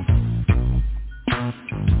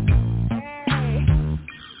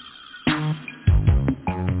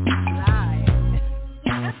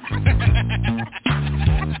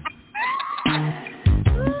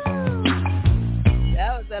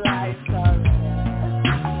 That was a live song.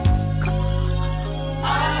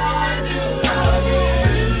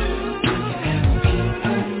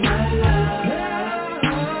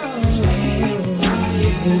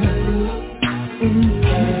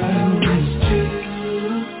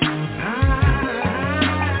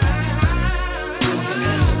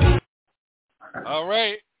 All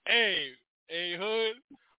right. Hey, Hood,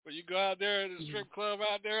 when you go out there in the strip club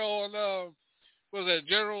out there on, what was that,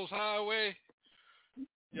 General's Highway?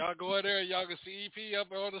 Y'all go in there and y'all can see EP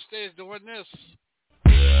up on the stage doing this.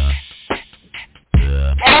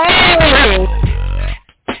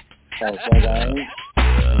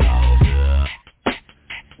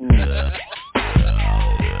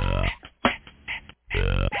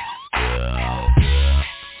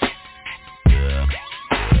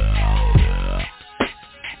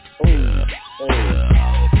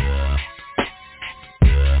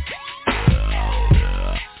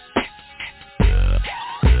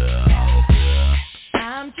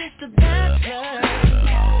 I'm just a bachelor.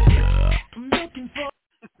 I'm looking for.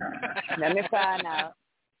 Let me find out.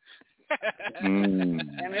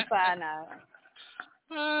 Let me find out.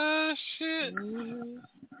 Shit.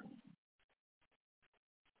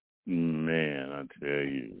 Man, I tell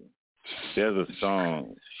you, there's a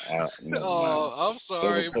song. I'm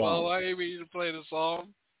sorry, Bo. I ain't mean to play the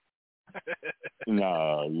song.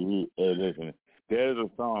 No, listen. There's a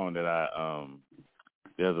song that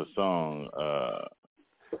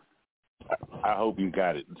I hope you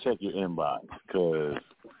got it. Check your inbox, because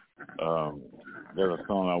there's a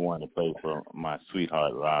song I wanted to play for my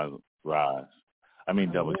sweetheart, Roz. I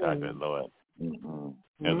mean, Double Chocolate, Lord.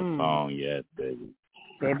 There's a song, yes, baby.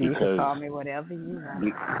 Baby, you can call me whatever you want.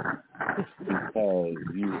 Because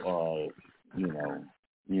you are,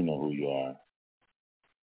 you know who you are.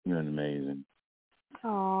 You're amazing.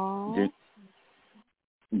 Aww.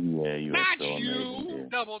 Yeah, you are so Not you, amazing. Dear.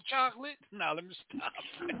 Double Chocolate. No, let me stop.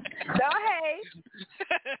 Don't hate.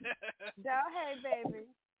 Don't hate, baby.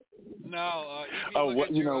 No, what?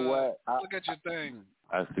 Look at your thing.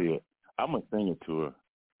 I see it. I'm going to sing it to her.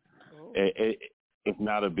 It's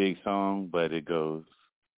not a big song, but it goes,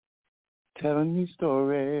 telling me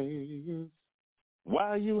stories.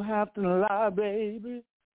 Why you have to lie, baby?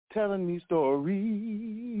 Telling me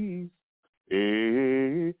stories.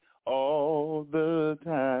 All the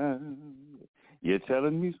time. You're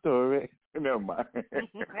telling me stories. Never mind.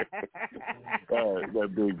 That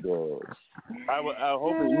big dog. I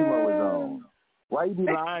hope the emo is on. Why you be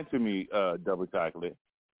lying to me, Double Chocolate?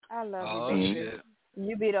 I love you, baby. Shit.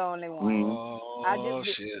 You be the only one.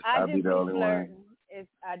 Shit. I be the only one.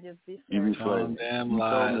 I just be flirting. You be Damn flirting. You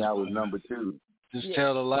lies. told me I was number 2. Just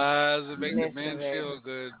tell the lies and make the men feel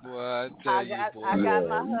good, boy. I got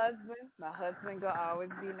my husband. My husband gonna always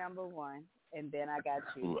be number 1, and then I got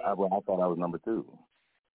you. I thought I was number 2.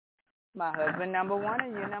 My husband number 1,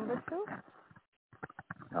 and you number 2.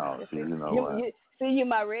 Oh, see, you know what? You're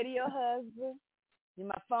my radio husband. You're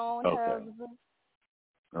my phone husband.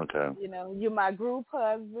 Okay. You're my group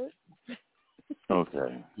husband.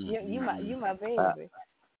 Okay. You my baby.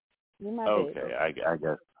 You my baby. Okay, I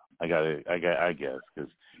guess,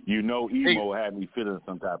 because emo had me feeling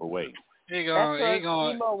some type of way.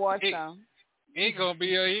 Emo watch song. You gonna have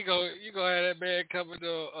that man coming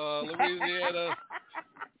to Louisiana,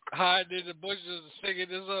 hiding in the bushes, singing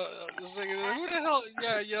this. Who the hell?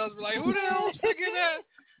 Yeah, yells like, who the hell is singing that?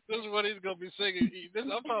 This is what he's gonna be singing. I'm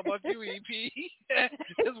talking about you, EP.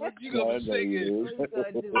 This is what you gonna be singing.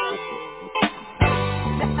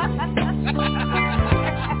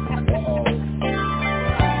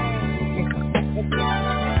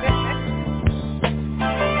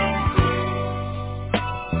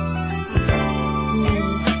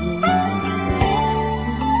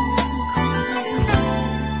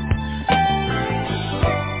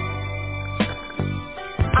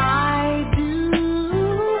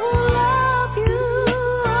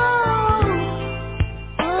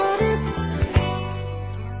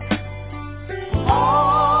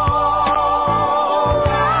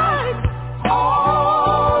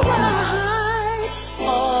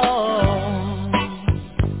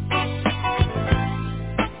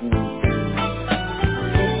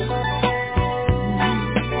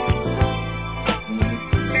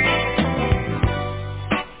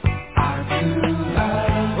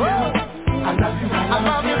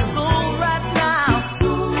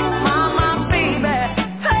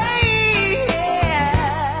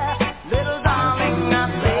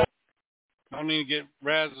 mean to get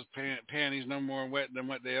Raz's panties no more wet than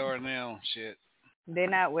what they are now. Shit. They're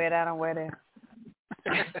not wet. I don't wear them.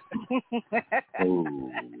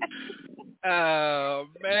 Oh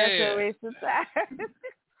man, that's a waste of time.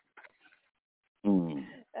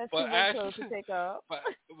 That's but too actually, much to take off. but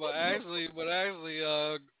actually, EP,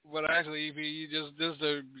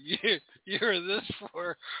 you're this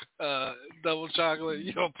for double chocolate.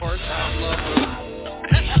 You're a part-time lover.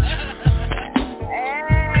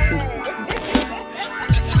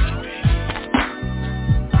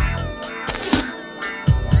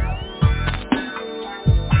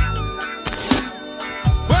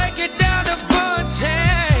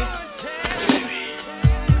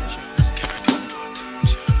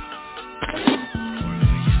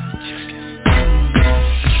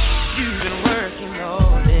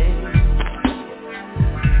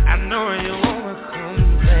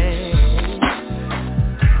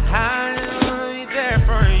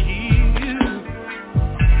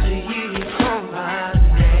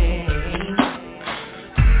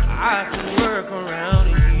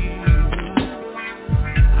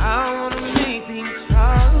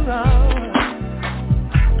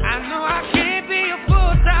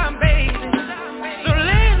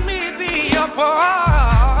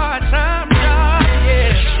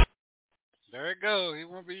 There it goes. He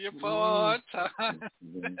won't be your part-time.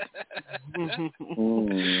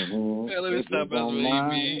 Hey, let me stop messing with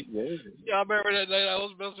EB. Y'all remember that night I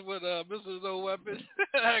was messing with Mr. No Weapon?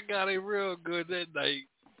 I got him real good that night.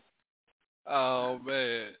 Oh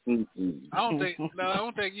man. I don't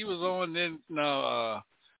think you was on then. No,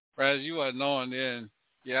 Raz, you wasn't on then.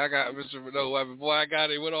 Yeah, I got Mr. No Weapon. Boy, I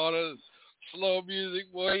got him with all the slow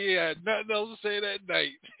music. Boy, he had nothing else to say that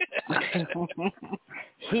night.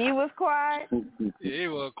 He was quiet. He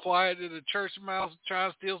was quiet in the church mouse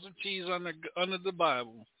trying to steal some cheese under the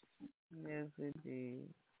Bible. Yes, indeed.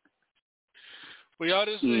 Well, y'all,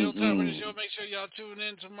 this is the Hilltop Radio Show. Make sure y'all tune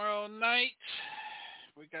in tomorrow night.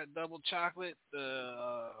 We got double chocolate.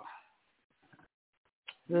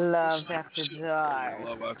 Love After Dark.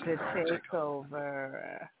 The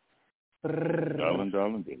takeover. Darling.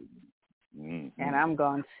 And I'm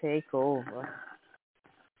going to take over.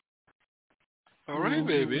 All right,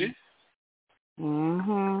 baby.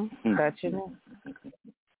 Touching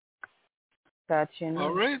it.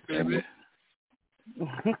 All right, baby.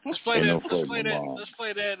 Let's play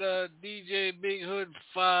that DJ Big Hood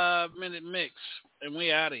 5-minute mix, and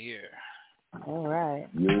we out of here. All right.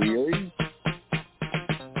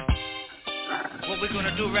 What we're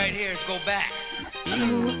gonna do right here is go back,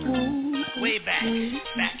 way back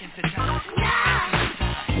into time.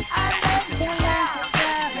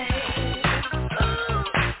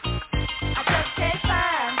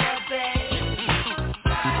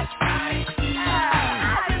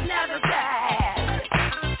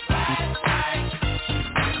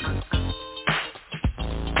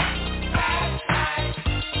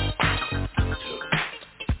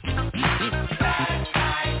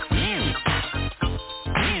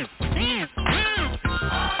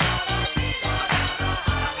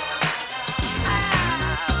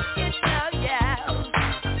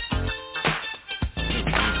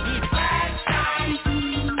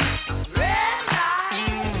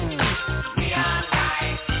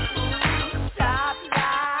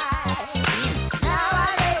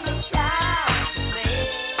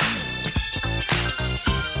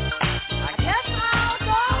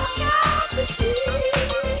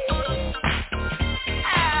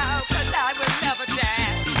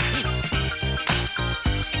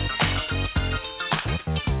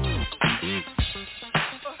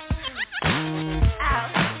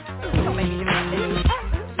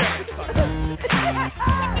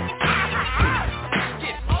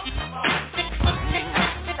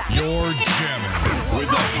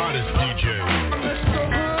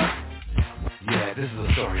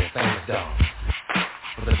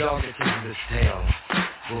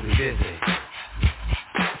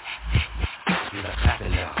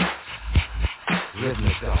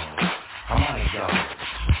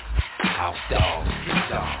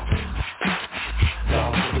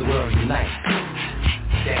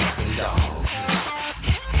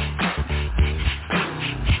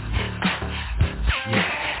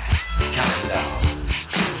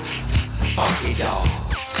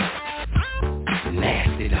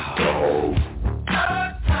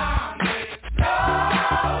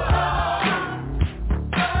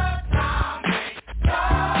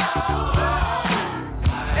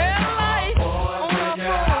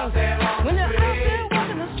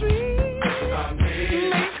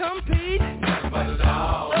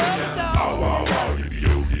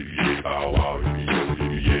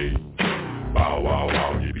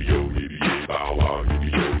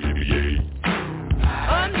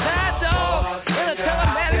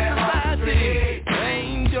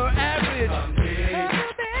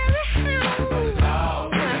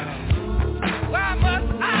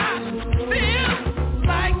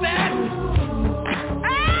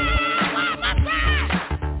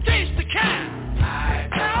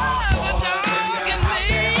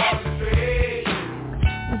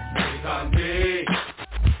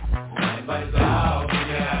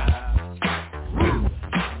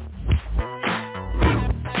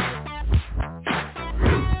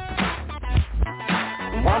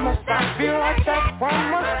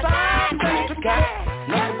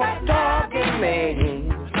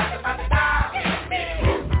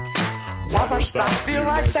 feel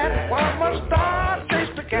like that, why must I chase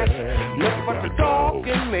the cat? Nothing but the dog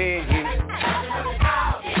in me.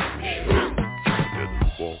 Tether the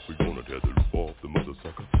roof off, we gonna tether the roof off the mother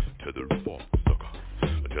sucker. Tether the roof off the sucker.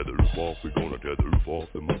 Tether the roof off, we gonna tether the roof off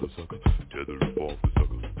the mother sucker. Tether the roof off the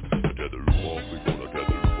sucker. Tether the roof off, we gonna tether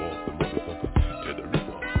the roof off the mother sucker. Tether the roof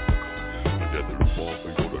off the sucker. Tether the roof off, we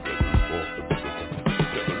gonna tether the roof off the mother sucker.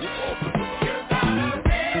 Tether the roof off the sucker.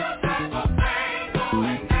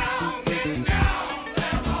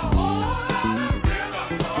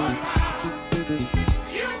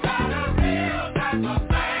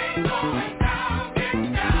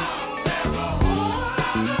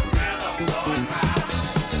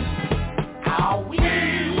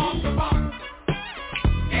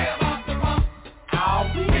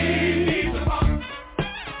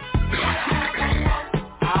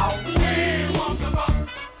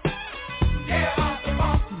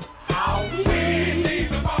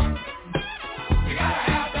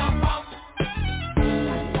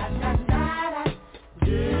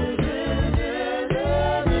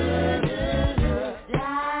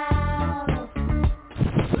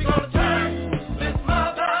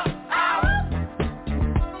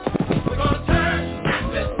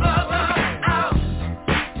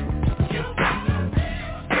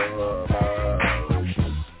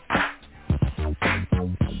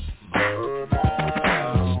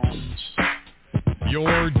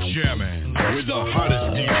 You're jamming with the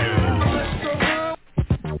hottest DJ.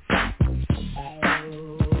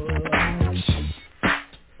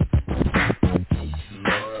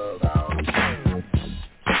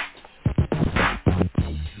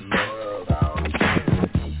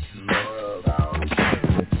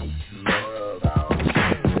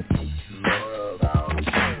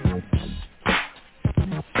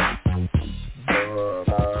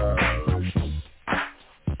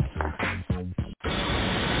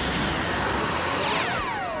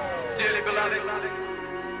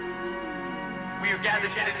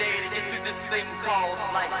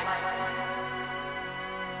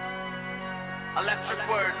 Electric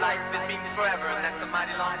word, life been beating forever, and that's a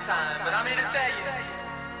mighty long time. But I'm here to tell you,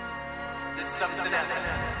 there's something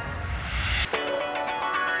else.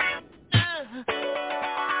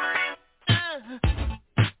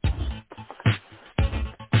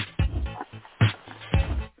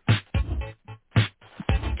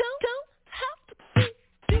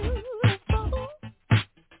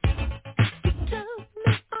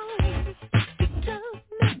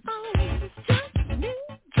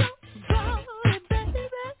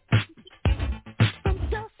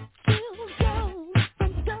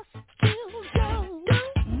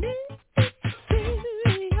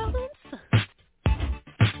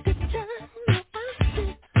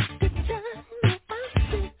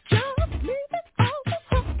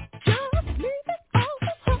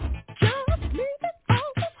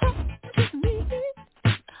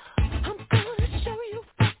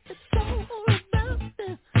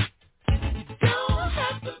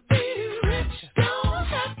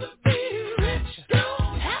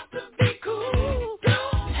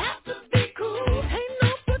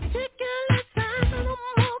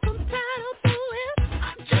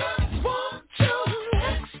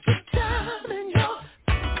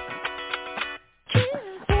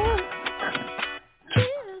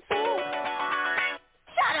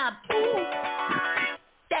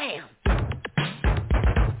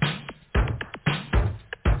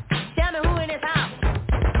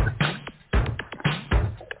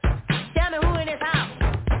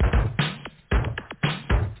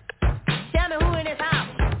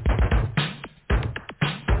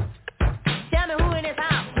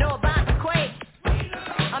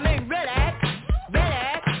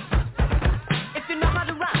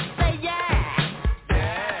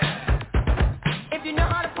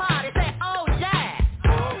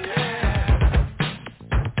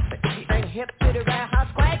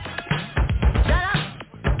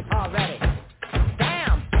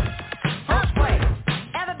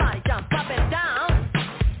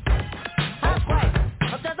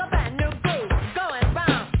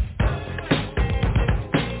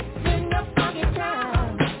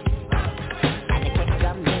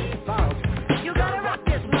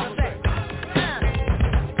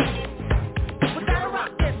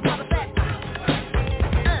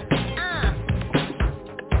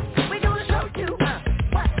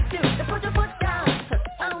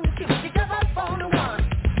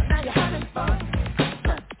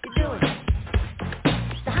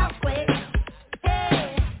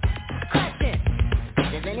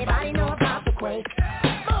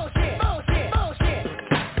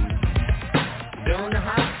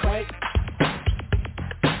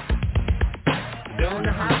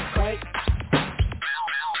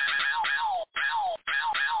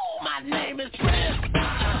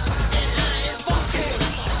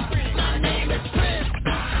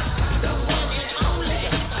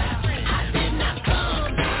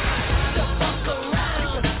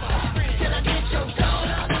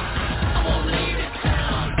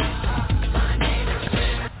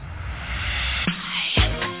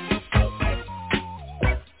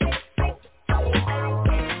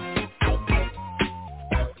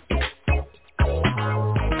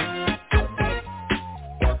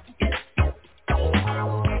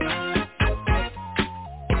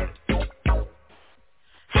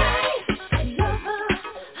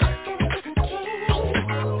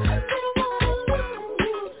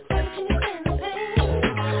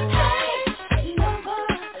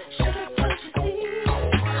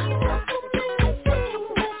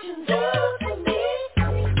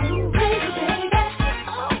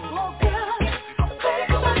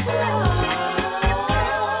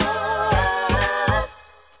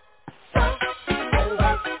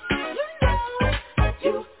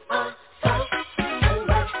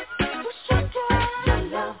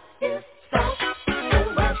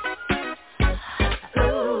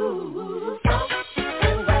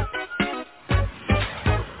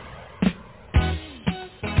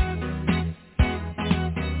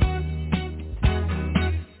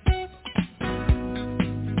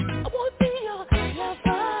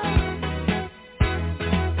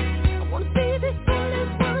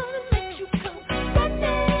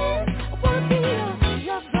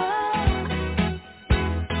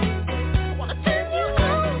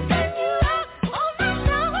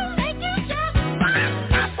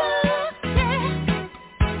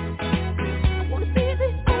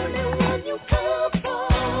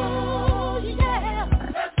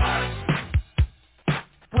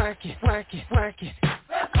 work it, work it, work it.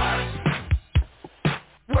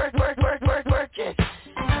 Work, work, work, work, work it.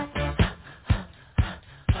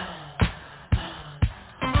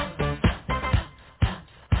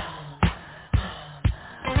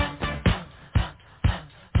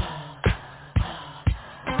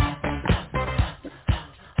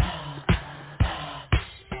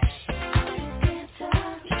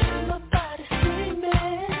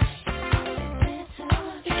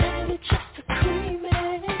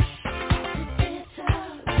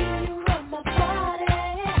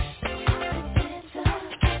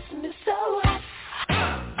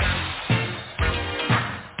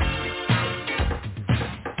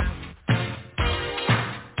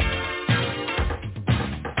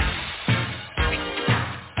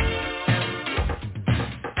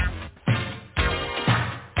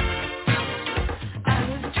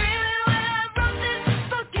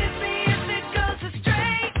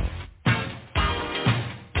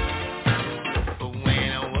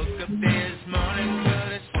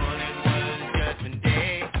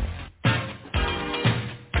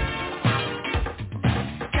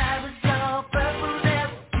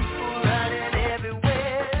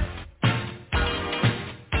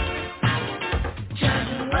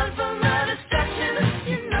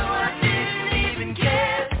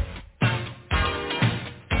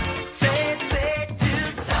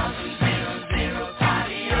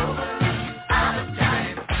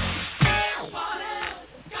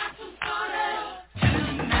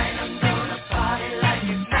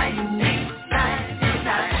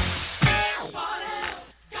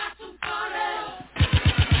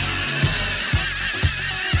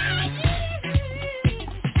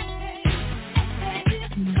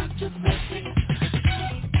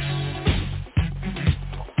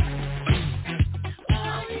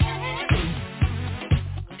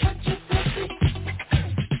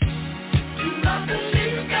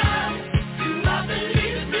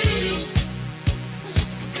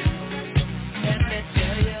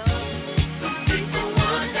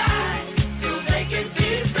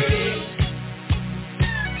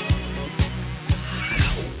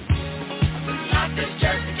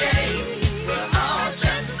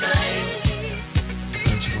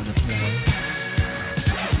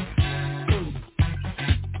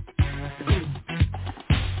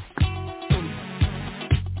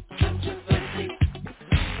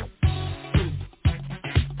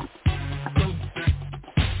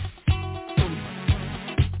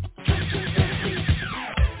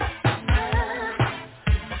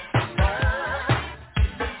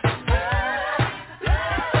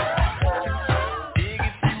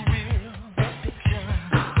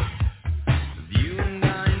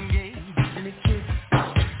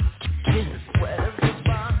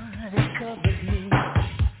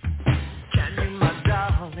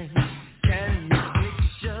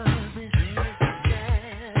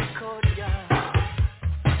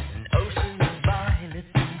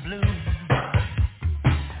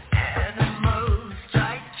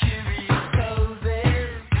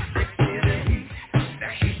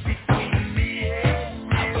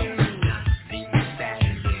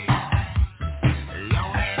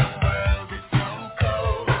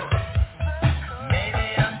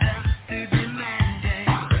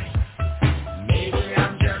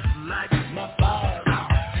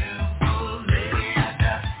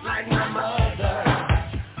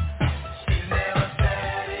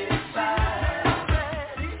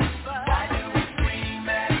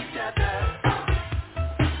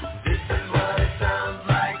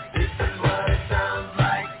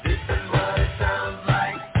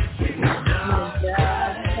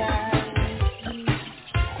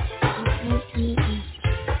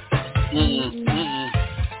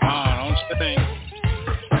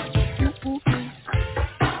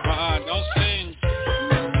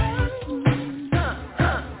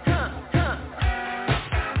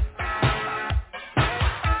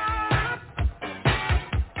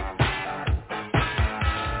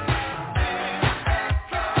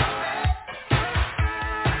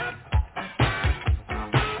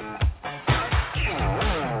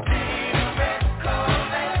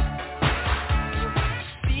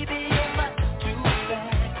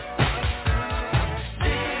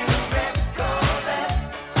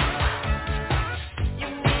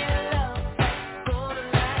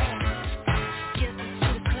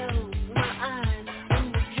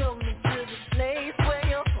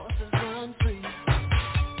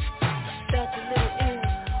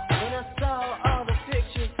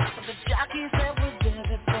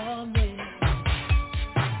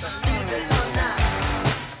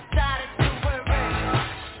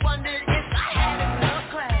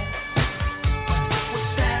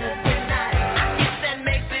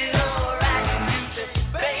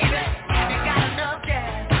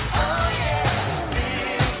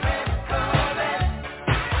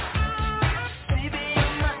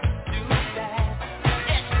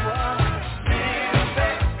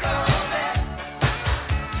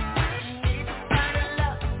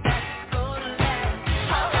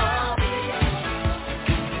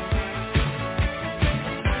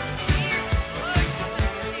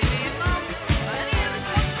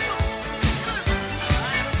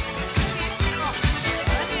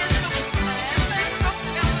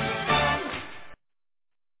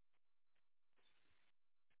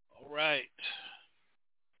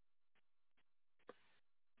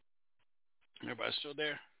 Everybody still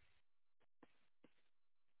there?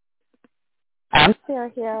 I'm still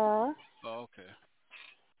here. Oh, okay.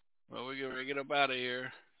 Well, we're going to get up out of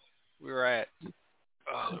here. We're at,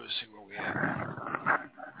 let me see where we at.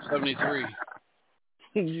 73.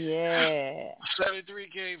 Yeah.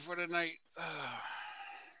 73K for the night.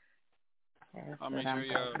 I'll make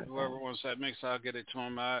sure whoever wants that mix, I'll get it to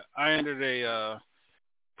him. I entered a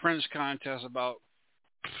Prince contest about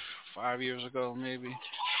 5 years ago, maybe.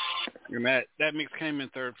 And that mix came in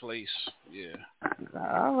third place. Yeah.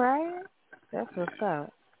 All right. That's what's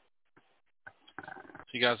up.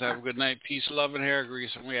 You guys have a good night. Peace, love, and hair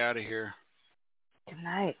grease, and we out of here. Good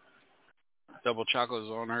night. Double Chocolate is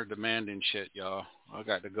on her demanding shit, y'all. I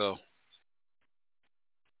got to go.